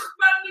the most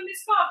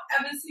randomest car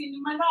I've ever seen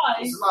in my life.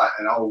 It's like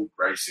an old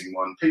racing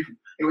one.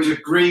 It was a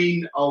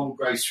green old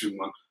racing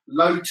one.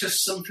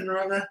 Lotus something or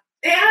other.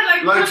 It had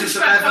like Lotus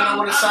hunchback 11, I on-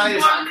 want to say.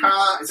 Is that a on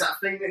car? Is that a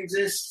thing that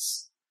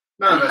exists?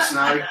 None of us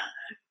I know. don't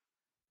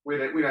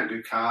We don't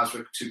do cars.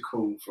 We're too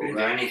cool for We all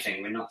don't do that.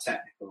 anything. We're not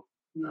technical.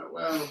 No,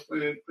 well,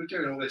 we're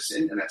doing all this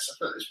internet stuff.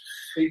 There's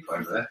people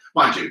over there.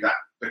 Mind you, that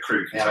the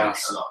crew can Yeah, take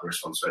that's- a lot of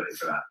responsibility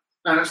for that.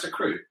 No, that's the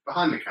crew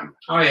behind the camera.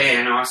 Oh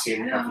yeah, no, I see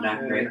him Yeah. covered now.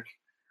 Rick.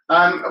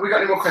 Have we got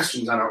any more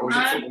questions, Anna, or is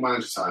No. it football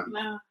manager time?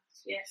 No.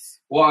 Yes.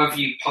 What have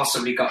you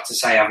possibly got to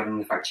say other than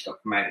the fact you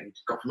got promoted?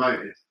 Got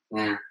promoted.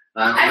 Yeah.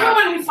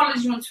 Everyone who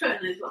follows you on Twitter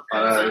knows what I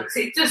know. goes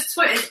on. It just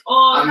Twitter's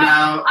all I'm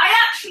about. now. I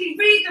actually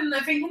read them.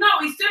 They're thinking, no,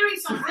 he's doing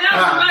something else.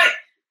 I'm like,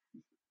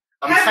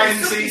 I'm Kevin,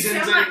 10 something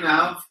seasons so in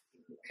now.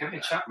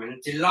 Kevin Chapman,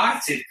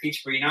 delighted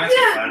Peterborough United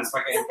Yeah. fans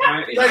by getting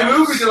promoted. They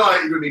will be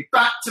delighted with me.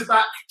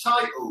 Back-to-back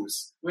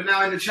titles. We're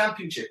now in the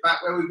Championship,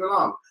 back where we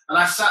belong. And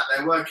I sat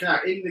there working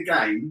out in the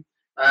game.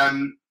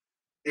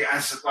 It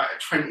has like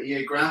a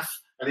 20-year graph,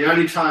 and the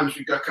only times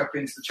we duck up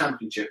into the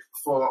Championship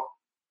before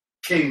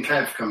King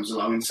Kev comes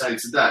along and say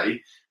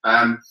today,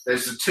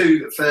 there's the two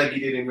that Fergie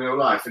did in real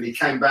life, and he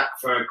came back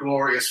for a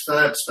glorious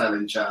third spell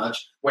in charge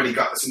when he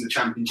got us in the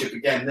Championship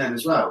again then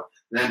as well.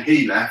 And then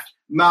he left.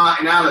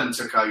 Martin Allen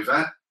took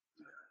over,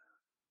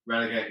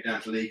 relegated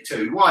down to League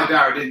Two. Why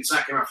Darragh didn't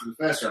sack him after the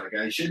first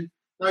relegation,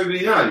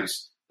 nobody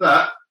knows.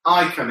 But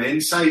I come in,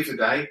 save the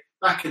day,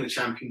 back in the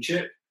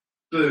Championship,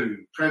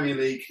 boom, Premier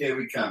League, here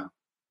we come.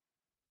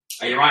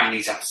 Are you writing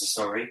these up as a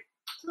story?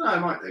 No, I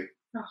might do.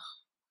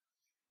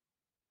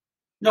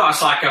 No,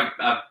 it's like a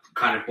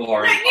kind of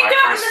boring. Like, you like,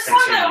 don't press understand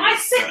though. continue, I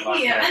sit but like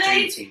here a and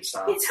dream then team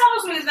style. he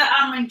tells me that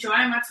I'm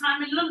enjoying my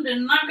time in London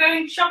and I'm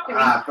going shopping.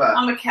 But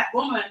I'm a kept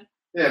woman.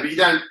 yeah, but you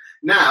don't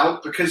now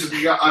because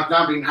I've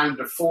now been handed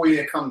a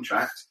 4-year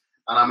contract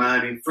and I'm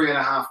earning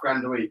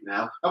 $3,500 a week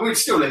now, and we're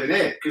still living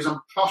here because I'm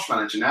posh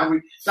manager now.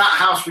 That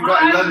house we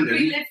got in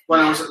London when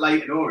I was at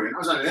Leighton Orient, I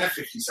was only there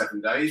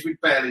 57 days. We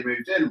barely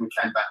moved in, and we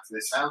came back to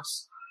this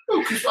house.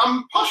 Oh, because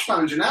I'm posh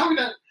manager now.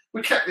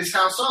 We kept this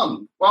house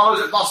on. While I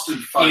was at Boston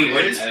for 5 You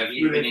wouldn't years, have. we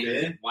You'd been lived in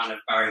here. one of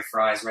Barry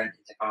Fry's rented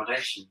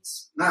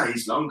accommodations. No,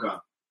 he's long gone.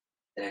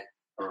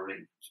 Probably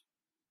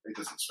It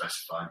doesn't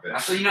specify, but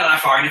So you're not that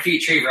far in the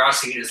future either. I was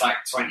thinking it's like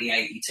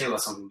 2082 or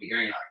something, but you're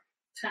only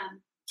like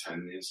 10.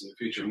 10 years in the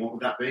future. And what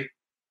would that be?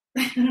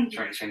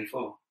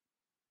 2024.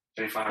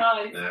 25.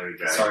 5. There we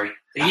go. Sorry.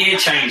 The year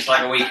changed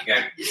like a week ago.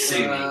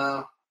 Sue me.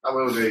 I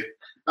will do.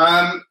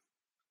 I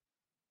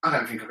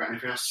don't think I've got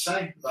anything else to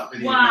say about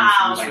video Wow.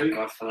 games this Thank week.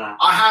 God for that.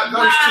 I have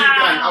those two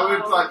Wow. games. I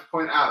would like to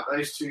point out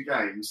those 2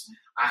 games.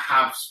 I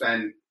have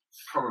spent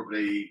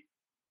probably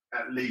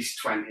at least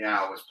 20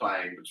 hours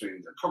playing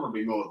between them,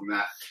 probably more than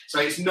that. So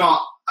it's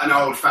not an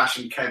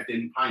old-fashioned Kev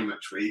didn't play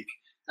much week.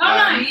 Oh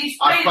no, you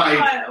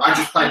I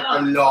just played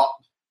a lot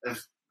of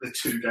the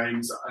 2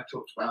 games that I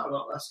talked about a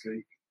lot last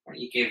week. Why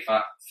don't you give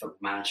up Football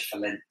Manager for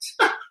Lent?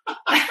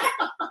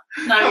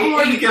 No, I've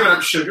already given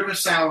up sugar for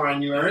sour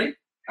January.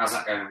 How's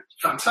that going?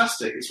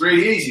 Fantastic. It's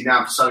really easy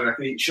now for something I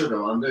can eat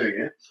sugar while I'm doing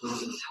it.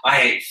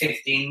 I ate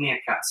 15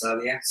 meerkats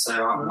earlier,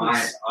 so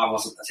Nice. I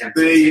wasn't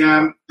attempting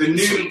The new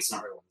sweets,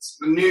 not real ones.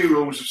 the new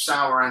rules of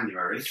sour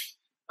January,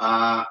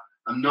 I'm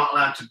not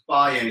allowed to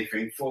buy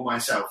anything for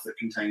myself that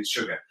contains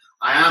sugar.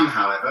 I am,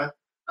 however,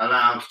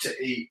 allowed to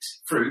eat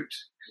fruit.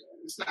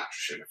 It's natural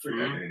sugar, fruit,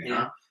 don't do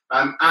anything,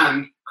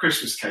 and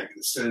Christmas cake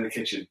that's still in the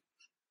kitchen.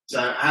 So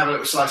I have a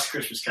little slice of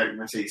Christmas cake with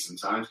my tea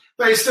sometimes.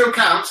 But it still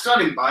counts because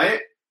I didn't buy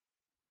it.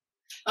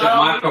 So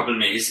my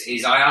problem is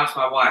I asked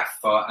my wife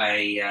for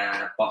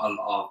a bottle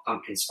of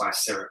pumpkin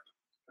spice syrup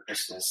for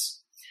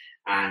Christmas,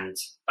 and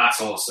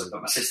that's awesome.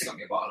 But my sister got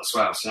me a bottle as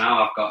well, so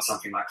now I've got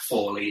something like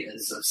 4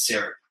 litres of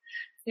syrup.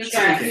 You'll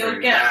Down it. You'll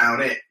get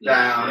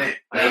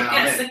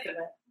sick of it.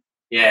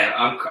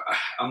 Yeah,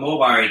 I'm more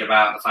worried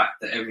about the fact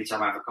that every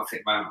time I have a coffee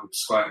at the moment, I'm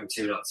squirting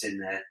 2 lots in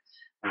there.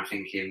 And I'm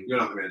thinking, You're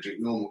not going to drink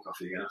normal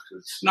coffee again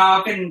afterwards. no,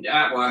 I've been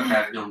at work, I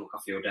have normal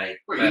coffee all day.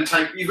 Well,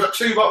 But you've got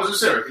 2 bottles of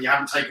syrup and you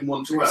haven't taken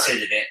one to I work.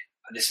 considered it.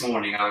 This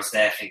morning I was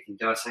there thinking,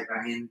 do I take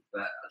that in?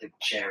 But I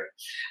didn't share it.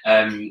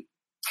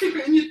 Keep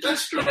it in your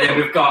desk drawer. Then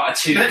we've got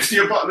a Next to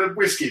your bottle of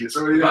whiskey that's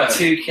already we've there. got a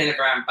 2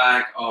 kilogram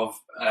bag of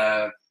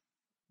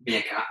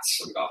meerkats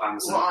that we got off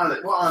Amazon.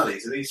 What are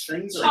these? Are these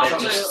things? They're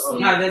Chocolate. just, Or-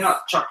 no, they're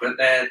not chocolate.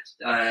 They're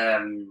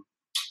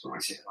what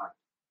is it like?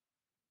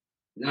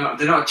 No,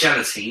 they're not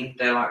gelatine.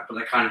 They're like, but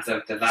they're kind of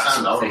that Sound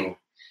sort of thing. horrible.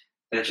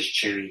 They're just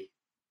chewy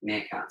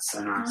meerkats.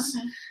 They're nice.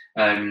 Okay.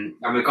 And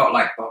we've got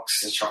like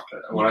boxes of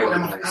chocolate all You over bought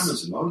them the off place.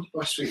 Amazon. Why would you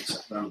buy sweets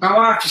off Amazon? My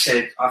wife just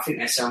said, I think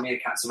they sell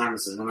meerkats on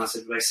Amazon. And I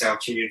said, well, they sell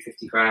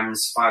 250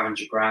 grams,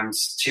 500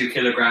 grams, 2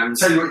 kilograms.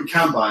 Tell you what you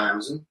can buy on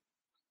Amazon.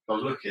 I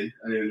was looking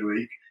earlier in the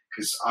week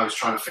because I was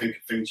trying to think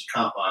of things you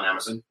can't buy on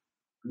Amazon.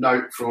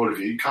 Note for all of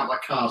you can't buy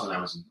cars on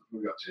Amazon.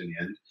 We got to in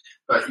the end.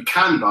 But you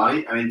can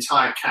buy an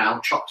entire cow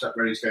chopped up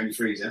ready to go in your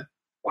freezer.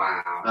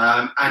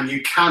 Wow. And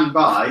you can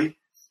buy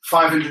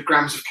 500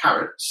 grams of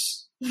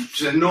carrots,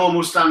 which is a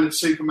normal standard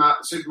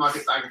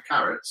supermarket bag of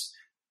carrots,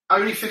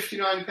 only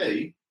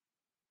 59p,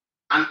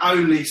 and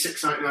only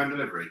 $6.99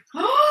 delivery.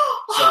 On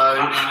So,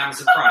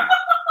 Amazon Prime.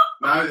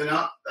 no, they're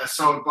not. They're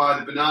sold by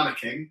the Banana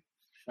King.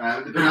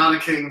 The Banana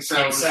King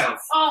sells... Himself.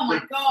 Oh my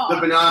The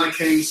god. Banana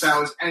King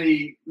sells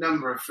any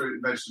number of fruit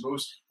and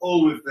vegetables,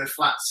 all with the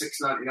flat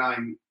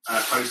 $6.99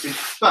 postage,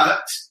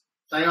 but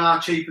they are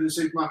cheaper than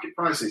supermarket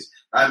prices.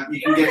 You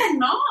can No, get... they're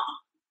not.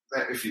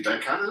 If you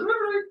don't count the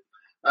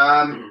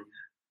delivery.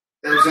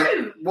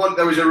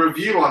 There was a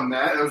review on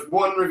there. There was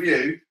one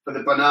review for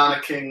the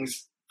Banana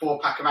King's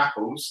 4-pack of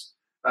apples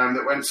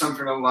that went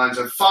something along the lines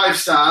of 5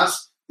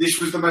 stars. This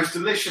was the most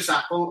delicious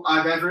apple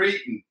I've ever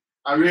eaten.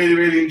 I really,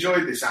 really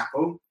enjoyed this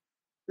apple.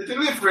 The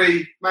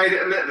delivery made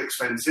it a little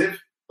expensive,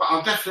 but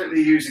I'll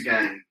definitely use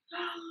again.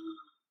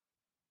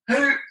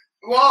 Who?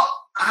 What?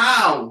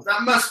 How?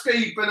 That must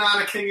be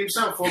Banana King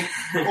himself or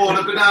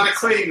the Banana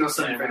Queen or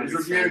something. Yeah, He's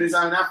reviewing his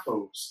own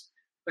apples.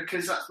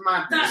 Because that's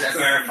madness. Is that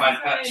verified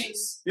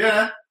purchase?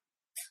 Yeah.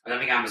 I don't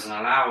think Amazon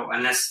allow,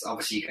 unless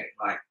obviously you get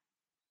like,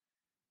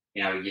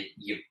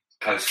 your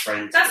close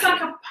friends. That's like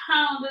 £1 an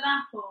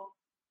apple.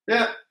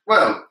 Yeah.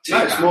 Well,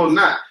 no, it's more than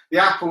that. The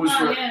apples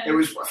Oh, were. yeah.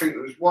 I think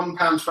it was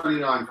 £1.29 for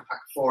a pack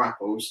of 4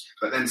 apples,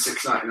 but then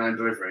 $6.99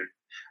 delivery.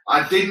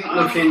 I didn't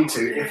look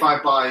into if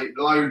I buy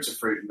loads of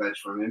fruit and veg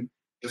from him,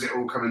 does it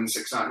all come in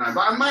 $6.99?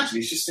 But I imagine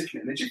he's just sticking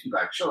it in a jiffy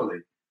bag, surely.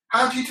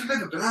 How do you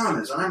deliver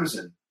bananas on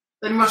Amazon?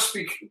 They must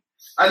be,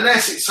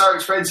 unless it's so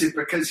expensive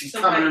because he's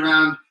coming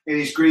around in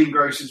his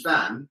greengrocer's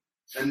van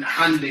and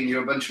handing you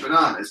a bunch of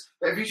bananas.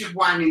 But if you're just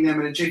wanging them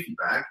in a jiffy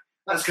bag,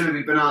 that's going to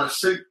be banana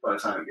soup by the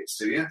time it gets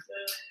to you.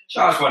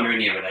 So I was wondering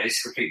the other day, this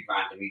is completely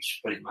random, you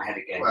just put it in my head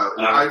again. Well,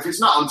 if it's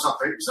not on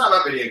topic, it's not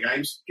about video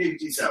games, keep it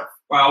to yourself.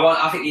 Well,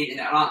 I think the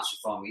internet will answer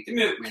for me. The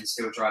milkmen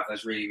still drive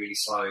those really, really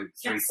slow 3-4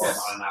 Yes.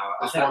 mile an hour.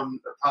 There's one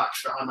parked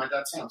behind my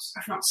dad's house.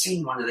 I've not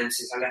seen one of them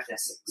since I left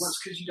Essex. Well,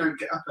 it's because you don't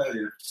get up early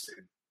enough to see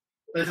them.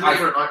 They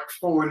deliver at like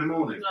 4 in the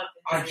morning.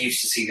 I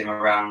used to see them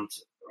around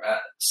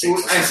 6 Well,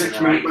 or 7 Essex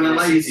or 8. when they're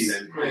lazy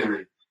then,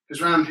 really.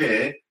 Because round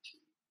here,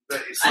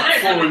 it's I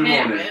like don't 4 in ever the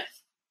hear morning. it.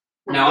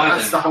 No, I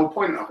That's don't. the whole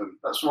point of them.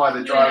 That's why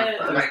they drive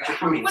Yeah.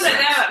 electric Like, ones.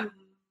 Well,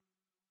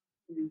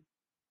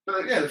 they're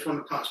But yeah, there's one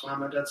that parks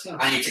behind my dad's house.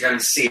 I need to go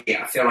and see it.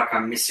 I feel like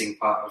I'm missing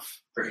part of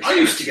British. I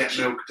used to get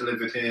milk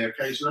delivered here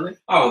occasionally.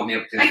 Oh,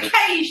 milk delivered.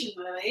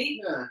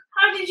 Occasionally? Yeah.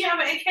 How did you have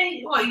it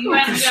occasionally? What, you Oh,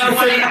 went and 'cause go, you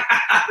what think-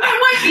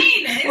 I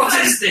mean is, What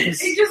like, is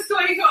this? it just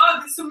thought you got, oh,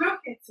 there's some milk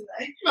here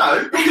today.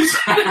 No, because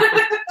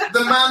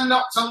the man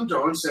knocked on the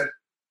door and said,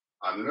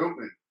 "I'm the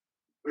milkman."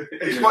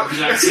 It's Yeah,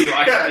 exactly what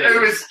I can do.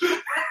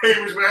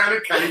 He was wearing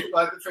a cape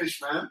like the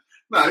fish man.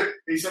 No,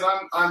 he said,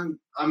 I'm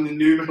the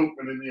new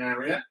milkman in the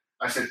area.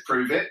 I said,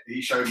 "Prove it."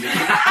 He showed me.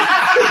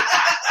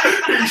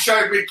 He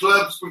showed me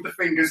gloves with the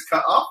fingers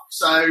cut off,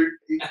 so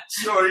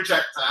story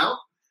checked out.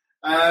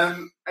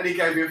 And he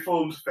gave me a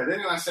form to fill in,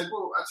 and I said,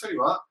 "Well, I'll tell you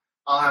what,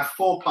 I'll have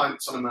 4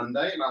 pints on a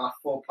Monday, and I'll have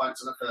 4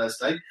 pints on a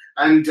Thursday."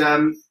 And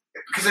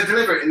because they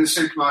deliver it in the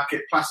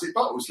supermarket plastic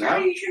bottles How now.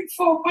 you drink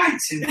 4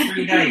 pints in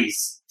 3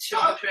 days?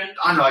 Children.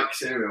 I like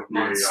cereal.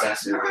 Really Monster. like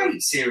cereal. I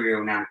eat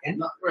cereal now and again.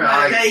 Not No,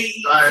 really. they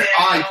eat I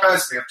cereal.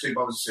 personally have 2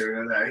 bowls of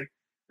cereal a day,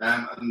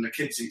 and the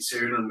kids eat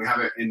cereal, and we have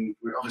it in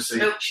obviously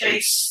Milkshakes,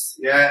 it's-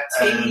 Yeah,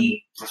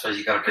 tea. I suppose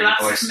you've got to bring Glass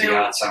the boys to the milk.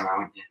 yard somehow,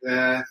 haven't you?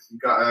 yeah. You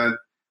got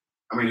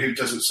I mean, who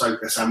doesn't soak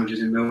their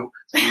sandwiches in milk?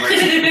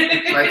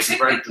 Makes it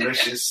very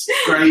delicious.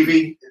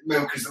 Gravy,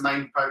 milk is the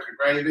main part of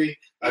gravy.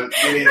 You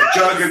need a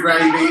jug of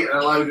gravy and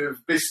a load of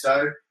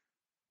Bisto.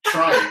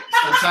 Try it. It's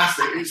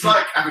fantastic. It's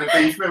like having a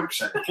beef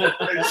milkshake.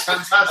 It's A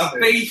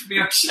fantastic. beef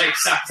milkshake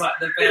sounds like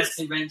the best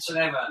invention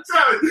ever. So,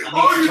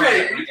 all I need you to try it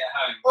need, when I get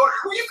home. or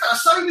you've got a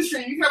soda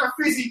stream, you can have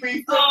a fizzy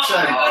beef Oh,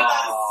 milkshake.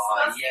 Oh,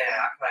 that's-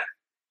 yeah.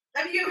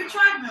 Have you ever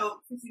tried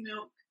milk? Fizzy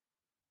milk?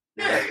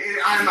 Yeah,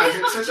 I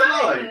imagine it's such a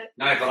lie.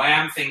 No, but I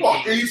am thinking.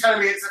 What, are you telling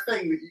me it's a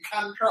thing that you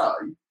can try?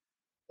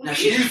 No,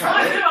 you've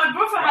had it.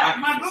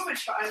 My brother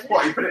tried it.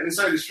 What, you put it in a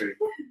soda stream?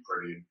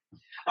 Brilliant.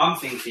 I'm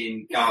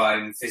thinking go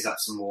home, fizz up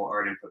some water,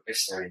 and then put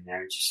Bisto in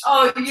there and just.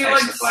 Oh, you are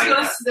Taste the flavour.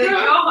 disgusting.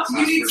 Yeah. Oh, you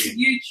Sounds need to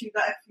brilliant. YouTube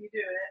that if you do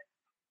it.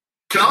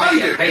 Can I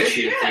Make do it a it?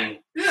 Patreon Yeah. thing.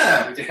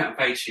 Yeah. We do it on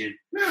Patreon.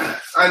 Yeah.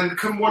 And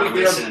can one of I'm the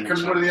listening,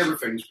 other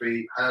things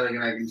be hurling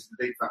an egg into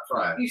the deep fat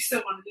fryer? You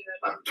still want to do it.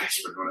 I'm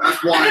desperate for it.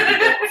 That's why I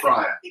bought a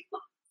fryer.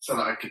 So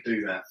that I could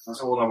do that.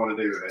 That's all I want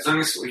to do with As it. long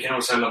as we can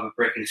also love a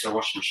brick into a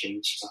washing machine,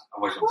 which is, I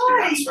always want to do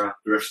that as well.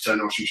 Do we have to turn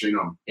the washing machine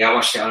on? Yeah, I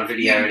watched it on a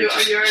video You and do it it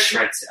on your own. just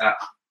shreds it up.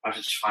 I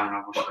just find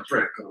out What, a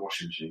brick or the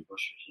washing machine?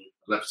 washing machine.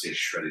 I'd love to see a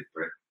shredded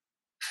brick.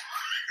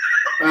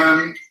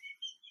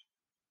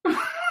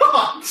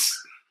 What?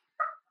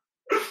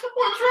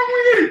 What's wrong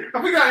with you?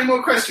 Have we got any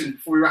more questions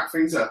before we wrap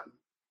things up?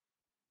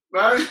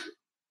 No?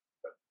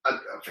 I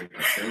think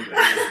I killed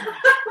it.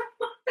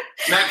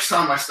 Next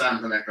time I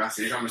stand on their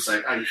glasses, I'm going to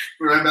say, "Hey,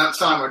 remember that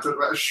time I talked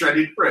about a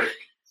shredded brick?"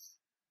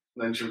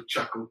 And then she'll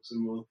chuckle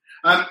some more.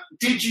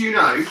 Did you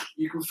know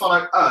you can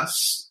follow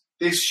us,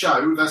 this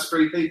show, with us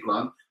 3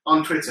 people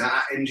on Twitter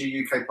at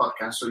NGUK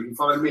Podcast, or you can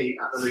follow me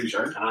at The Lou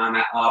Show. And I'm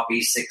at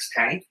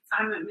RB6K.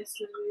 I'm at Miss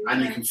Lou.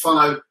 And you can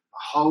follow the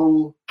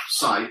whole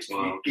site,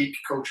 Wow. Geek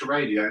Culture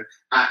Radio,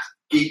 at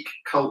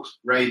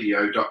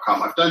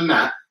geekcultradio.com. I've done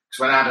that because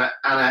when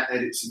Anna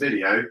edits the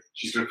video,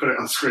 she's going to put it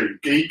on screen.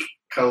 Geek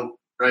Cult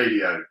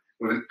Radio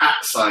with an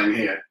 @ sign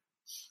here.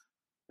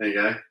 There you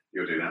go.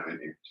 You'll do that, won't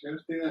you? She going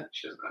to do that?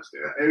 She doesn't have to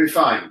do that. It'll be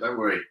fine. Don't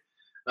worry.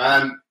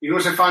 You can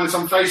also find us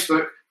on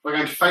Facebook by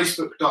going to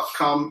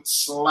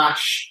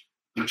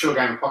facebook.com/Mature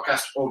Gamer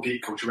Podcast or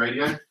Geek Culture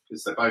Radio,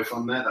 because they're both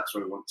on there. That's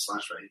where we want /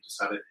 radio.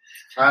 Just have it.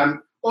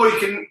 Or you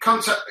can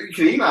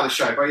email the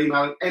show by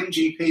emailing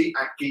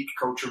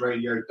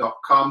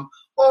mgp@geekcultureradio.com,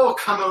 or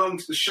come along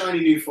to the shiny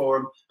new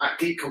forum at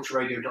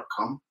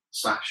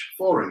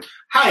geekcultureradio.com/forum.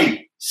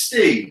 Hey,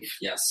 Steve,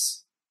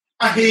 Yes.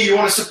 I hear you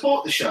want to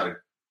support the show.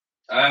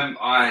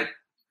 I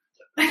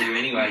do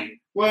anyway.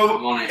 Well,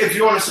 I'm on it. if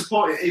you want to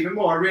support it even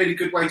more, a really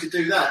good way to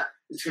do that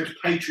is to go to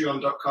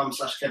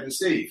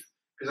patreon.com/KevinSteve,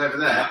 because over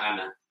there,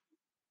 Anna.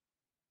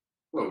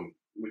 well,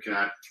 we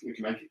can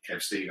make it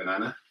Kev, Steve, and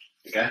Anna,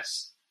 I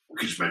guess. We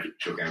could just make it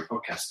Chill Game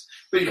Podcast.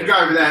 But you can go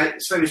over there,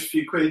 spend a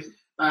few quid,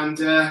 and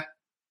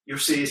you'll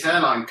see his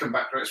hairline come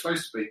back where it's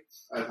supposed to be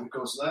over the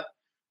course of that.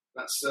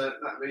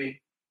 That'd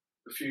be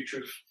the future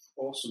of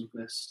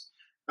awesomeness.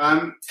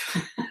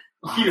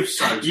 You're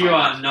so You funny.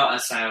 are not a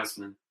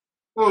salesman.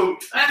 Well,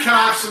 can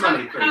I have some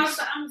money, please? How's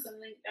the Amazon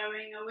link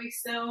going? Are we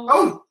still...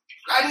 Oh,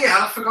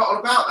 yeah, I forgot all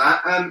about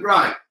that.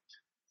 Right.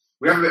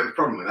 We have a bit of a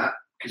problem with that,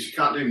 because you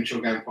can't do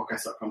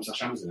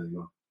maturegamepodcast.com/Amazon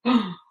anymore.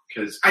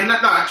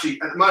 Actually,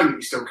 at the moment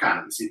you still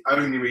can. It's the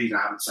only reason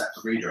I haven't set up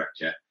a redirect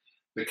yet.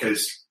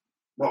 Because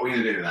what are we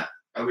going to do with that?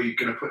 Are we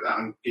going to put that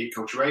on Geek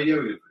Culture Radio?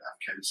 Are we going to put that on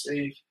Kevin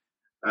Steve?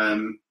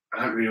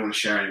 I don't really want to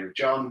share anything with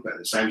John, but at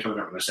the same time I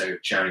don't want to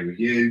share anything with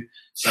you.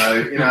 So,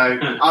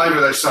 either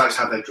of those sites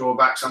have their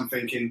drawbacks. I'm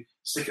thinking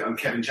stick it on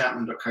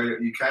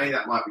kevinchapman.co.uk.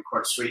 That might be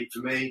quite sweet for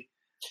me.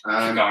 Go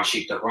on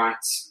Sheepdog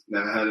Rights.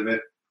 Never heard of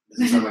it.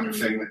 Doesn't sound like a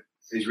thing that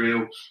is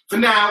real. For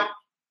now,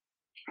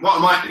 what I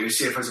might do is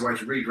see if there's a way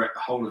to redirect the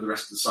whole of the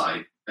rest of the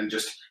site and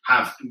just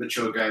have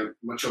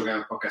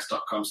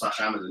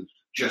maturegamerpodcast.com/Amazon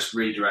just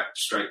redirect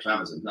straight to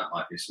Amazon. That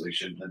might be a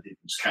solution, and people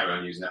just carry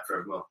on using that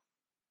forevermore.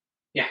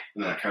 Yeah.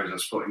 And that carries on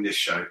supporting this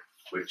show,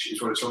 which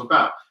is what it's all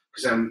about.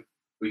 because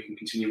we can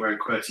continue wearing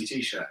QWERTY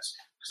t-shirts.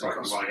 So I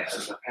want to get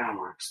us a power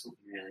marks, not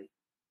really.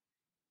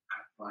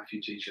 Buy a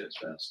few t-shirts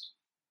first.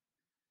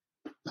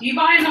 Do you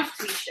buy enough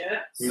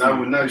t-shirts? No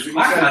one knows what you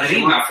I haven't said. had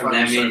an email from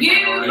them in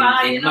You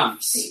buy in enough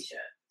months. t-shirts.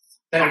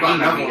 They I've don't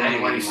got email another me one on the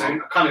way anymore.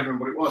 soon. I can't even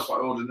remember what it was, but I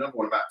ordered another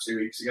one about 2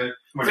 weeks ago. I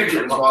Well, think it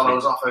was it's while I not-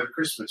 was off over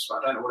Christmas, but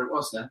I don't know what it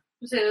was now.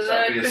 Was it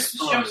That'd be a a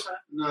Christmas surprise. jumper?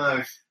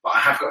 No, but I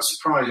have got a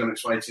surprise on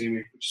its way to me,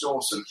 which is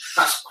awesome.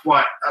 That's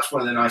one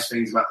of the nice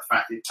things about the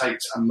fact it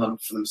takes a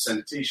month for them to send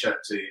a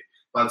t-shirt to you.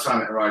 By the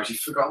time it arrives, you've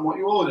forgotten what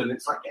you ordered, and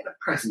it's like getting a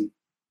present.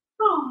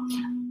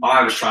 Oh.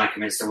 I was trying to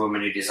convince the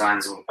woman who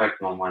designs all the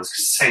Pokemon ones, because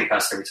it's the same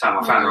person every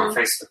time. I found her on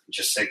Facebook and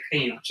just said,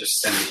 can you not just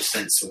send me the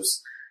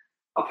stencils?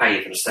 I'll pay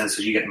you for the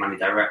stencils, you get the money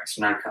direct,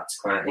 no cut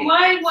to QWERTY.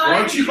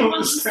 Why do you want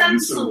the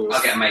stencils? stencils?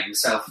 I'll get them made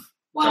myself.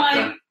 Why?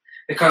 Job done.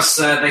 Because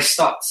they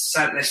stopped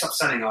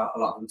selling a lot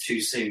of them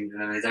too soon,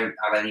 and they don't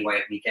have any way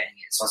of me getting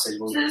it. So I said,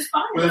 well, So it's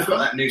fine. Well, they've got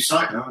that new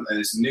site now, haven't they?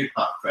 There's a new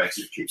part of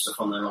Creative that keeps stuff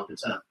on there longer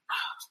term.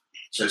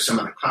 So some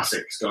of the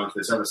classics go onto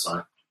this other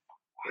site.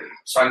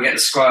 so I can get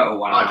the Squirtle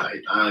one. I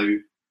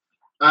don't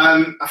know.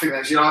 I think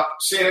that's your.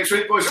 See you next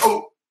week, boys.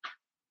 Oh,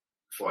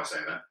 before I say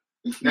that,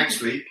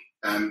 next week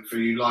for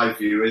you live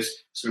viewers,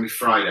 it's going to be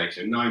Friday,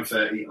 so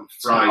 9:30 on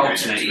Friday.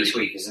 Alternate next each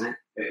week, isn't it?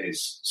 It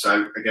is.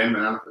 So again,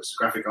 when Anna puts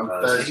the graphic on,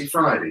 Thursday.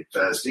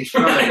 Thursday,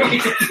 Friday. No,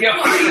 because we're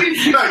going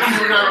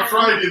to have a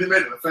Friday in the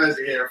middle, a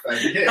Thursday here, a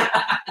Friday here.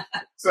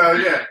 So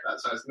yeah,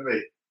 that's how it's going to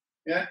be.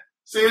 Yeah.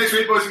 See you next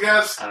week, boys and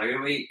girls. Have a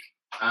good week.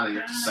 Anna, you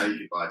have to say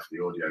goodbye for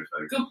the audio,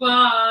 folks.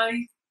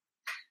 Goodbye.